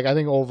there. Like I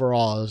think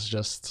overall it's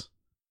just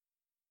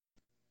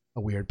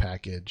a weird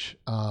package.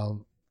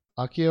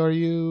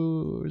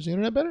 Akio, is the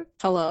internet better?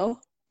 Hello?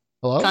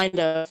 Kind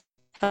of.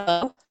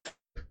 Hello?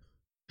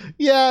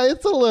 Yeah,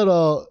 it's a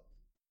little.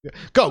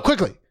 Go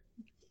quickly.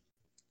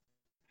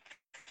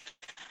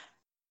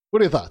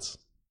 What are your thoughts?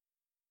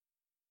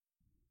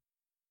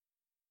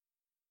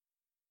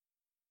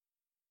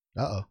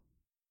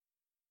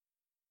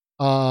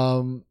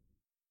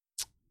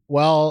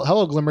 Well,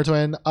 hello, Glimmer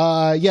Twin.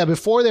 Yeah,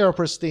 before they were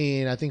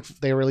Pristine, I think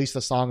they released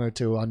a song or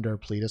two under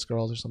Pleatus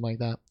Girls or something like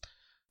that.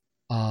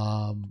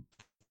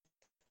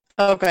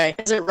 Okay.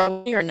 Is it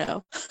rubby or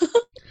no?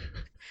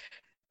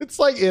 It's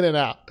like in and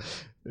out.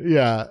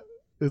 Yeah,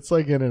 it's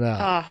like in and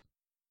out.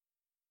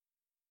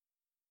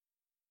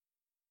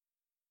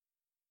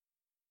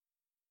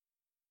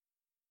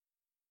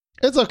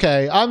 It's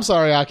okay. I'm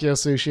sorry, Akio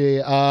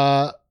Sushi.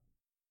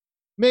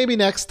 Maybe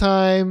next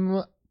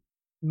time.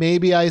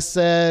 Maybe I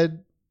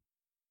said.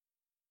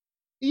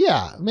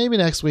 Yeah, maybe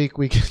next week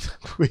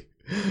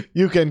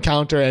you can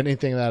counter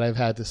anything that I've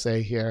had to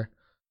say here.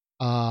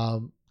 I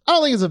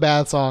don't think it's a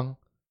bad song.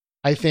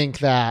 I think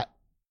that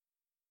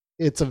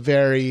it's a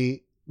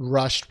very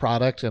rushed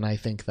product, and I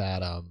think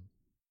that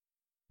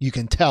You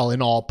can tell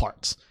in all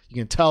parts. You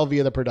can tell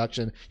via the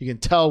production. You can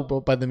tell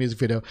by the music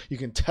video. You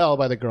can tell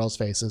by the girls'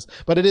 faces.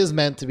 But it is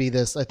meant to be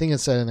this. I think it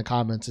said in the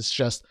comments, it's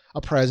just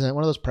a present,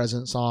 one of those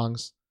present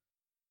songs.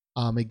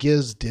 It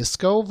gives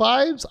disco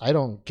vibes. I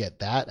don't get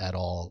that at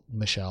all,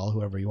 Michelle,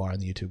 whoever you are in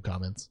the YouTube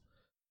comments.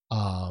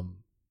 But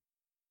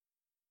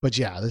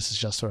yeah, this is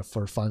just sort of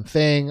for a fun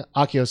thing.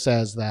 Akio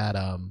says that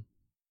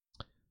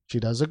she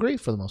does agree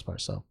for the most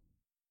part. So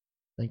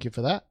thank you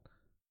for that.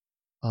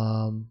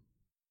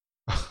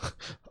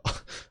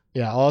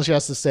 Yeah, all she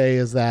has to say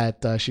is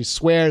that she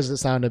swears it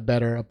sounded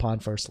better upon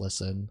first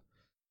listen.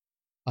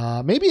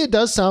 Maybe it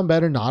does sound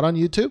better not on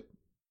YouTube,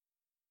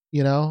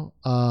 you know.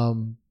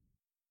 And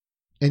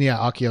yeah,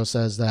 Akio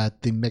says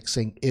that the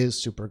mixing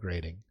is super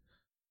grating.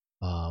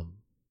 And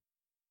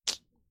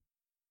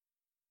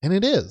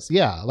it is,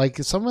 yeah. Like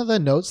some of the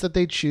notes that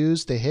they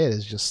choose to hit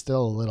is just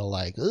still a little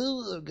like,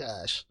 oh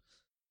gosh.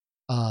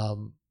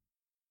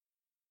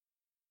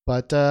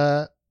 But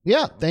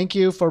yeah, thank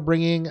you for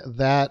bringing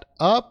that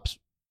up.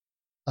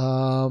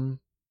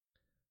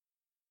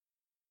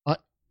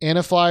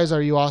 Aniflies,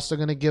 are you also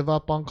going to give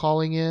up on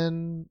calling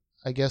in?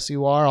 I guess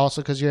you are,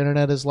 also because your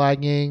internet is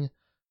lagging.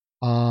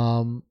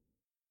 Are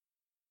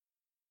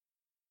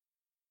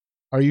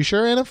you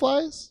sure,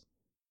 Aniflies?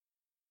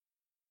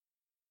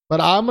 But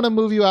I'm going to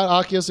move you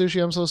out, Akio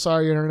Sushi. I'm so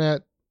sorry your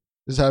internet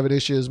is having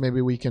issues.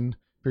 Maybe we can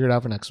figure it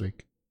out for next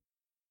week.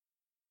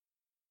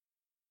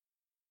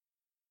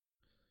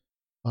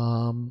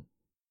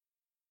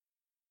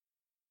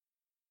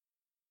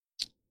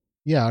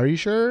 Yeah, are you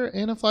sure,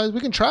 Aniflies?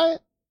 We can try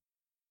it.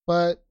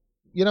 But,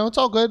 you know, it's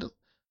all good.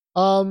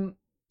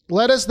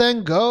 Let us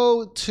then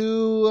go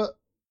to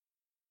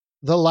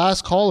the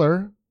last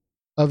caller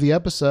of the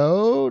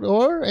episode.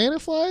 Or,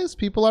 Aniflies,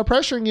 people are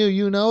pressuring you.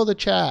 You know the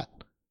chat.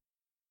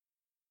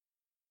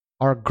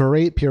 Are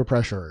great peer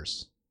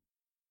pressurers.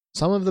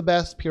 Some of the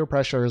best peer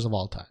pressurers of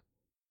all time.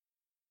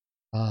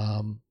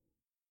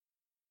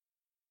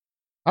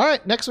 All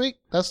right, next week.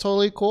 That's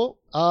totally cool.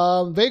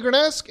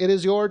 Vagrant-esque, it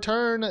is your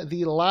turn.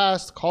 The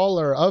last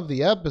caller of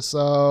the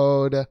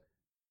episode.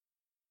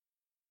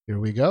 Here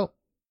we go.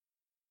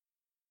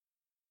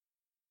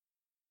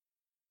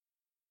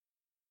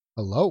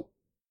 Hello.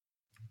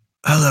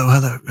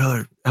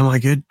 Hello. Am I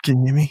good? Can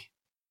you hear me?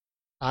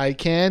 I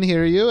can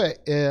hear you.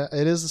 It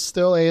is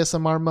still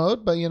ASMR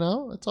mode, but you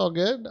know, it's all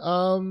good.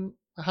 How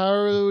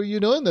are you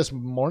doing this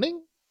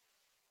morning?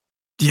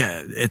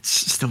 Yeah, it's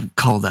still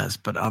cold as,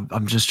 but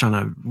I'm just trying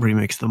to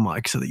remix the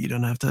mic so that you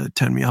don't have to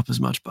turn me up as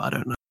much, but I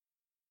don't know.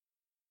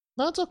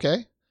 That's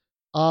okay.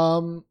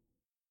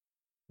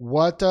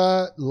 What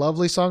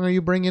lovely song are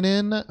you bringing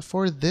in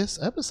for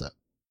this episode?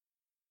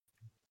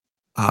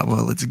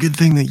 Well, it's a good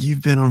thing that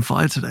you've been on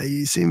fire today.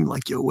 You seem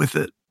like you're with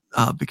it,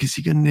 because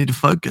you're going to need to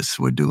focus.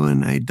 We're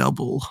doing a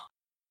double.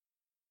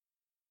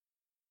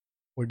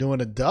 We're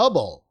doing a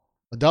double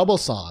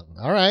song.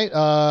 All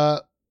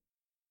right.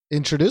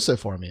 Introduce it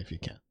for me if you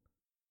can.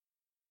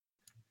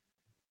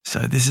 So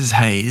this is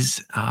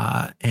Hayes,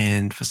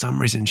 and for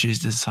some reason she's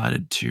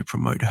decided to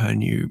promote her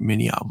new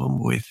mini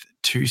album with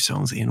 2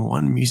 songs in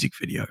one music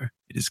video.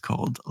 It is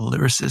called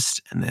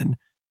Lyricist and then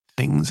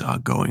Things Are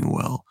Going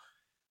Well.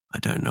 I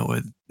don't know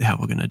how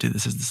we're going to do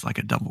this. Is this like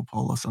a double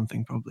poll or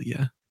something? Probably,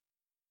 yeah.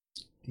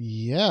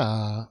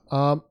 Yeah.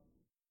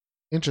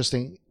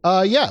 Interesting.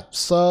 Yeah.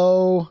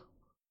 So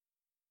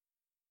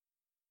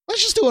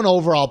let's just do an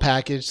overall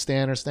package,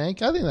 Stan or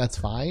Stank. I think that's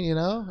fine. You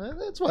know,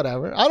 it's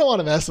whatever. I don't want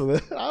to mess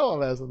with it.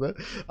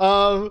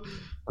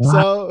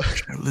 So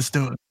let's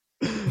do it.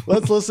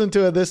 Let's listen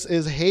to it. This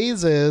is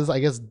Hayes's, I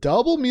guess,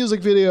 double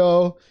music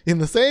video in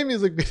the same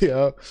music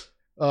video.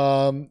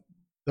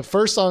 The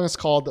first song is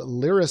called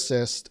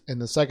Lyricist, and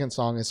the second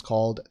song is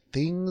called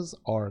Things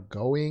Are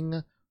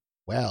Going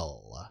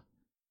Well.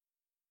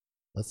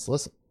 Let's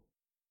listen.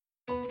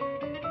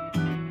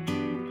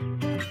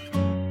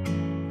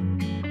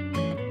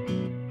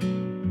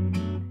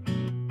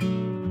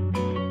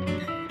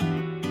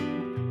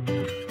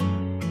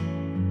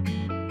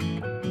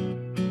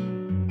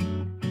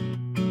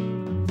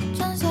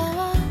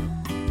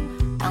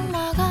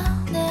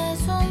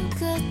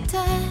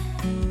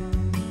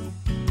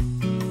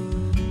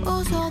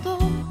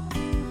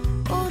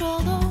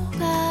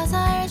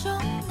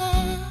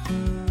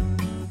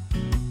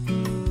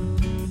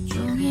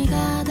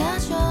 종이가 다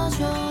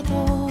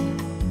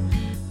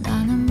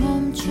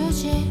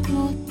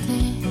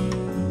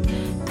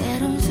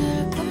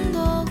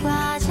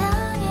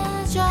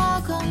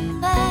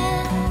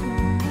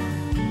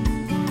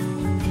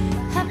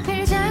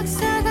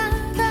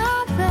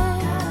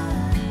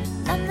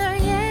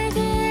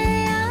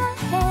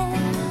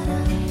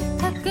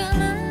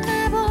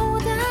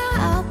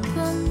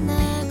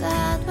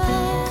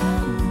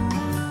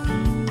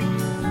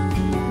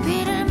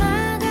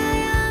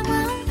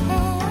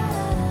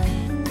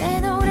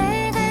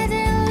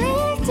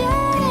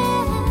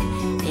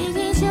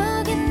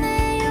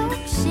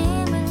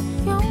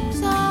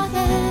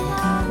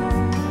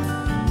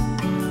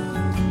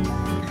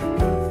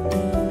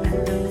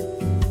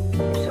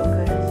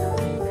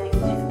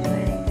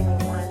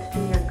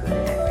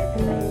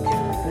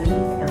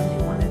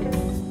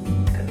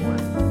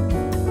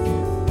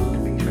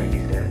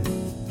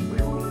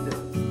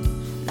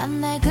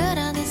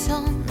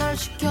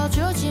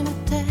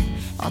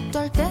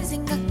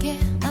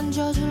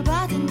난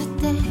저주받은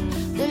듯해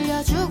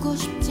들려주고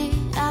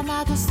싶지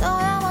아마도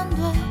써야만 돼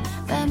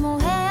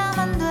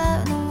메모해야만 돼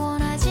넌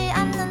원하지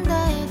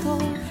않는데도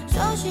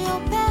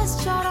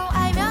소시오패스처럼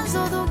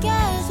알면서도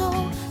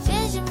계속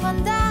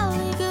진심과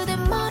달리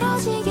그댄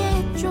멀어지게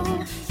했죠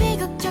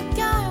비극적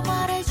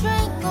결말의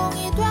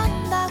주인공이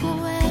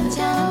된다고 해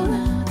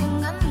괜찮아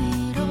공간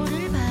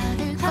위로를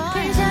받을 거야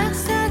하필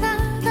작사가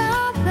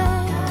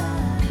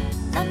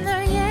난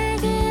널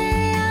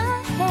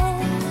얘기해야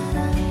해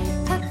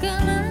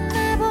가끔은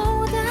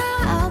내보다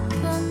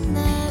아픈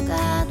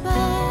내가 돼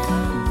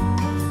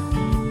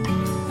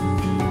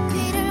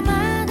귀를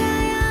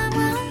막아야만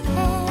해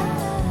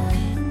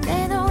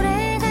내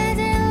노래가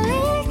들릴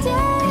때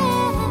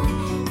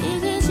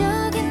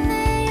이기적인 내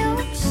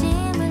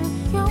욕심을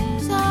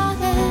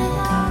용서해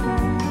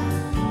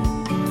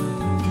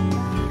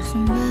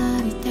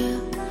Somebody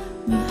tell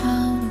me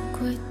how to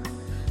quit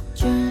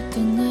절대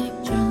내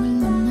입장을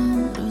넌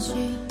모르지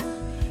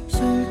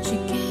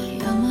솔직히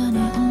나만의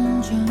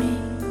온전히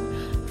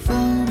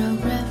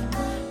photograph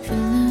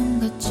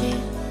필름같이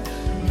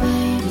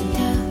Baby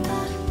tell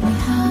me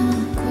how to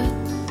quit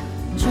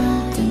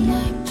절대 내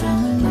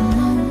입장을 넌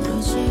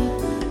모르지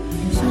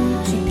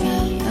솔직히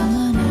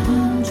나만의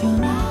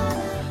온전히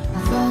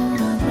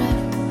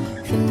photograph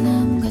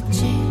필름같이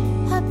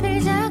하필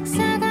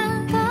작사가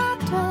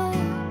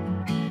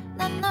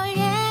난 널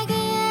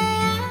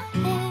얘기해야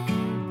해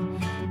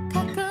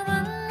가끔은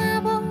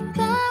나보다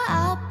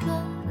아픈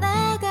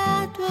내가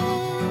돼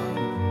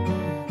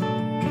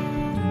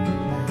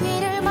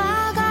귀를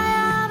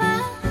막아야만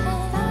해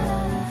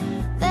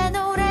내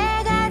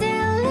노래가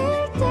들릴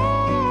때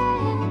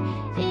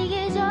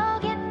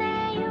이기적인 내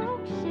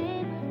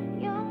욕심을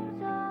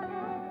용서해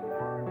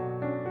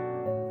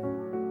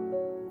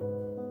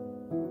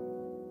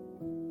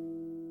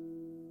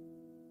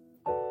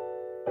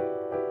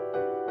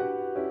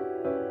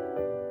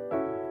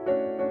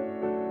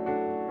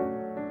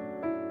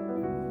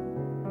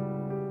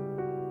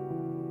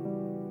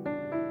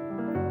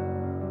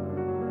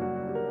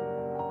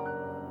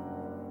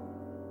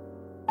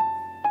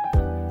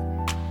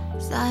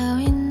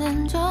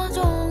쌓여있는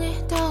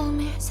저종의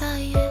더미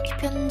사이에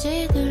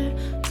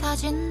편지들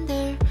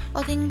사진들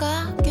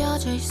어딘가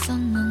껴져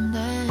있었는데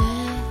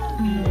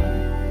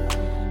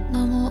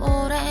너무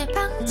오래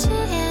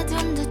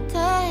방치해둔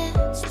듯해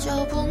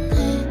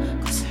지저분해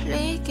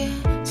거슬리게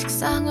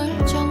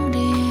책상을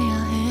정리해야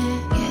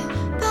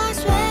해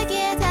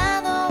파쇄기에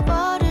다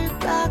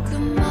넣어버릴까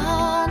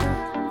그만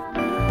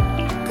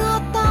그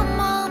어떤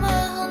마음의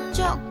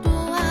흔적도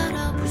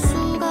알아볼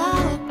수가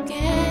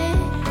없게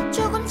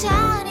조금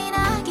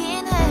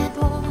잔인하긴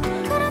해도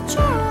그런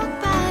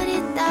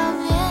추억발이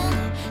따윈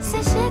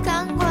쓸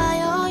시간과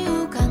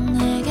여유가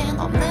내겐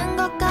없는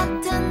것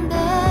같은데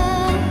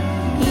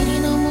일이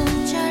너무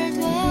잘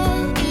돼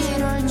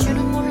이럴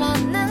줄은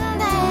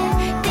몰랐는데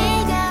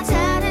네가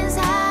다른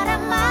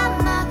사람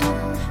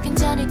만나도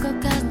괜찮을 것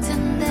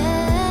같은데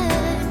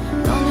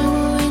넌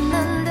울고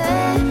있는데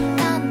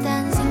난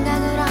딴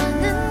생각을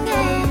하는 게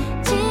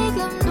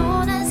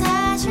지금도 난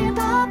사실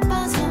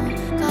바빠서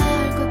가야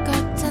할 것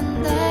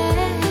같은데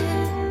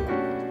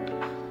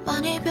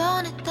많이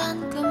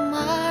변했단 그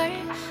말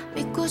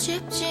믿고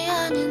싶지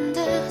않은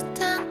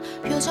듯한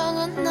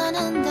표정은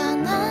나는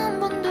단 한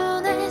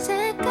번도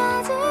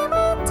내색하지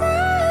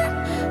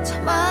못한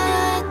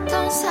참아야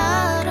했던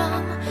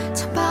사람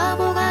참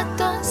바보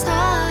같던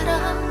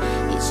사람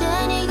이제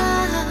네가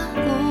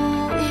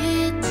하고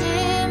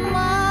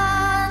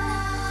있지만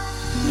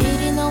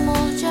일이 너무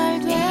잘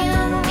돼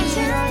이럴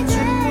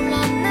줄은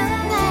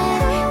몰랐는데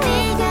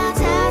네가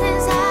다른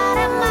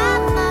사람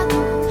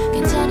만나도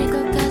괜찮을 것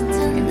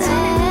같은데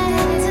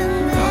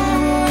넌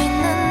울고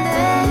있는데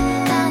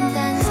난 딴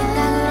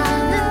생각을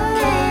하는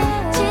게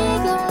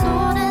지금도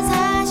난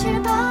사실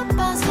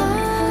바빠서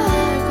가야 할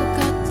것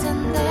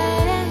같은데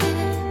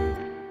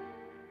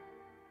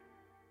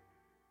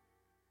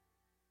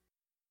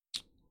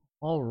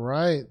All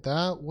right,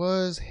 that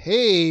was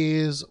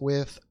Haze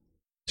with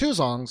two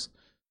songs,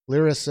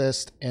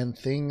 Lyricist and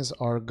Things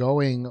Are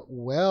Going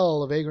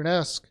Well.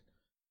 Vagrant-esque.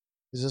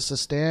 Is this a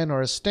stan or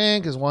a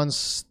stank? Is one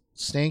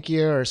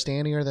stankier or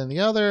stannier than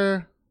the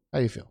other? How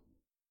do you feel?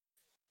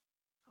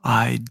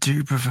 I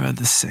do prefer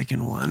the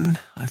second one,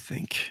 I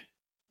think.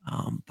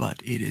 But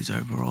it is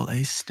overall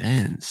a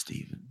stan,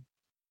 Stephen.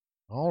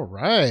 All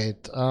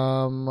right.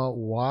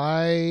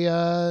 Why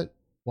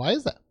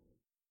is that?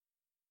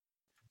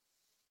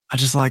 I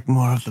just like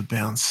more of the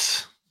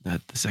bounce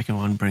that the second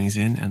one brings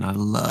in, and I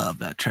love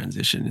that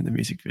transition in the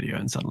music video,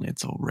 and suddenly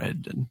it's all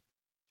red, and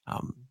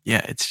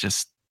it's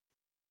just,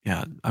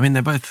 I mean,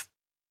 they're both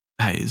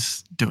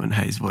Haze doing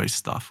Haze voice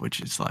stuff,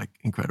 which is like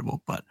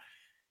incredible, but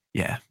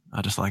yeah,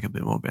 I just like a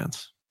bit more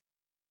bounce.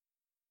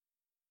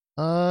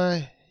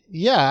 I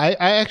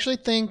actually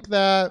think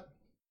that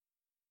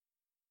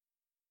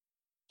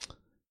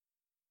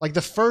like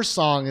the first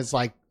song is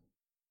like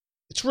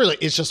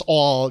it's just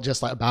all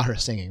just like about her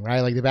singing,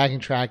 right? Like the backing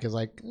track is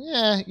like,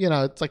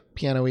 it's like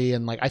piano-y,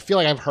 and like I feel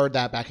like I've heard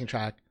that backing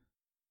track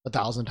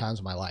 1,000 times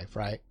in my life,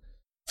 right?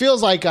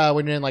 feels like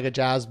when you're in like a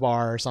jazz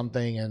bar or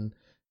something,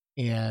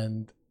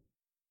 and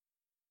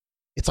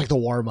it's like the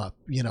warm up,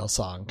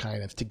 song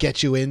kind of to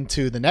get you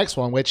into the next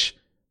one, which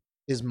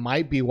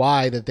might be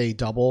why that they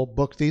double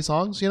booked these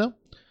songs,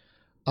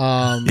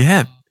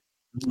 Yeah,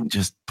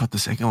 just put the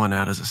second one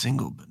out as a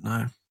single, but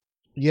no.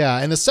 Yeah,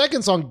 and the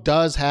second song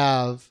does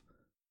have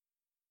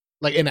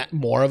like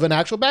more of an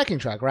actual backing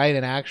track, right?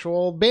 An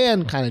actual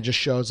band kind of just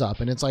shows up,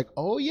 and it's like,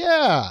 oh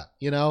yeah,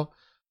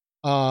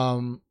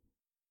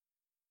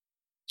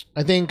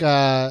 I think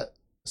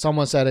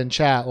someone said in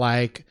chat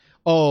like,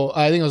 oh,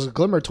 I think it was a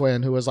Glimmer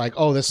Twin who was like,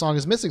 oh, this song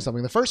is missing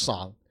something, the first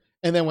song.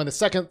 And then when the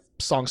second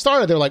song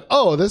started, they're like,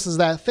 oh, this is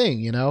that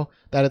thing,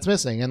 that it's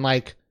missing. And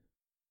like,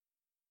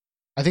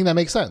 I think that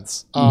makes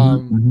sense.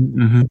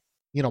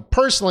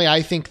 Personally,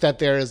 I think that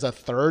there is a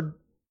third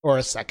or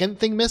a second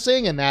thing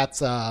missing, and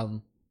that's a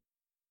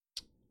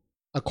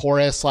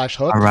chorus /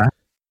 hook. All right.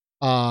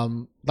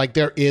 Like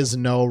there is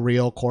no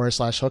real chorus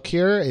 / hook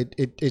here.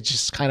 It's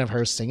just kind of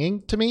her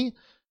singing to me.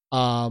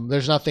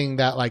 There's nothing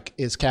that like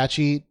is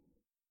catchy,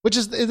 which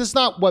is it's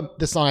not what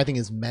the song I think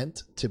is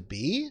meant to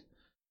be.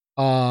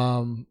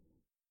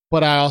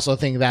 But I also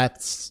think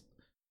that's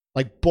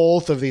like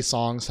both of these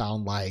songs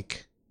sound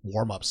like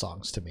warm up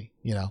songs to me,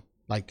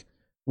 like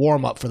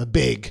warm up for the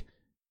big,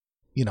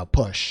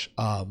 push.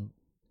 And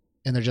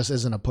there just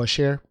isn't a push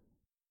here.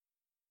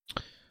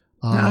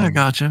 I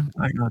gotcha.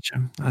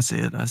 I see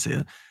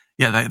it.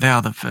 Yeah, they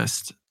are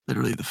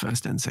literally the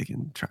first and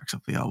second tracks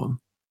of the album.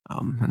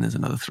 And there's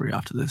another 3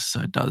 after this. So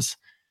it does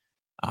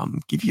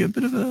give you a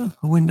bit of a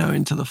window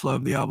into the flow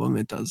of the album.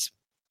 It does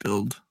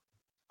build.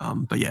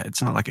 But yeah,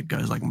 it's not like it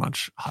goes like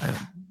much higher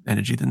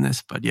energy than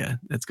this. But yeah,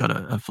 it's got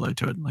a flow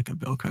to it, like a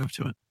bell curve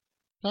to it.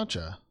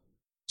 Gotcha.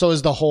 So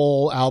is the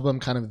whole album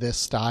kind of this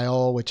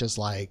style, which is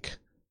like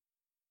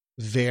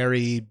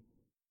very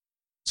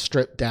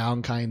stripped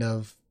down kind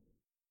of,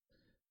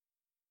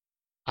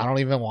 I don't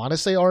even want to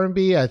say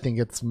R&B. I think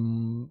it's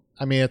more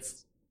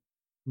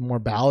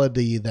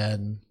ballady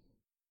than,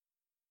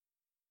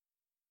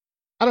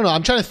 I don't know.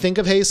 I'm trying to think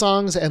of Hey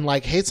songs, and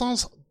like Hey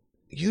songs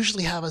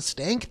usually have a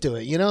stank to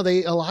it.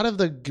 A lot of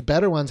the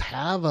better ones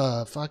have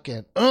a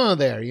fucking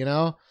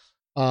there,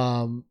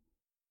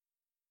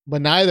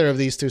 but neither of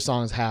these 2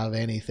 songs have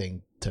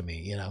anything to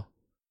me, No,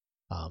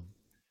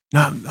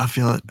 I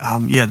feel it.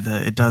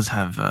 It does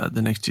have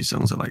the next 2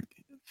 songs are like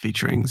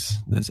featurings.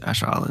 There's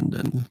Ash Island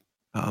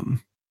and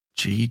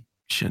G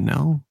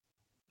Chanel,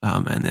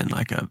 and then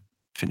like a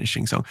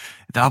finishing song.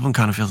 The album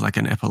kind of feels like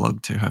an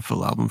epilogue to her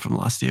full album from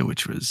last year,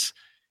 which was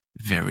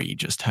very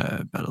just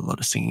her, but a lot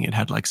of singing. It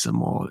had like some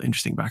more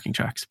interesting backing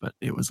tracks, but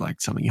it was like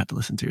something you had to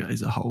listen to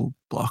as a whole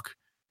block.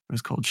 It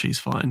was called She's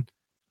Fine.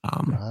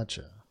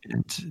 Gotcha.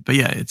 But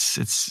yeah,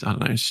 it's I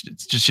don't know. It's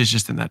just she's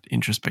just in that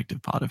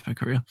introspective part of her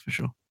career for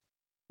sure.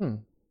 Yeah,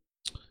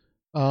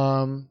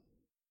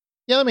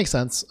 that makes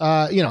sense.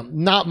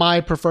 Not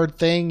my preferred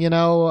thing.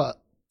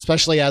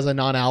 Especially as a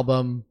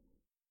non-album.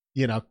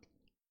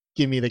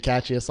 Give me the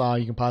catchiest song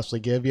you can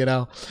possibly give.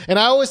 And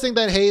I always think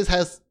that Hayes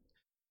has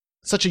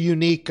such a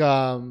unique.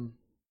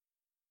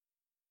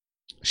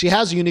 She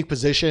has a unique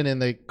position in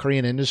the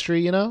Korean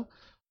industry. And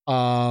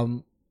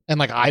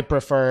like I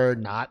prefer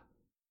not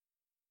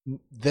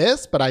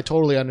this, but I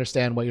totally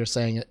understand what you're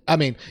saying. I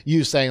mean,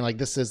 you saying like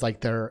this is like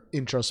their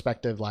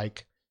introspective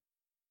like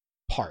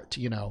part,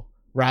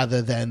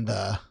 rather than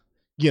the,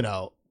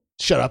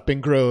 shut up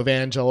and groove,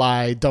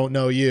 Angela, don't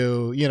know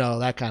you,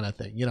 that kind of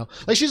thing,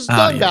 like she's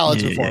done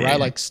ballads before, right?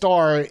 Like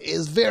Star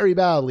is very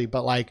badly,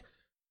 but like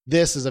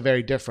this is a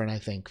very different, I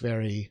think,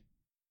 very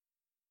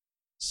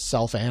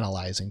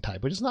self-analyzing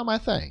type, which is not my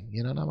thing,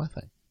 not my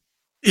thing.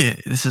 Yeah,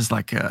 this is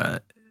like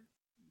this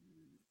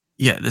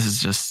is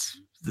just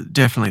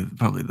definitely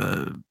probably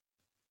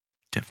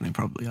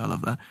I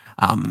love that.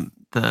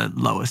 The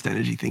lowest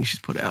energy thing she's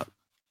put out.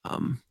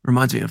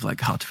 Reminds me of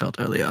like Heartfelt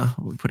earlier.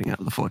 We're putting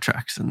out the 4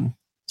 tracks and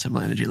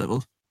similar energy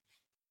levels.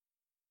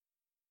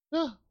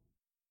 Yeah,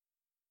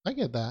 I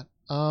get that.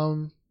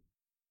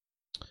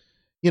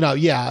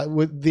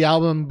 With the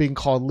album being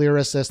called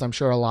Lyricist, I'm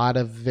sure a lot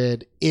of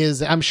it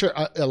is in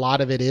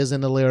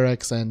the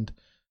lyrics, and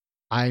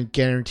I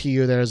guarantee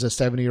you there's a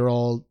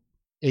 70-year-old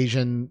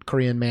Asian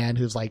Korean man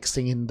who's like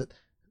singing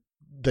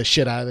the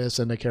shit out of this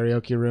in the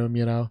karaoke room,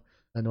 a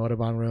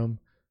Noraebang room.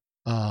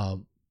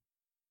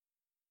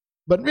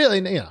 But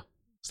really,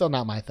 still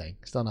not my thing.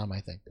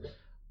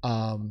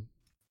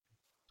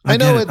 I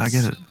know I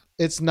get it.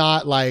 It's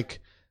not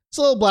like, it's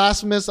a little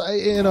blasphemous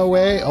in a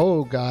way.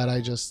 Oh God,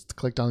 I just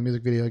clicked on the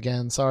music video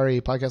again.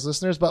 Sorry, podcast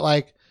listeners. But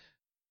like,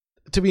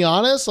 to be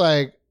honest,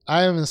 like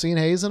I haven't seen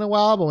Hayes in a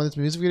while, but when this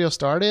music video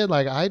started,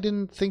 like I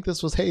didn't think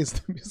this was Hayes,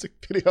 the music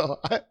video.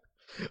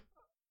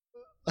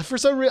 For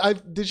some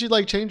reason, did she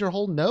like change her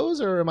whole nose,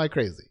 or am I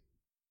crazy?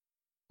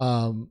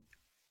 Not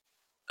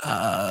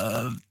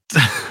that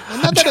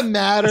it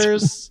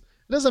matters.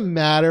 It doesn't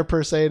matter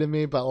per se to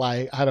me, but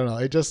like, I don't know.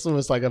 It just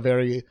was like a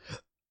very,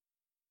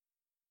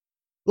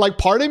 like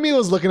part of me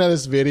was looking at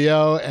this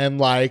video and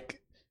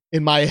like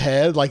in my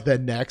head, like the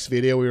next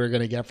video we were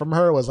going to get from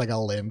her was like a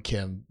Lim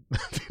Kim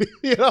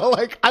You know,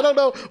 like I don't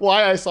know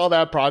why I saw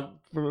that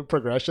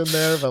progression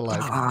there, but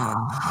like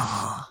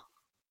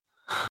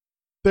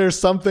there's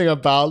something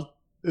about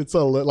it's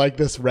like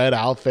this red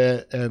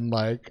outfit, and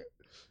like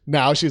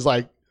now she's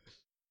like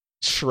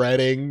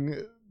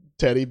shredding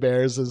teddy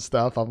bears and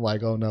stuff. I'm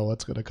like, oh no,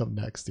 what's gonna come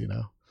next? You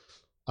know.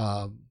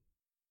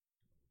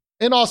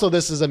 And also,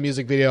 this is a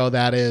music video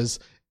that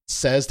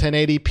says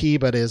 1080p,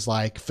 but is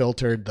like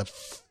filtered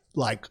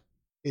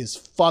is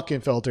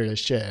fucking filtered as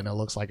shit, and it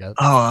looks like a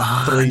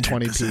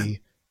 320p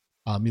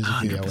music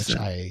video, 100%. Which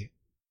I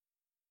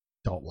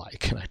don't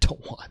like and I don't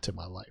want in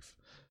my life.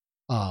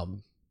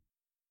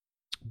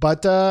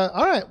 But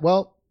all right,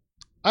 well,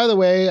 either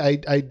way,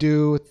 I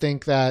do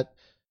think that,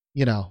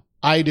 you know,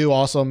 I do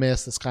also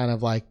miss this kind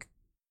of like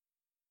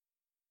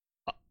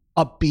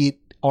upbeat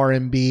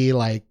R&B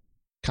like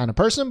kind of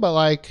person, but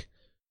like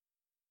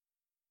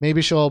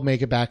maybe she'll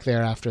make it back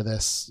there after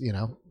this. You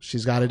know,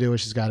 she's got to do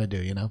what she's got to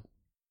do. You know.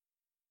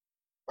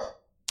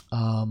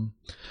 All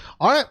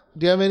right.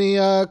 Do you have any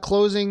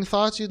closing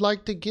thoughts you'd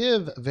like to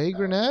give,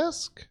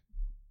 Vagrant-esque,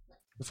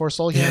 before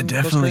Seolhyun Yeah, goes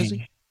definitely.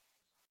 crazy?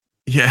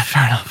 Yeah,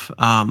 fair enough.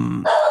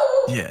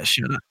 Yeah,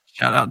 shout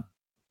out.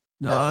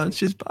 No,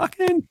 she's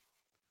barking.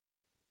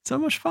 So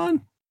much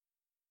fun.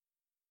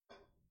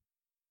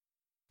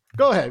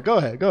 Go ahead.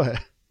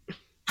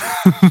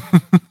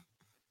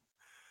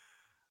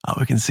 Oh,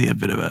 we can see a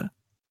bit of it.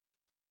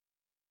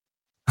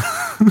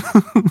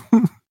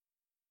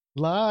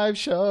 Live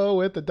show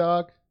with the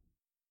dog.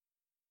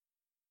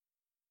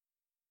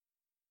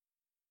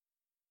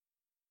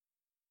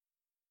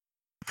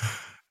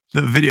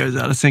 The video's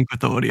out of sync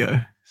with the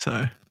audio,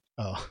 so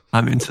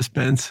I'm in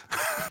suspense.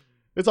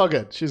 It's all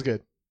good. She's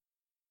good.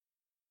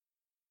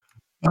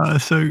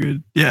 So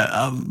good.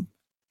 Yeah,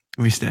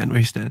 we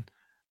stand.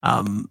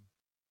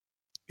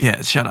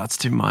 Yeah, shout outs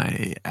to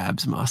my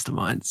abs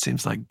mastermind.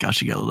 Seems like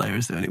Gashi Galileo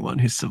is the only one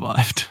who's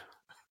survived.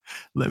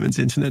 Lemon's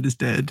internet is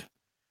dead.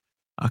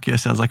 Akio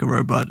sounds like a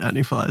robot.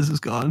 Annie Flies is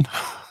gone.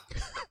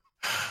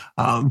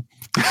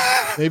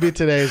 Maybe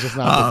today is just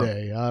not the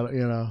day.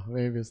 You know,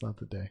 maybe it's not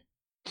the day.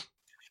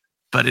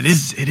 But it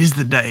is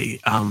the day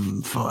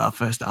for our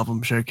first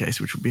album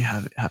showcase, which will be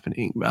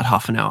happening about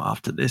half an hour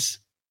after this.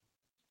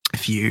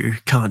 If you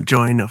can't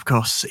join, of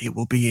course, it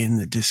will be in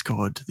the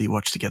Discord, the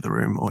Watch Together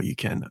room, or you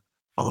can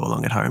follow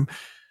along at home.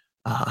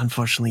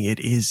 Unfortunately, it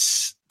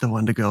is the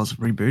Wonder Girls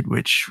reboot,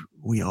 which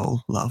we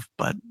all love,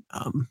 but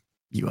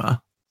you are,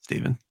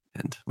 Stephen,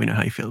 and we know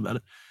how you feel about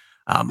it.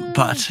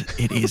 But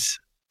it is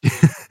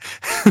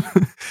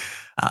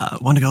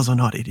Wonder Girls or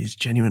not, it is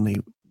genuinely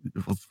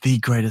the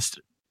greatest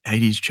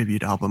 80s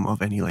tribute album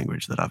of any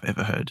language that I've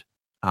ever heard.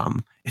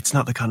 It's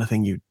not the kind of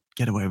thing you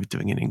get away with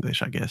doing in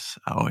English, I guess,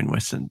 or in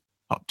Western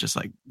pop. Just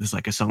like there's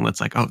like a song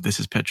that's like, oh, this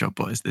is Pet Shop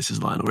Boys, this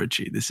is Lionel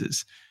Richie, this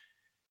is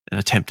an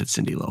attempt at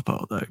Cyndi Lauper,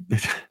 although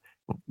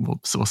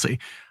we'll see.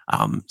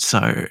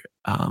 So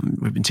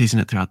we've been teasing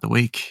it throughout the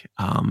week.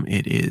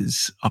 It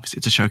is obviously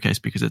it's a showcase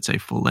because it's a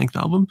full length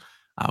album.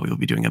 We will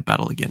be doing a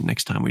battle again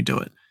next time we do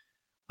it.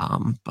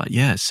 But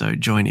yeah, so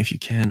join if you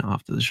can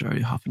after the show,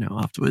 half an hour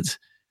afterwards.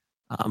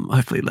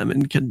 Hopefully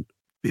Lemon can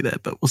be there,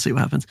 but we'll see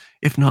what happens.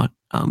 If not,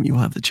 you'll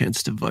have the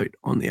chance to vote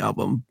on the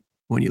album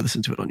when you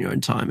listen to it on your own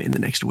time in the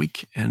next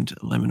week, and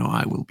Lemon or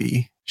I will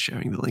be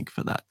sharing the link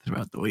for that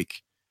throughout the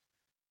week.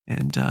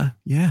 And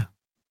yeah,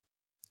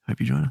 hope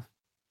you join us.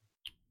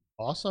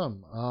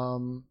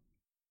 Awesome.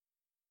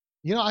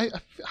 You know, I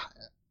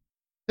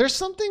there's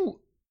something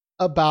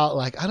about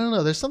like I don't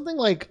know. There's something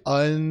like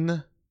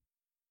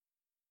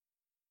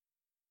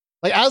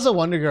as a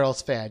Wonder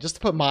Girls fan, just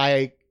to put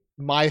my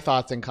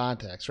thoughts in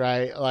context,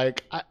 right?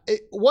 Like,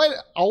 what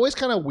always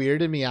kind of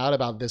weirded me out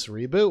about this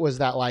reboot was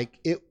that like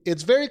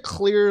it's very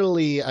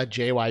clearly a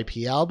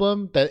JYP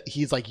album that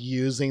he's like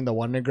using the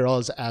Wonder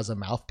Girls as a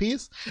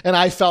mouthpiece, and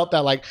I felt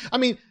that like I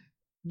mean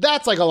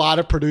that's like a lot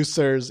of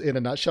producers in a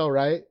nutshell,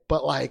 right?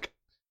 But like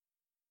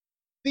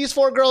these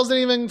four girls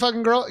didn't even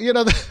fucking grow, you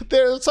know.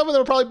 Some of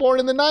them were probably born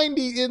in the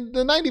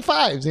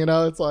 95s, you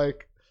know. It's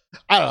like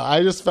I don't know.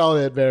 I just felt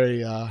it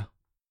very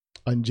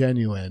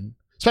ungenuine.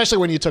 Especially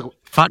when you took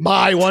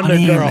my Wonder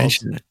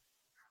Girls.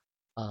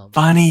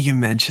 Funny you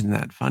mentioned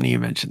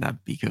that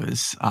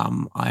because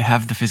I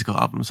have the physical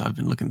album, so I've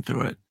been looking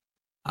through it,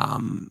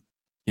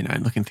 you know,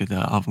 looking through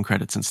the album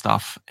credits and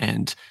stuff,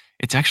 and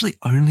it's actually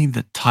only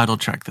the title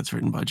track that's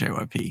written by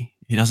JYP.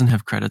 He doesn't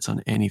have credits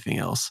on anything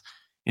else.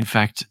 In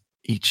fact,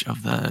 each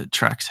of the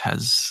tracks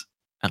has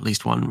at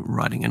least one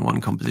writing and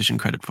one composition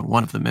credit from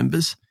one of the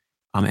members,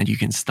 and you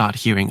can start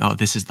hearing, oh,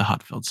 this is the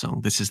Heartfelt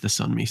song, this is the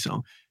Sunmi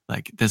song.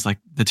 Like there's like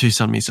the two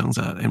Sunmi songs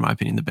are, in my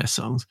opinion, the best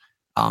songs.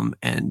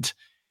 And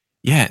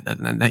yeah,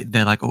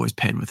 they're like always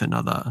paired with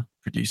another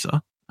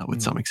producer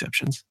with some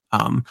exceptions.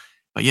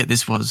 But yeah,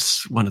 this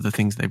was one of the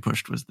things they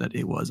pushed was that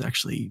it was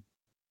actually,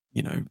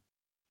 you know,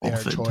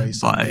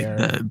 authored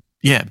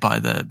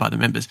by the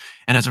members.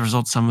 And as a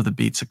result, some of the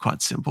beats are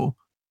quite simple,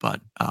 but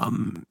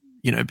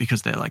you know,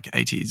 because they're like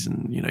 80s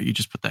and, you know, you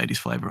just put the 80s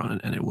flavor on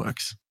it and it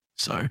works.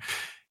 So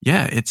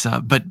yeah, it's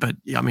but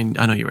yeah, I mean,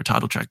 I know you're a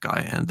title track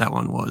guy, and that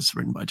one was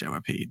written by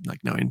JYP,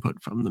 like no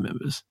input from the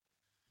members.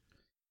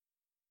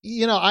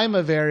 You know, I'm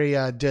a very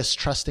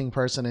distrusting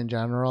person in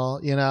general,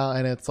 you know,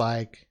 and it's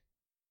like,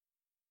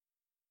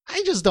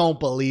 I just don't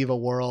believe a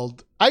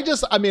world. I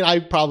mean,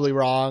 I'm probably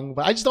wrong,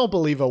 but I just don't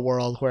believe a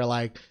world where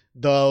like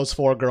those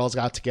 4 girls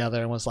got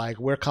together and was like,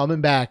 we're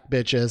coming back,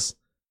 bitches.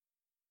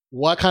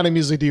 What kind of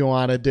music do you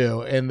want to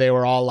do? And they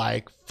were all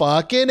like,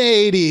 fucking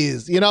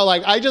 80s. You know,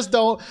 like, I just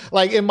don't,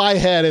 like, in my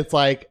head, it's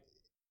like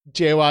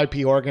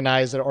JYP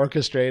organized it,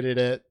 orchestrated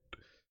it,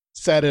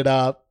 set it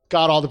up,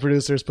 got all the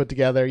producers put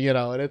together, you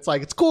know, and it's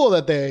like, it's cool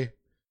that they,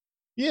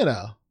 you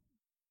know,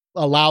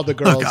 allowed the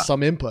girls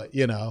some input,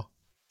 you know.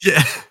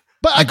 Yeah.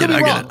 But I could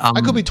be wrong. I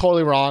could be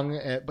totally wrong,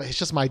 but it's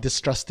just my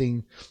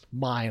distrusting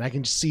mind. I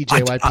can just see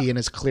JYP in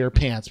his clear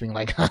pants being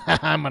like,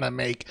 I'm going to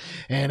make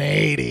an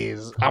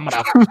 80s. I'm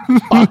going to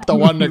fuck the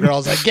Wonder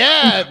Girls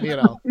again, you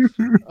know.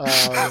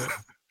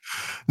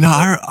 No,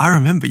 I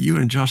remember you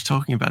and Josh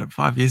talking about it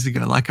 5 years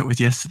ago, like it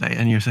was yesterday,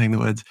 and you're saying the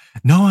words,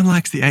 no one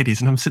likes the 80s.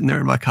 And I'm sitting there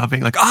in my car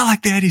being like, I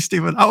like the 80s,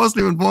 Stephen. I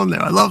wasn't even born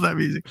there. I love that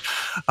music.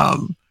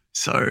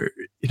 So,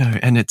 you know,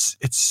 and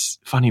it's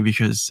funny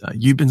because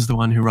Yubin's the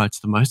one who writes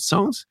the most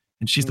songs.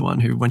 And she's the one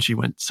who, when she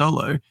went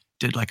solo,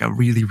 did like a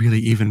really, really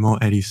even more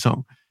 80s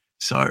song.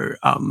 So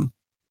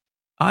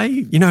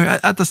you know,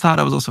 at the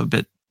start, I was also a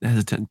bit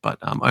hesitant, but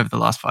over the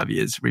last 5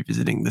 years,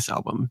 revisiting this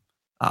album,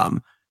 I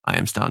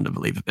am starting to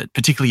believe a bit.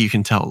 Particularly, you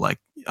can tell, like,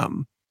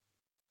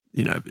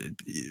 you know,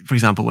 for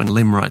example, when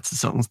Lim writes the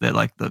songs, they're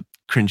like the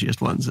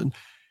cringiest ones. And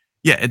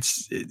yeah,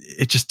 it's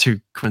just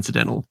too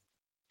coincidental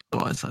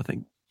otherwise, I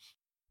think.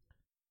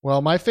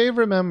 Well, my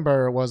favorite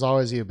member was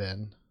always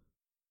Yubin.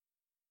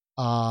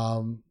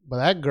 But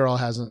that girl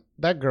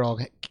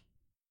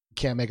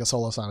can't make a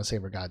solo song to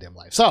save her goddamn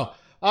life. So,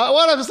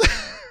 what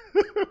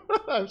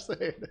I'm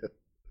saying is,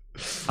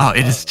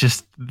 it is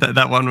just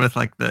that one with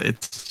like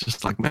it's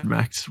just like Mad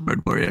Max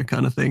Road Warrior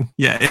kind of thing.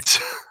 Yeah, it's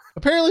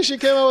apparently she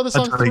came out with a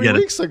song 3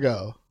 weeks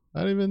ago.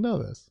 I didn't even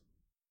know this.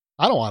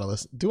 I don't want to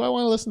listen. Do I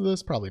want to listen to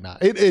this? Probably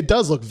not. It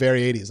does look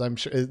very 80s. I'm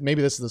sure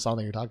maybe this is the song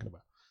that you're talking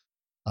about.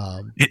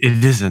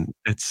 It isn't.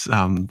 It's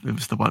it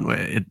was the one where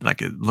it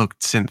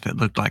looked synth. It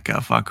looked like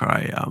a Far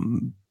Cry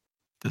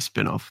the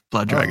spin-off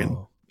Blood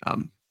Dragon.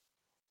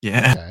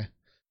 Yeah. Okay.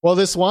 Well,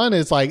 this one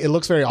is like, it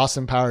looks very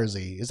Austin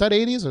Powers-y. Is that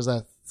 80s or is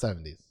that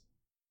 70s?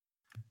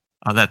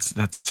 Oh, that's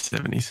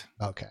 70s.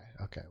 Okay.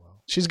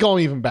 Well, she's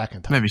going even back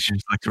in time. Maybe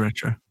she's like the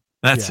retro.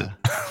 That's it.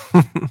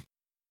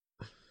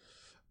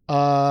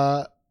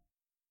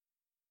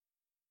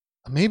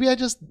 Maybe I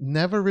just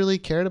never really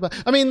cared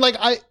about. I mean, like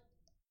I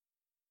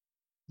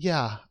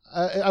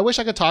wish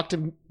I could talk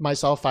to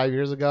myself 5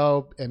 years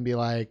ago and be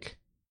like,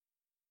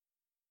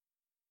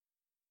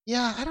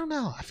 yeah, I don't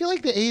know. I feel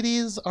like the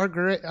 80s are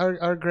great.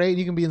 Are great.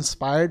 You can be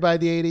inspired by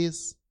the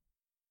 80s.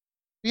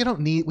 We don't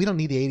need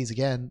the 80s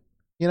again.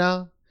 You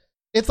know,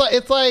 it's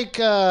like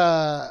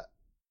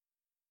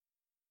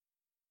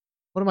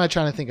what am I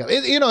trying to think of?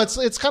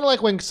 It's kind of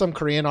like when some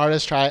Korean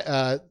artists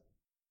try.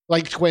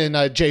 Like when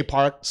Jay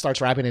Park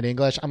starts rapping in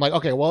English, I'm like,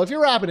 okay, well, if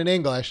you're rapping in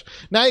English,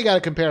 now you got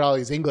to compare to all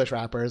these English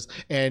rappers,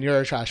 and you're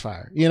a trash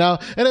fire, you know?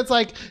 And it's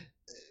like,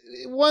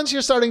 once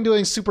you're starting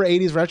doing super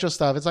 80s retro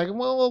stuff, it's like,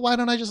 well, why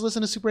don't I just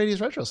listen to super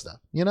 80s retro stuff?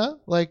 You know,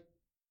 like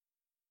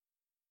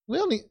we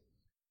don't need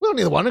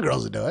the Wonder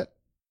Girls to do it,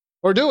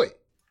 or do we?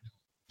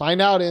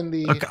 Find out in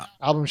the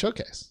album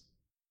showcase,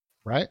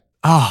 right?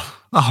 Oh,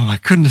 I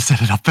couldn't have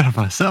set it up better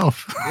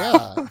myself.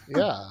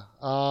 Yeah.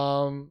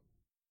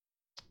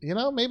 You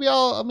know, maybe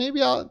I'll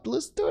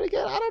listen to it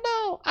again. I don't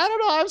know.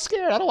 I'm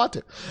scared. I don't want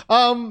to.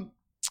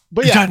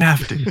 But you don't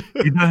have to.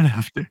 You don't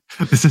have to.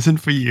 This isn't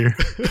for you.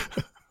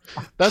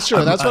 That's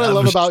true. That's what I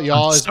love about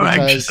y'all is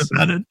because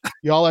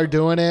y'all are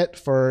doing it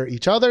for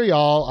each other.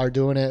 Y'all are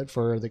doing it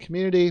for the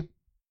community.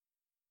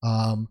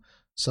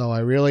 So I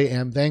really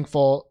am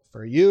thankful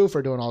for you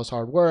for doing all this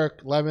hard work.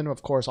 Levin,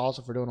 of course,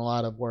 also for doing a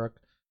lot of work.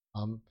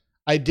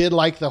 I did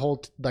like the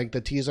whole like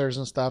the teasers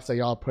and stuff that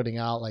y'all are putting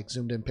out, like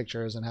zoomed in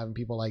pictures and having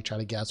people like try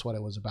to guess what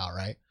it was about,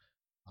 right?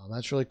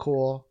 That's really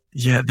cool.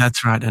 Yeah,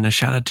 that's right. And a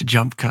shout out to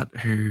Jump Cut,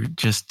 who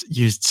just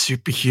used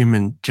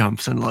superhuman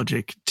jumps and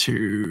logic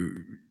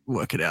to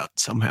work it out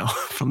somehow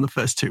from the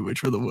first two,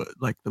 which were the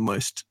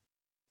most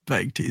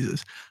vague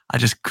teasers. I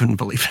just couldn't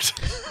believe it.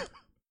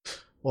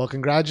 Well,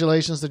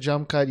 congratulations to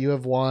Jump Cut. You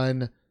have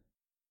won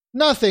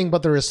nothing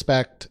but the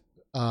respect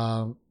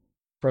from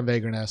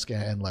Vagrant-esque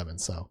and Lemon.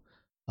 So,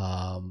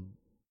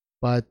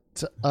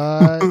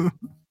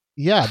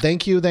 yeah,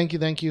 thank you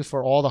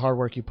for all the hard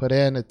work you put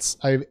in.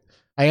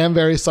 I am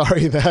very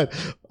sorry that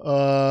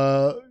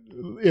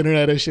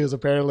internet issues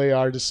apparently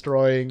are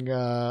destroying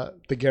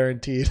the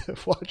guaranteed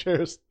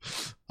watchers.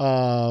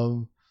 Yeah,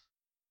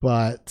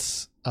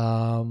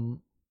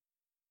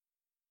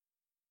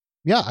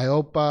 I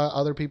hope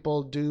other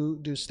people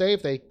do stay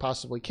if they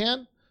possibly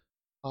can.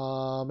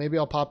 Maybe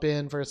I'll pop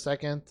in for a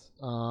second,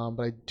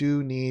 but I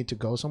do need to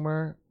go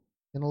somewhere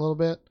in a little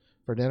bit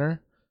for dinner.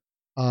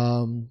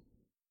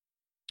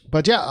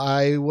 But yeah,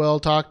 I will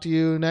talk to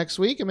you next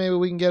week, and maybe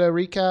we can get a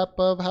recap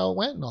of how it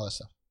went and all that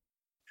stuff.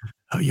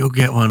 Oh, you'll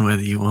get one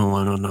whether you want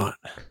one or not.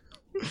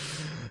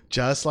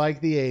 Just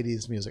like the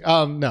 80s music.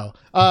 No.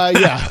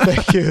 Yeah,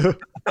 thank you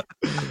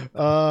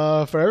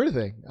for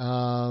everything.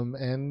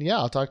 And yeah,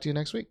 I'll talk to you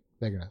next week.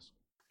 Veganas.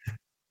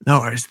 No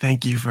worries.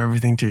 Thank you for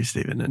everything too,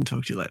 Stephen, and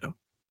talk to you later.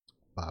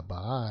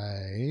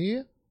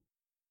 Bye-bye.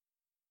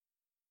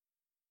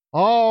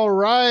 All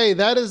right,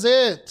 that is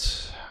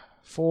it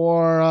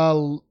for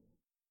a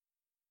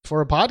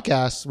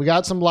podcast. We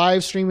got some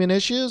live streaming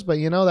issues, but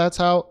that's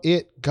how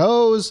it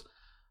goes.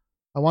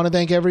 I want to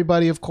thank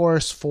everybody, of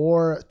course,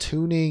 for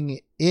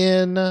tuning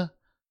in. I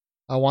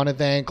want to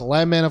thank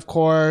Lemon, of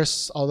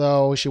course,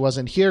 although she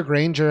wasn't here.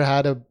 Granger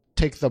had to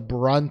take the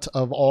brunt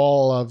of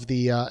all of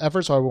the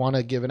effort, so I want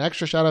to give an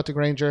extra shout out to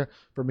Granger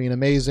for being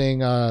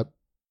amazing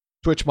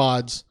Twitch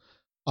mods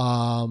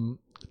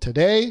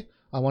today.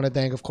 I want to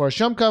thank, of course,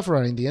 Shumka for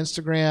running the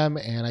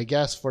Instagram, and I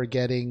guess for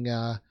getting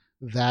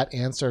that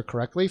answer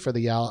correctly for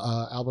the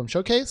album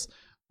showcase.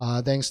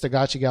 Thanks to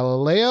Gachi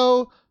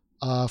Galileo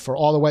for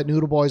all the Wet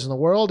Noodle Boys in the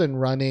world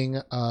and running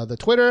the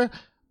Twitter.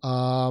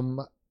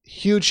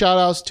 Huge shout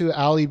outs to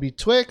Ali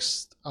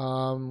Betwixt.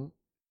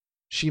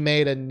 She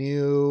made a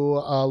new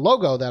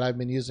logo that I've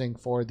been using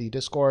for the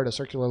Discord, a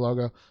circular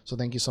logo. So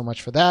thank you so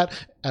much for that.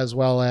 As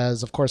well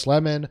as, of course,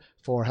 Lemon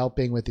for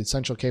helping with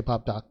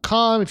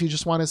essentialkpop.com. If you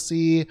just want to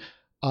see...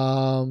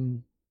 I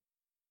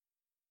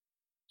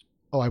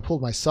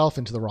pulled myself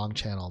into the wrong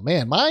channel.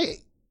 Man, my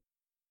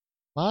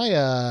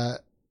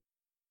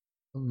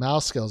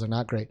mouse skills are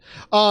not great.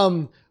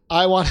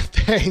 I want to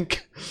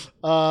thank,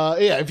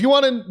 if you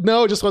want to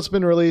know just what's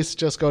been released,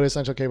 just go to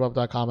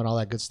essentialkpop.com and all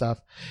that good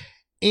stuff.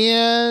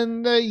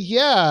 And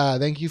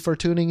thank you for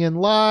tuning in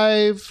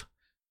live.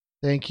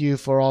 Thank you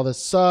for all the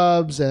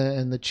subs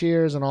and the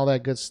cheers and all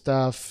that good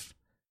stuff.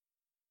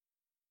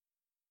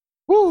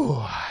 Whew,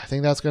 I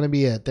think that's going to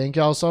be it. Thank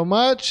y'all so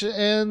much,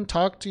 and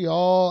talk to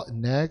y'all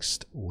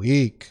next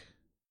week.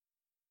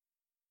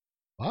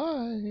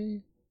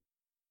 Bye.